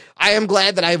movie. I am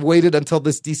glad that I've waited until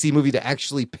this DC movie to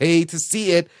actually pay to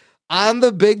see it on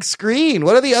the big screen.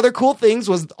 One of the other cool things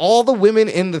was all the women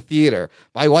in the theater.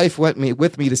 My wife went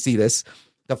with me to see this.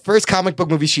 The first comic book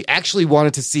movie she actually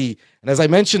wanted to see. And as I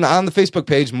mentioned on the Facebook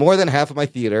page, more than half of my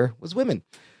theater was women.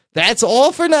 That's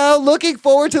all for now. Looking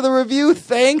forward to the review.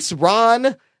 Thanks,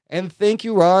 Ron. And thank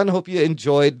you, Ron. Hope you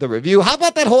enjoyed the review. How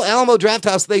about that whole Alamo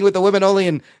Drafthouse thing with the women only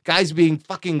and guys being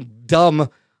fucking dumb?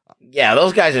 Yeah,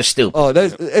 those guys are stupid. Oh,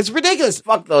 it's ridiculous.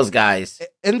 Fuck those guys.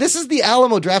 And this is the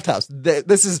Alamo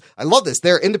Drafthouse. I love this.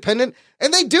 They're independent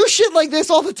and they do shit like this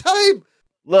all the time.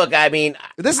 Look, I mean,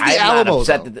 this is the Alamo.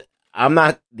 I'm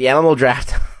not the Alamo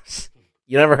Drafthouse.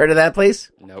 You never heard of that place?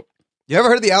 Nope. You ever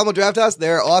heard of the Alamo Drafthouse?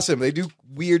 They're awesome. They do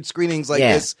weird screenings like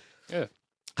this. Yeah.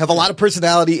 Have a lot of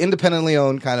personality, independently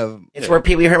owned kind of. It's where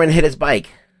Pee Wee Herman hit his bike.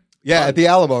 Yeah, at the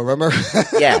Alamo, remember?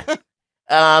 Yeah.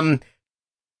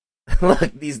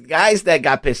 Look, these guys that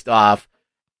got pissed off,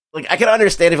 like I could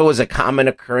understand if it was a common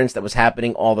occurrence that was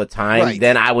happening all the time, right.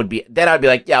 then I'd be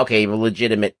like, yeah, okay, a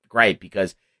legitimate gripe,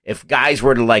 because if guys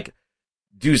were to like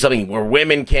do something where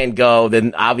women can't go,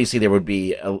 then obviously there would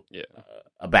be a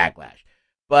backlash.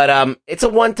 But it's a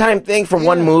one-time thing for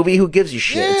one movie. Who gives you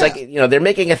shit? Yeah. It's like, they're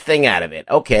making a thing out of it.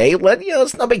 Okay,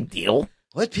 it's no big deal.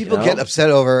 What people get upset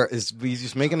over is we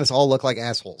just making us all look like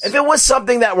assholes. If it was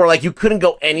something that were like you couldn't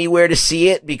go anywhere to see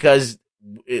it because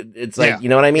it's like, you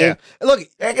know what I mean? Yeah. Look,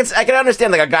 I can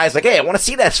understand like a guy's like, hey, I want to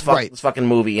see this fucking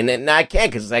movie, and then I can't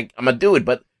because like I'm a dude,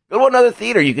 but go to another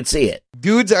theater, you could see it.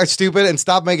 Dudes are stupid, and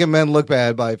stop making men look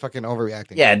bad by fucking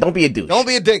overreacting. Yeah, don't be a douche. Don't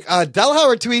be a dick.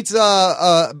 Delhauer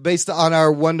tweets based on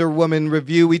our Wonder Woman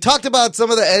review. We talked about some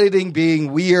of the editing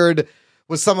being weird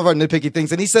with some of our nitpicky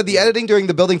things, and he said the editing during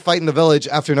the building fight in the village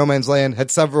after No Man's Land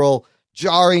had several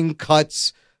jarring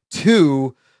cuts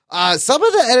too. Some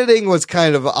of the editing was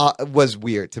kind of was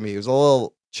weird to me. It was a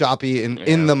little choppy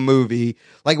in the movie.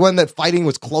 Like when that fighting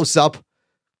was close up,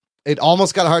 it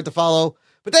almost got hard to follow.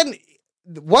 But then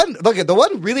the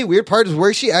one really weird part is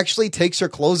where she actually takes her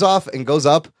clothes off and goes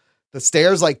up the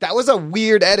stairs. Like that was a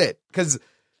weird edit because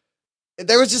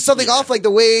there was just something off. Like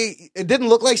the way it didn't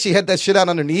look like she had that shit on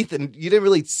underneath, and you didn't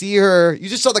really see her. You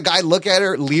just saw the guy look at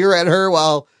her, leer at her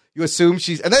while you assume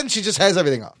and then she just has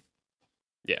everything off.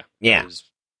 Yeah. Yeah.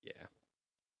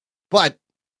 But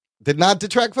did not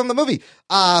detract from the movie.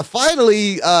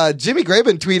 Finally, Jimmy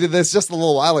Graben tweeted this just a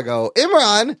little while ago.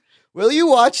 Imran, will you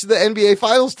watch the NBA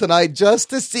Finals tonight just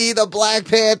to see the Black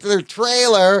Panther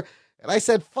trailer And I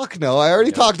said, fuck no. I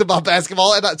already talked about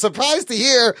basketball, and I'm surprised to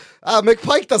hear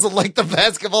McPike doesn't like the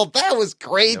basketball. That was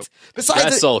great. Nope. Besides,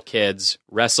 wrestle, kids.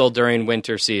 Wrestle during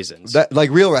winter seasons.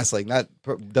 like real wrestling, not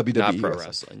WWE. Not pro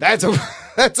wrestling. That's a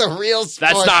real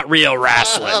sport. That's not real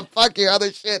wrestling. Fuck your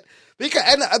other shit.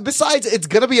 And besides, it's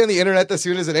going to be on the internet as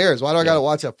soon as it airs. Why do I got to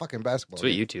watch a fucking basketball? That's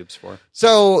what YouTube's for.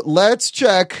 So let's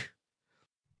check.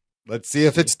 Let's see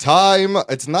if it's time.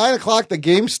 It's 9 o'clock. The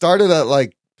game started at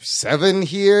like 7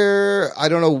 here. I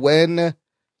don't know when.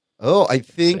 Oh, I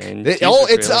think.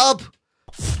 It's up.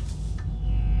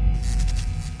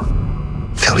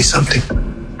 Tell me something.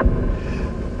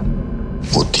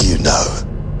 What do you know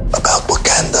about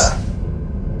Wakanda?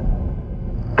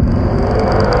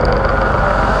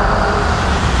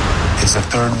 It's a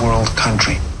third world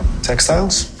country.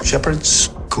 Textiles, shepherds,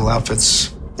 cool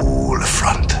outfits, all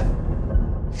front.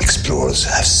 Explorers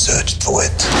have searched for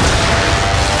it.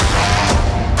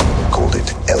 Called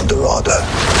it El Dorado.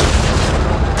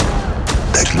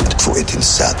 They looked for it in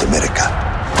South America.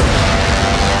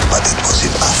 But it was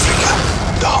in Africa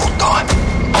the whole time.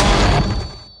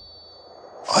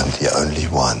 I'm the only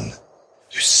one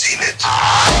who's seen it.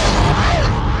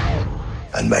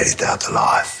 And made it out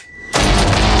alive.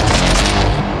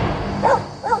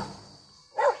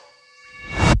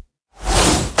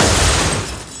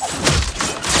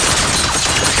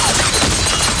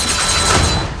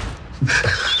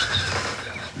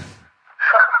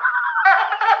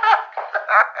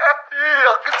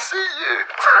 I can see you.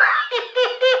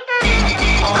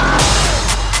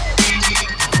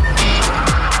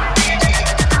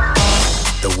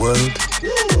 The world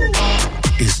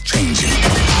is changing.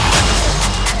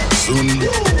 Soon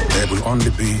there will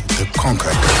only be the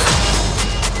conquered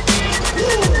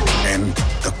and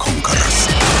the conquerors.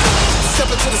 Step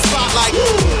into the spotlight.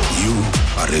 You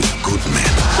are a good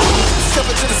man. Step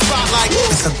into the spotlight.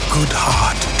 With a good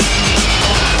heart.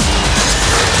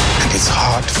 And it's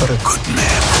hard for a good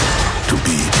man to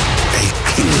be a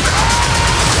king.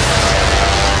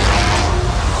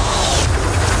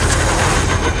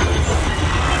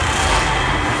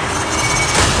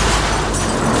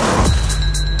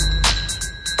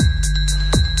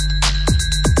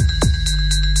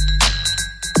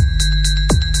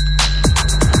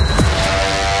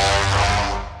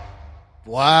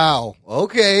 Wow.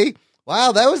 Okay.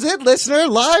 Wow, that was it, listener.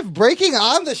 Live breaking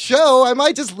on the show. I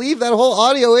might just leave that whole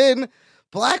audio in.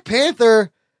 Black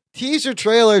Panther teaser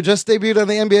trailer just debuted on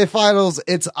the NBA Finals.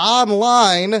 It's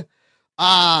online.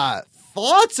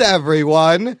 Thoughts,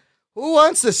 everyone? Who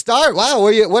wants to start? Wow.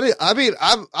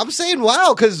 I'm saying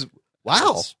wow because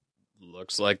wow.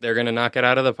 Looks like they're going to knock it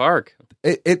out of the park.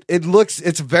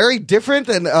 It's very different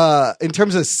than in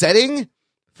terms of setting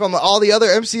from all the other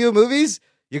MCU movies.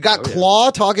 You got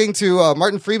Claw talking to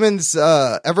Martin Freeman's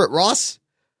Everett Ross,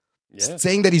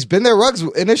 saying that he's been there. Ruggs,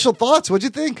 initial thoughts? What'd you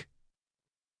think?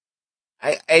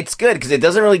 It's good because it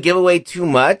doesn't really give away too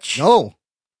much. No.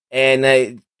 And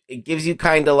it gives you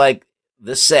kind of like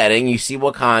the setting. You see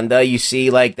Wakanda. You see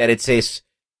like that it's a...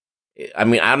 I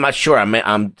mean, I'm not sure.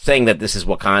 I'm saying that this is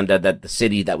Wakanda, that the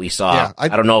city that we saw. Yeah, I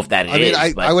don't know if that is.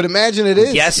 I would imagine it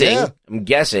is. I'm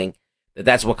guessing.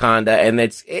 That's Wakanda, and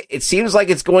it seems like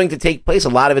it's going to take place. A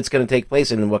lot of it's going to take place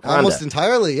in Wakanda. Almost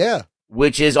entirely, yeah.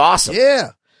 Which is awesome. Yeah.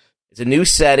 It's a new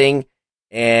setting,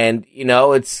 and,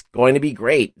 it's going to be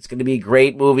great. It's going to be a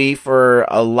great movie for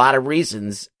a lot of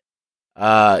reasons.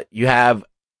 You have...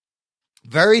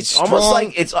 Very strong almost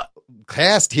like it's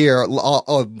cast here.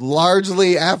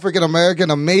 Largely African-American,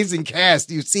 amazing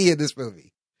cast you see in this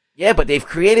movie. Yeah, but they've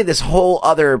created this whole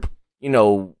other,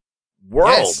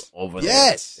 world over there.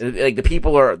 Yes. Like the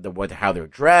people are how they're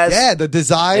dressed. Yeah, the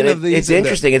design of these. It's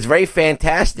interesting. It's very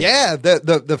fantastic. Yeah,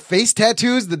 the face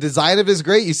tattoos, the design of it is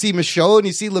great. You see Michonne,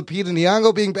 you see Lupita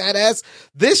Nyong'o being badass.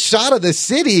 This shot of the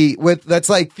city that's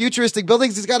like futuristic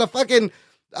buildings, he's got a fucking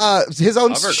his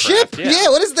own ship. Yeah,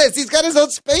 what is this? He's got his own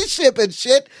spaceship and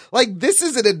shit. Like, this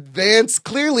is an advanced.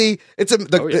 Clearly,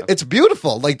 it's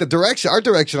beautiful. Like the art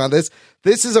direction on this.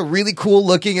 This is a really cool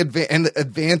looking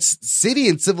advanced city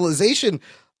and civilization.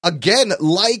 Again,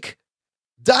 like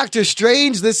Doctor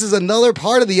Strange, this is another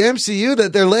part of the MCU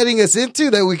that they're letting us into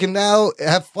that we can now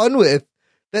have fun with.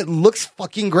 That looks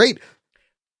fucking great.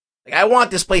 Like, I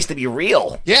want this place to be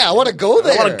real. Yeah, I want to go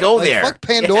there. I want to go there. Fuck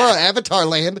Pandora, Avatar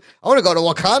Land. I want to go to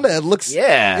Wakanda. It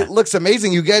looks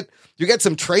amazing. You get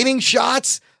some training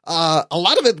shots. A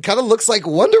lot of it kind of looks like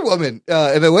Wonder Woman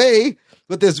in a way,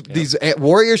 with these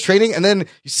warriors training, and then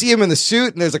you see him in the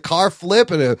suit, and there's a car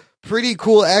flip and a pretty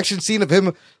cool action scene of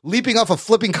him leaping off a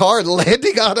flipping car and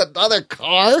landing on another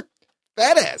car.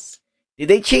 Badass. Did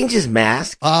they change his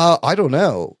mask? I don't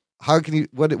know. How can you?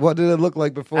 What did it look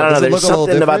like before? I don't know. Does it There's look a little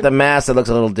something about different? the mask that looks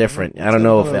a little different. I don't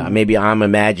know if maybe I'm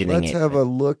imagining Let's it. have a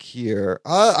look here.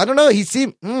 I don't know. He has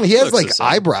Looks like the same.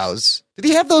 eyebrows. Did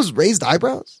he have those raised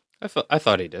eyebrows? I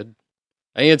thought he did.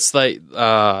 I think it's like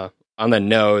on the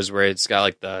nose where it's got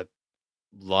like the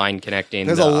line connecting.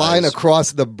 There's the a line eyes.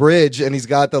 across the bridge, and he's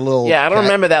got the little. Yeah, I don't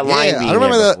remember that line Yeah, being I don't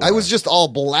remember there that. before. I was just all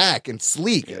black and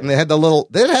sleek, and they had the little.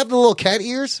 They didn't have the little cat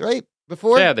ears, right?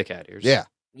 Before They had the cat ears. Yeah.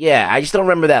 Yeah, I just don't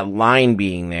remember that line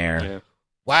being there. Yeah.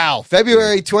 Wow,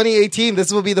 February 2018.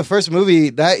 This will be the first movie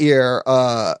that year,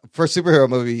 first superhero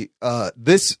movie.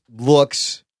 This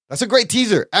looks. That's a great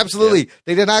teaser. Absolutely,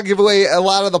 they did not give away a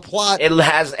lot of the plot. It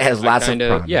has lots of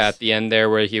promise. Yeah, at the end there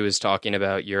where he was talking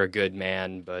about you're a good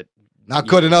man, but Not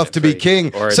good enough to be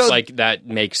king. Or it's So- like that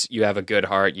makes you have a good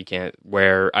heart. You can't.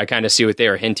 Where I kind of see what they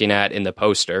were hinting at in the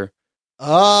poster.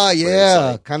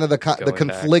 Yeah, like, kind of the going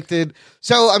conflicted.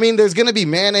 So, I mean, there's going to be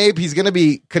Man-Ape. He's going to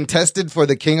be contested for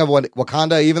the king of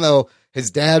Wakanda, even though his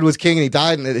dad was king and he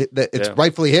died, and it's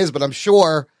rightfully his. But I'm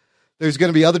sure there's going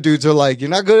to be other dudes who are like,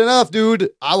 "You're not good enough, dude.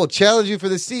 I will challenge you for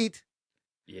the seat."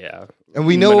 Yeah, And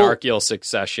we know monarchical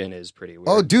succession is pretty weird.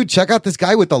 Oh, dude, check out this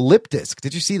guy with the lip disc.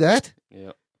 Did you see that?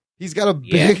 Yeah, he's got a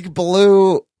big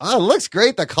blue. Oh, it looks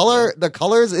great. The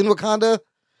colors in Wakanda.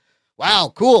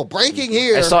 Wow, cool. Breaking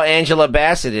here. I saw Angela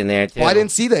Bassett in there, too. Oh, I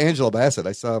didn't see the Angela Bassett.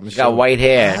 I saw Michonne. She got white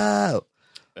hair. Wow.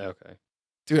 Okay.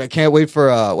 Dude, I can't wait for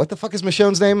what the fuck is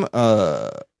Michonne's name?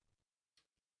 I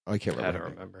can't remember. I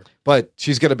don't remember. But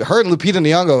she's gonna be her and Lupita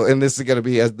Nyong'o, and this is gonna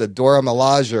be as the Dora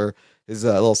Milaje or his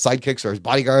little sidekicks or his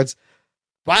bodyguards.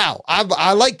 Wow,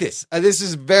 I like this. This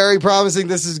is very promising.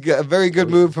 This is a very good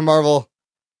move from Marvel.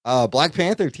 Black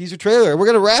Panther teaser trailer. We're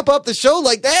gonna wrap up the show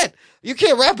like that. You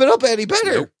can't wrap it up any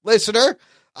better, listener.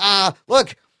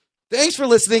 Look, thanks for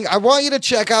listening. I want you to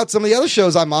check out some of the other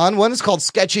shows I'm on. One is called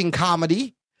Sketching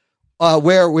Comedy,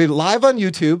 where we're live on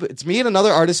YouTube. It's me and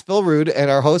another artist, Phil Rude,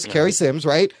 and our host, Carrie Sims,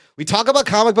 right? We talk about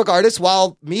comic book artists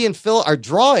while me and Phil are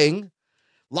drawing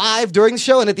live during the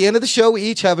show. And at the end of the show, we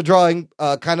each have a drawing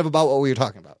kind of about what we were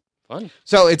talking about. Fun.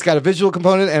 So it's got a visual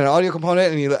component and an audio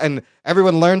component, and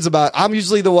everyone learns about. I'm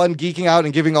usually the one geeking out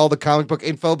and giving all the comic book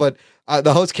info, but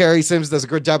the host Carrie Sims does a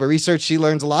good job of research. She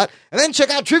learns a lot. And then check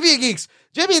out Trivia Geeks.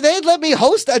 Jimmy, they'd let me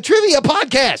host a trivia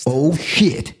podcast. Oh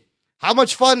shit! How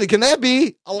much fun can that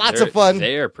be? Lots of fun.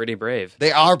 They are pretty brave.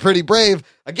 They are pretty brave.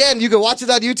 Again, you can watch it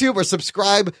on YouTube or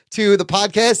subscribe to the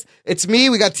podcast. It's me.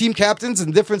 We got team captains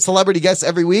and different celebrity guests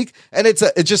every week, and it's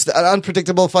just an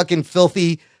unpredictable, fucking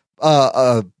filthy,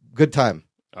 good time.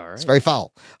 All right. It's very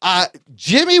foul.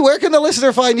 Jimmy, where can the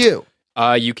listener find you?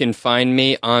 You can find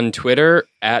me on Twitter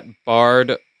at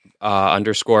Bard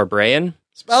 _Brayan.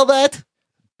 Spell that.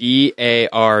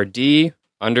 BARD_BREHON.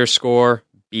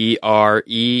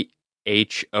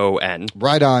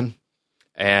 Right on.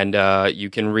 And you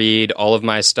can read all of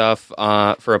my stuff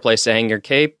for a place to hang your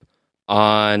cape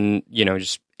on,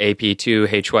 just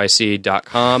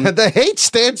ap2hyc.com. The H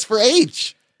stands for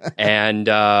H. And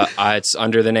it's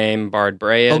under the name Bard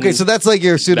Brayan. Okay, so that's like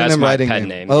your pseudonym that's my writing pen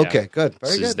name. yeah. Okay, good.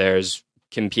 Very good. There's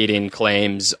competing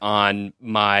claims on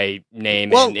my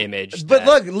name and image. But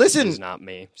look, Is listen. not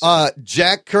me.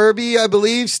 Jack Kirby, I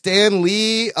believe, Stan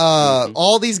Lee,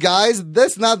 all these guys,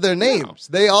 that's not their names.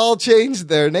 They all changed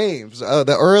their names.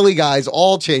 The early guys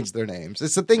all changed their names.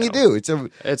 It's the thing you do.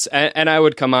 And I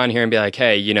would come on here and be like,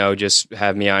 hey, just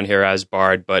have me on here as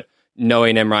Bard, but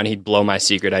knowing Imran, he'd blow my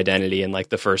secret identity in like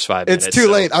the first 5 minutes. It's too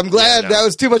late. I'm glad that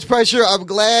was too much pressure. I'm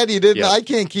glad you didn't. Yep. I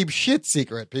can't keep shit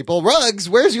secret, people. Rugs,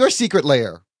 where's your secret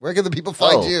lair? Where can the people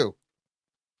find you?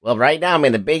 Well, right now I'm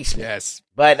in the basement. Yes.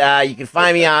 But you can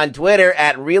find me on Twitter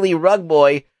at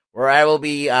ReallyRugBoy, where I will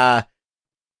be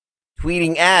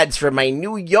tweeting ads for my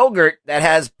new yogurt that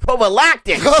has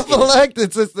prophylactics.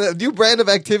 Prophylactics. It's the new brand of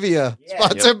Activia.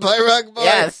 Sponsored by Rug Boy.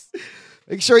 Yes.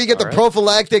 Make sure you get the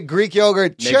prophylactic Greek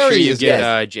yogurt. Make Cherry sure you is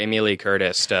get Jamie Lee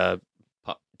Curtis to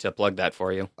plug that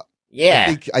for you.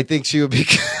 Yeah. I think she would be.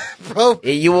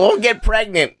 You won't get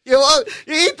pregnant. You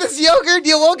eat this yogurt,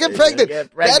 you won't get pregnant.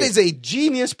 That is a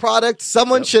genius product.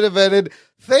 Someone should have invented.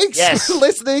 Thanks for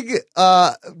listening,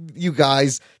 you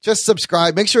guys. Just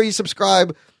subscribe. Make sure you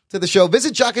subscribe to the show.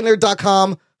 Visit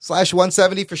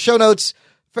jockandnerd.com/170 for show notes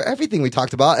for everything we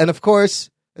talked about. And of course,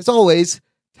 as always,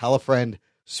 tell a friend.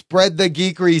 Spread the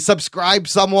geekery. Subscribe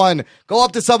someone. Go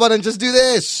up to someone and just do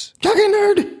this. Jock and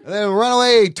Nerd. And then run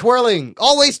away twirling.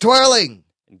 Always twirling.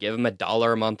 And give him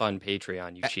 $1 a month on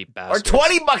Patreon, you cheap bastard. Or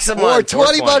 $20 a month. Or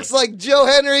 20 bucks like Joe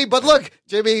Henry. But look,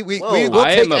 Jimmy, we will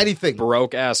I take am a anything.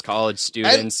 broke ass college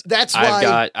student. And that's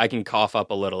why I can cough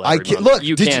up a little every month. Look,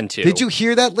 you can too. Did you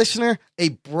hear that, listener? A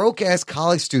broke ass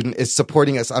college student is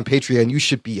supporting us on Patreon. You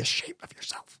should be ashamed of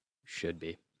yourself. should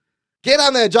be. Get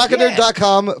on there,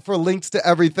 jockandnerd.com for links to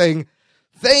everything.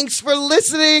 Thanks for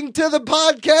listening to the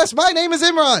podcast. My name is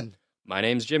Imran. My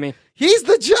name's Jimmy. He's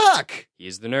the jock.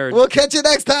 He's the nerd. We'll catch you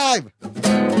next time.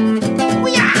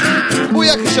 Booyah!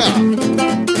 Booyakasha!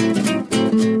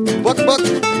 Buck, buck. I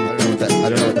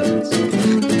don't know what that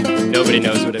means. Nobody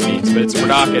knows what it means, but it's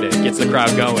provocative. It gets the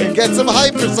crowd going. It gets them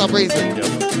hyped for some reason. Yep.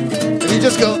 And you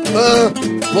just go,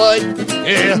 what?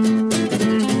 Yeah.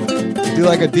 Do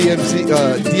like a DMX.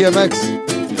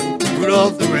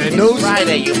 Rudolph the Red-Nosed.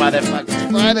 Friday, you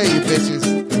motherfucker. Friday, you bitches.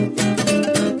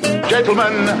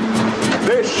 Gentlemen,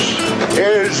 this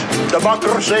is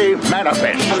Democracy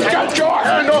Manifest. Get your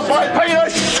hand off my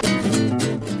penis!